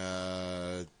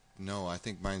 No, I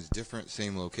think mine's different,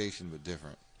 same location but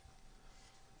different.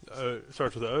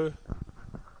 Starts with an O.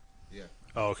 Yeah.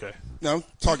 Oh, okay. Now, I'm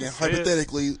talking Say it.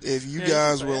 hypothetically, if you Yeah,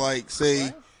 guys you can were say it. like,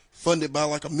 say, funded by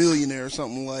like a millionaire or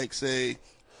something, like, say,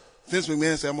 Vince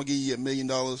McMahon said, I'm going to give you $1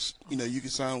 million, you can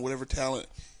sign whatever talent.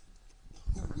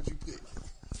 Who would you pick?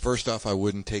 First off, I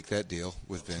wouldn't take that deal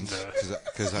with Vince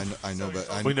because I know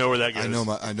better. We know where that goes.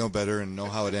 I know better and know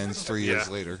how it ends 3 years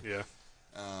later. Yeah,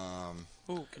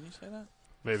 Ooh, can you say that?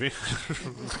 maybe.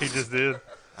 He just did.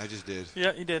 I just did.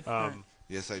 Yeah, you did. All right.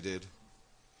 Yes, I did.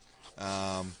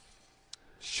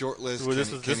 Short list. Well, this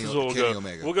Kenny, is what we'll Kenny go.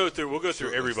 Omega. We'll go through Short list.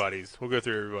 everybody's. We'll go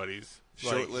through everybody's.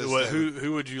 Short Like, list,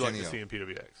 who would you like Kenny to O. see in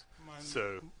PWX?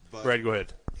 So, But- Brad, go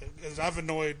ahead. as I've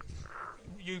annoyed,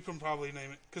 you can probably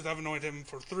name it because I've annoyed him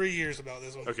for 3 years about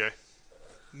this one. Okay.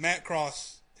 Matt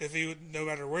Cross, if he would, no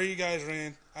matter where you guys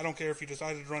ran, I don't care if you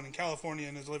decided to run in California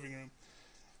in his living room.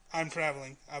 I'm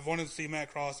traveling. I've wanted to see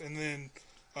Matt Cross, and then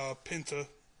Pentagon.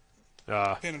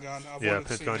 I've Yeah, wanted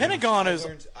to see Pentagon. him. Pentagon is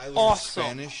I learned awesome.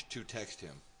 Spanish to text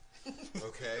him.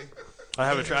 Okay. I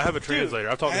have a translator.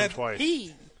 I've talked to him twice.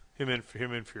 He. Him and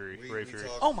Fury, Ray Fury.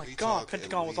 talk- Oh my we God, talk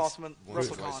Pentagon at was least awesome in once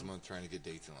or WrestleCon. twice a month trying to get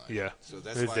dates in line. Yeah. So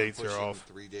that's His why dates I'm are pushing off.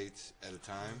 3 dates at a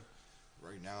time.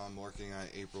 Right now, I'm working on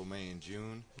April, May, and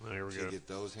June There we to go. get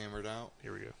those hammered out.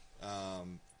 Here we go.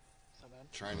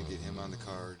 Trying to get him on the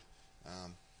card.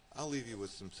 I'll leave you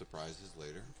with some surprises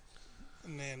later.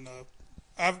 And then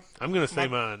I'm gonna say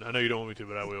mine. I know you don't want me to,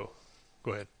 but I will.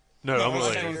 Go ahead. No, No, I'm I gonna was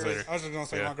let just you gonna say- later. I was just going to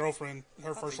say Yeah. my girlfriend,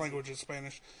 her first language is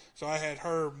Spanish. So I had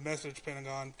her message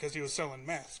Pentagon because he was selling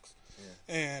masks.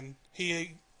 And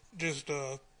he just,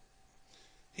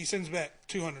 he sends back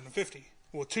 250.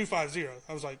 Well, 250.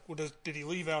 I was like, well, did he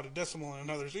leave out a decimal and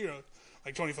another zero?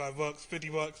 Like $25,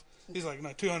 $50? He's like, no,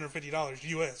 $250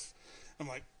 US. I'm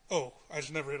like, oh, I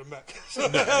just never hit him back. So I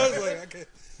was like, okay.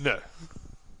 No.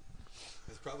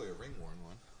 It's probably a ring-worn one.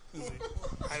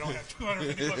 I don't have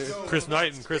 $250. Chris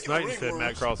Knighton said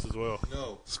Matt Cross as well.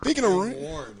 No. Speaking of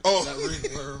ring-worn, not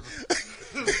ringworm.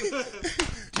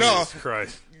 No, Jesus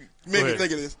Christ. made Go me ahead.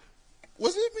 think of this.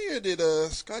 Was it me or did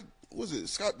Scott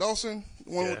Dawson,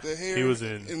 the one Yeah, with the hair he was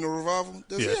in- the revival?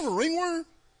 Does Yes. he have a ringworm?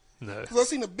 No. Because I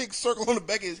seen a big circle on the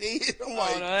back of his head. I'm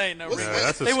like, Oh, no, that ain't no what's ring. No, that?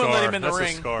 that's a They scar. wouldn't let him in the That's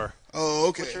ring. a scar. Oh,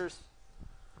 okay. What's yours?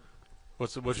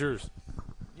 What's yours?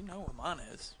 You know what mine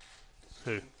is.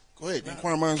 Who? Go ahead.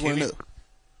 Inquire minds want to know.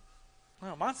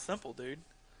 No, mine's simple, dude.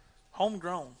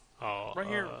 Homegrown. Oh, Right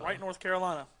here, right in North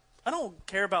Carolina. I don't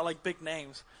care about, like, big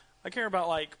names. I care about,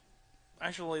 like,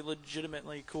 actually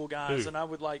legitimately cool guys, Who? and I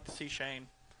would like to see Shane.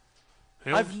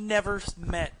 Him? I've never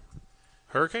met.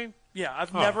 Hurricane? Yeah,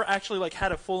 I've Oh. never actually, like,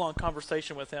 had a full-on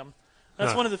conversation with him.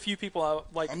 That's Huh. one of the few people I,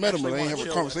 like, I met him, actually but I ain't wanna have a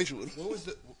chill conversation with him. What was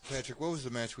the Patrick? What was the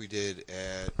match we did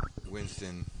at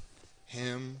Winston?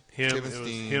 Him. Kevin It was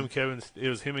Steen, him. Kevin. It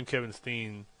was him and Kevin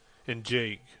Steen and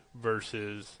Jake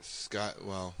versus Scott.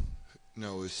 Well,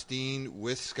 no, it was Steen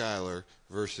with Skyler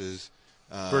versus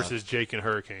Jake and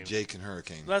Hurricane. Jake and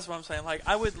Hurricane. That's what I'm saying. Like,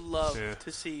 I would love Yeah.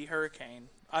 to see Hurricane.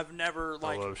 I've never,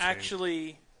 like, love Shane.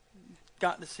 actually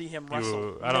gotten to see him You,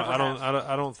 wrestle. I don't. Never I don't. have.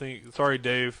 I don't think. Sorry,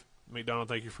 Dave McDonald.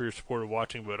 Thank you for your support of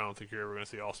watching, but I don't think you're ever going to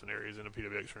see Austin Aries in a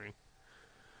PWX ring.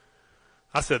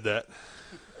 I said that.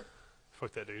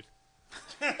 Fuck that dude.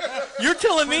 You're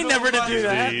telling me never to do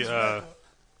that.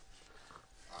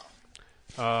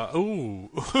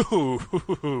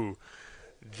 Ooh.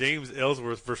 James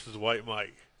Ellsworth versus White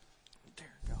Mike. Dear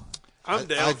God. I'm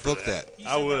down I'd for book that.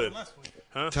 I would. Last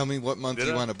week. Tell me what month Did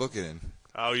you I? want to book it in.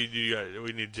 Oh, we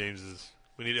need James's.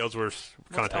 We need Ellsworth's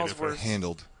contact info. Ellsworth?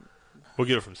 Handled. We'll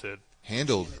get it from Sid.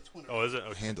 Handled. Oh, is it?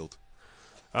 Okay. Handled.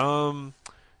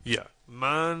 Yeah.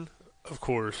 Mine, of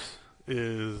course,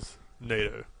 is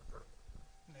NATO.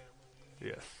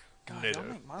 Yes. God, NATO. y'all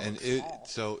make mine And look it. small.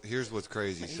 So here's what's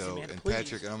crazy. Easy, So man, and please.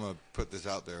 Patrick, and I'm gonna put this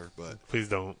out there, but Please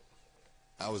don't.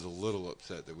 I was a little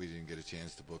upset that we didn't get a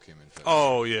chance to book him in February.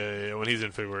 Oh, yeah. When he's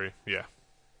in February. Yeah.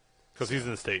 Because he's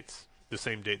in the States. The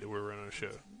same date that we're running a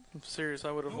show. I'm serious. I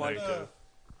would have Like, liked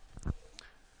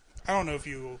I don't know if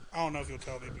you'll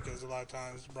tell me because a lot of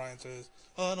times Brian says,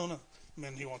 "Oh, I don't know," and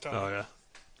then he won't tell me. oh, yeah.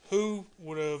 Who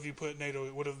would have you put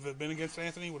NATO? Would have it been against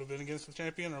Anthony? Would have been against the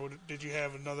champion, or did you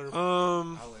have another? I'll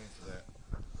answer that.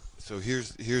 So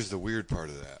here's the weird part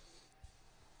of that.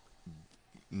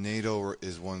 NATO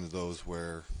is one of those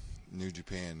where New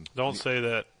Japan. Don't say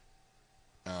that.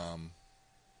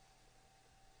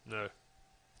 No.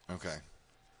 Okay.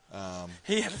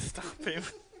 he had to stop him.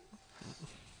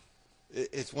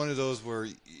 It's one of those where,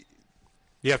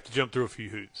 You have to jump through a few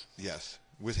hoops. yes,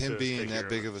 with him To being take care that of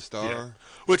big it. of a star, Yeah.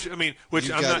 Which I'm You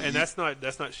not, gotta- and that's not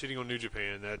shitting on New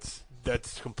Japan.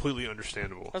 That's completely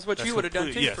understandable. That's what you would have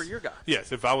done, too, yes. for your guy.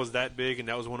 Yes, if I was that big and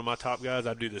that was one of my top guys,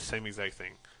 I'd do the same exact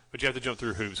thing. But you have to jump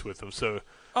through hoops with them. So,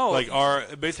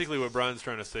 basically what Brian's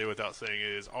trying to say without saying it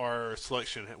is our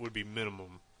selection would be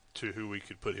minimum to who we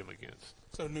could put him against.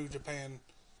 So New Japan.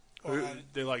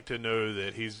 They like to know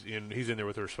that he's in there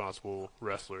with a responsible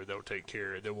wrestler that will take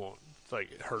care, that won't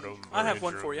hurt him. I or have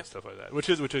one injure for him you. and stuff like that, which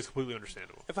is completely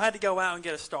understandable. If I had to go out and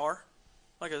get a star,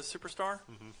 like a superstar,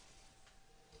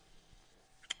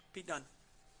 Pete Dunne.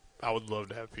 I would love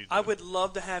to have Pete. I Dunne. would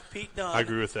love to have Pete Dunne. I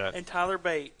agree with that. And Tyler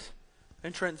Bate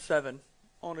and Trent Seven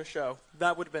on a show.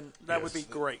 That would have been. That would be Yes.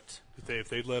 great. If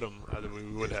they'd let him, we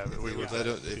would have it. We would.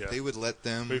 if they would let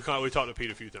them We talked to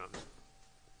Pete a few times.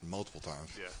 multiple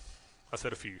times. Yeah, I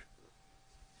said a few.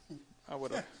 I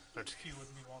would have. I'm just kidding. He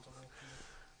wouldn't be wanting.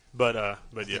 But I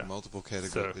think yeah, multiple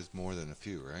categories So- is more than a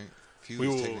few, right? Few We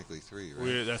is will- technically three,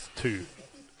 right? that's two.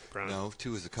 Brian. No,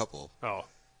 two is a couple. Oh,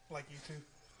 Like you two.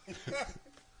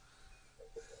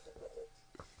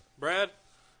 Brad,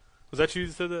 was that you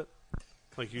that said that?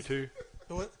 Like you two?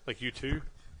 What? Like you two?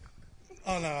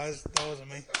 Oh no, that wasn't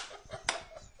me.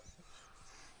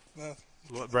 No.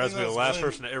 Brad's been the last That's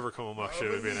person to ever come on my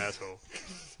show and be an asshole.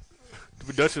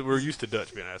 Dutch, we're used to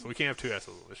Dutch being an asshole. We can't have two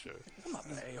assholes on this show. I'm not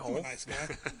an I'm a a-hole. nice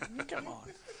guy. Come on.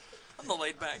 I'm the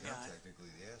laid back guy. Technically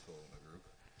the asshole in the group.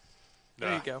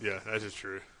 There you go. Yeah, that's just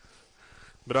true.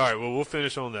 But all right, well, we'll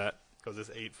finish on that because it's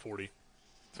 8:40,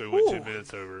 so we went Ooh. 10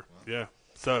 minutes over. Yeah.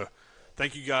 So,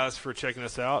 thank you guys for checking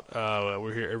us out.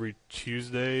 We're here every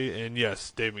Tuesday, and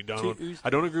yes, Dave McDonald. Tuesday. I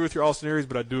don't agree with your Austin Aries,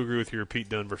 but I do agree with your Pete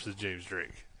Dunne versus James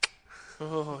Drake.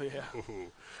 Oh yeah.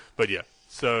 Ooh. But yeah,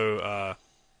 so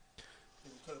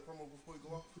Cut a promo before we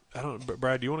go off. I don't.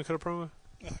 Brad, do you want to cut a promo?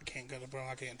 I can't cut a promo.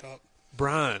 I can't talk.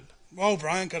 Brian, Oh,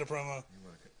 Brian cut a promo.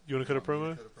 you want to cut a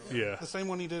promo? Yeah. The same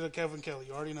one he did at Kevin Kelly.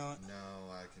 You already know it. No,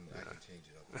 I can change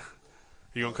it up.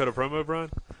 You gonna cut a promo, Brian?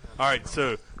 All right.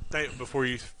 So, before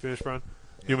you finish, Brian,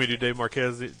 you want me to do Dave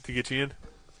Marquez to get you in?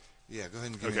 Yeah, go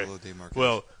ahead and give me Okay. a little Dave Marquez.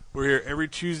 Well, We're here every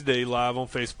Tuesday live on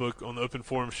Facebook on the Open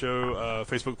Forum Show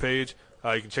Facebook page.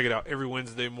 You can check it out every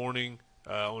Wednesday morning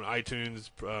on iTunes,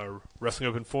 Wrestling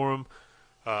Open Forum.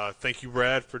 Thank you,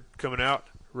 Brad, for coming out.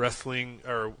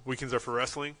 Weekends are for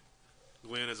wrestling.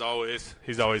 Glenn, as always,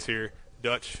 he's always here.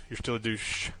 Dutch, you're still a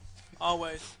douche.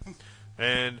 Always.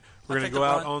 And we're going to go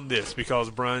out on this because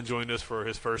Brian joined us for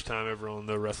his first time ever on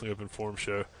the Wrestling Open Forum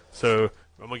Show. So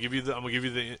I'm gonna give you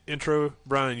the intro,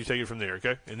 Brian. You take it from there,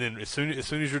 okay? And then as soon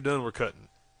as you're done, we're cutting.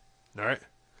 All right.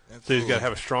 Absolutely. So you've got to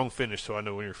have a strong finish, so I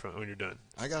know when you're done.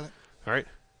 I got it. All right.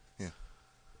 Yeah.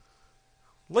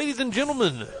 Ladies and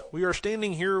gentlemen, we are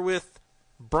standing here with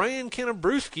Brian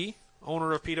Kanabrewski,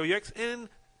 owner of PWX and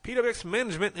PWX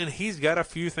Management, and he's got a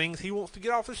few things he wants to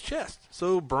get off his chest.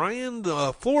 So, Brian,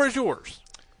 the floor is yours.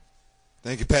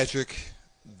 Thank you, Patrick.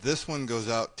 This one goes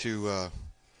out to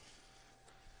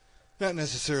not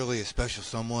necessarily a special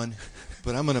someone,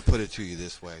 but I'm going to put it to you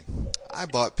this way. I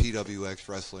bought PWX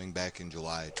Wrestling back in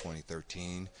July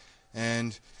 2013,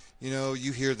 and,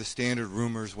 you hear the standard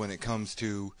rumors when it comes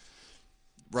to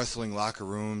wrestling locker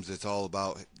rooms. It's all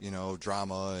about,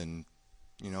 drama and,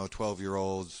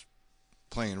 12-year-olds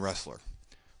playing wrestler.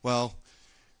 Well,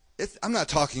 I'm not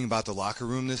talking about the locker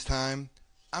room this time.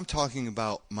 I'm talking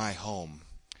about my home.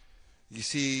 You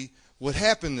see, what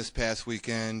happened this past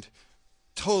weekend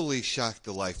totally shocked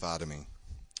the life out of me.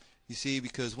 You see,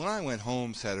 because when I went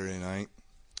home Saturday night,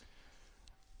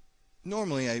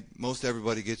 normally most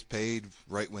everybody gets paid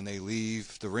right when they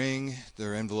leave the ring.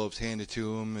 Their envelopes handed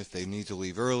to them. If they need to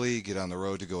leave early, get on the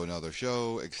road to go another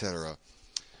show, etc.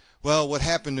 Well, what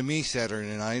happened to me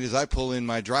Saturday night is I pull in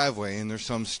my driveway and there's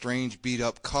some strange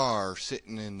beat-up car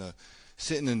sitting in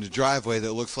the driveway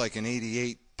that looks like an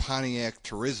 '88 Pontiac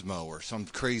Turismo or some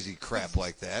crazy crap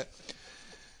like that.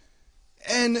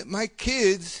 And my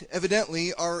kids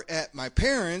evidently are at my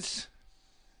parents',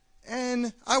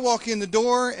 and I walk in the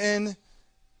door and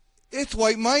it's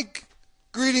White Mike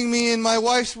greeting me in my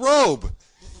wife's robe.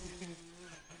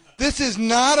 This is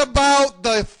not about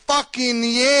the fucking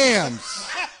yams.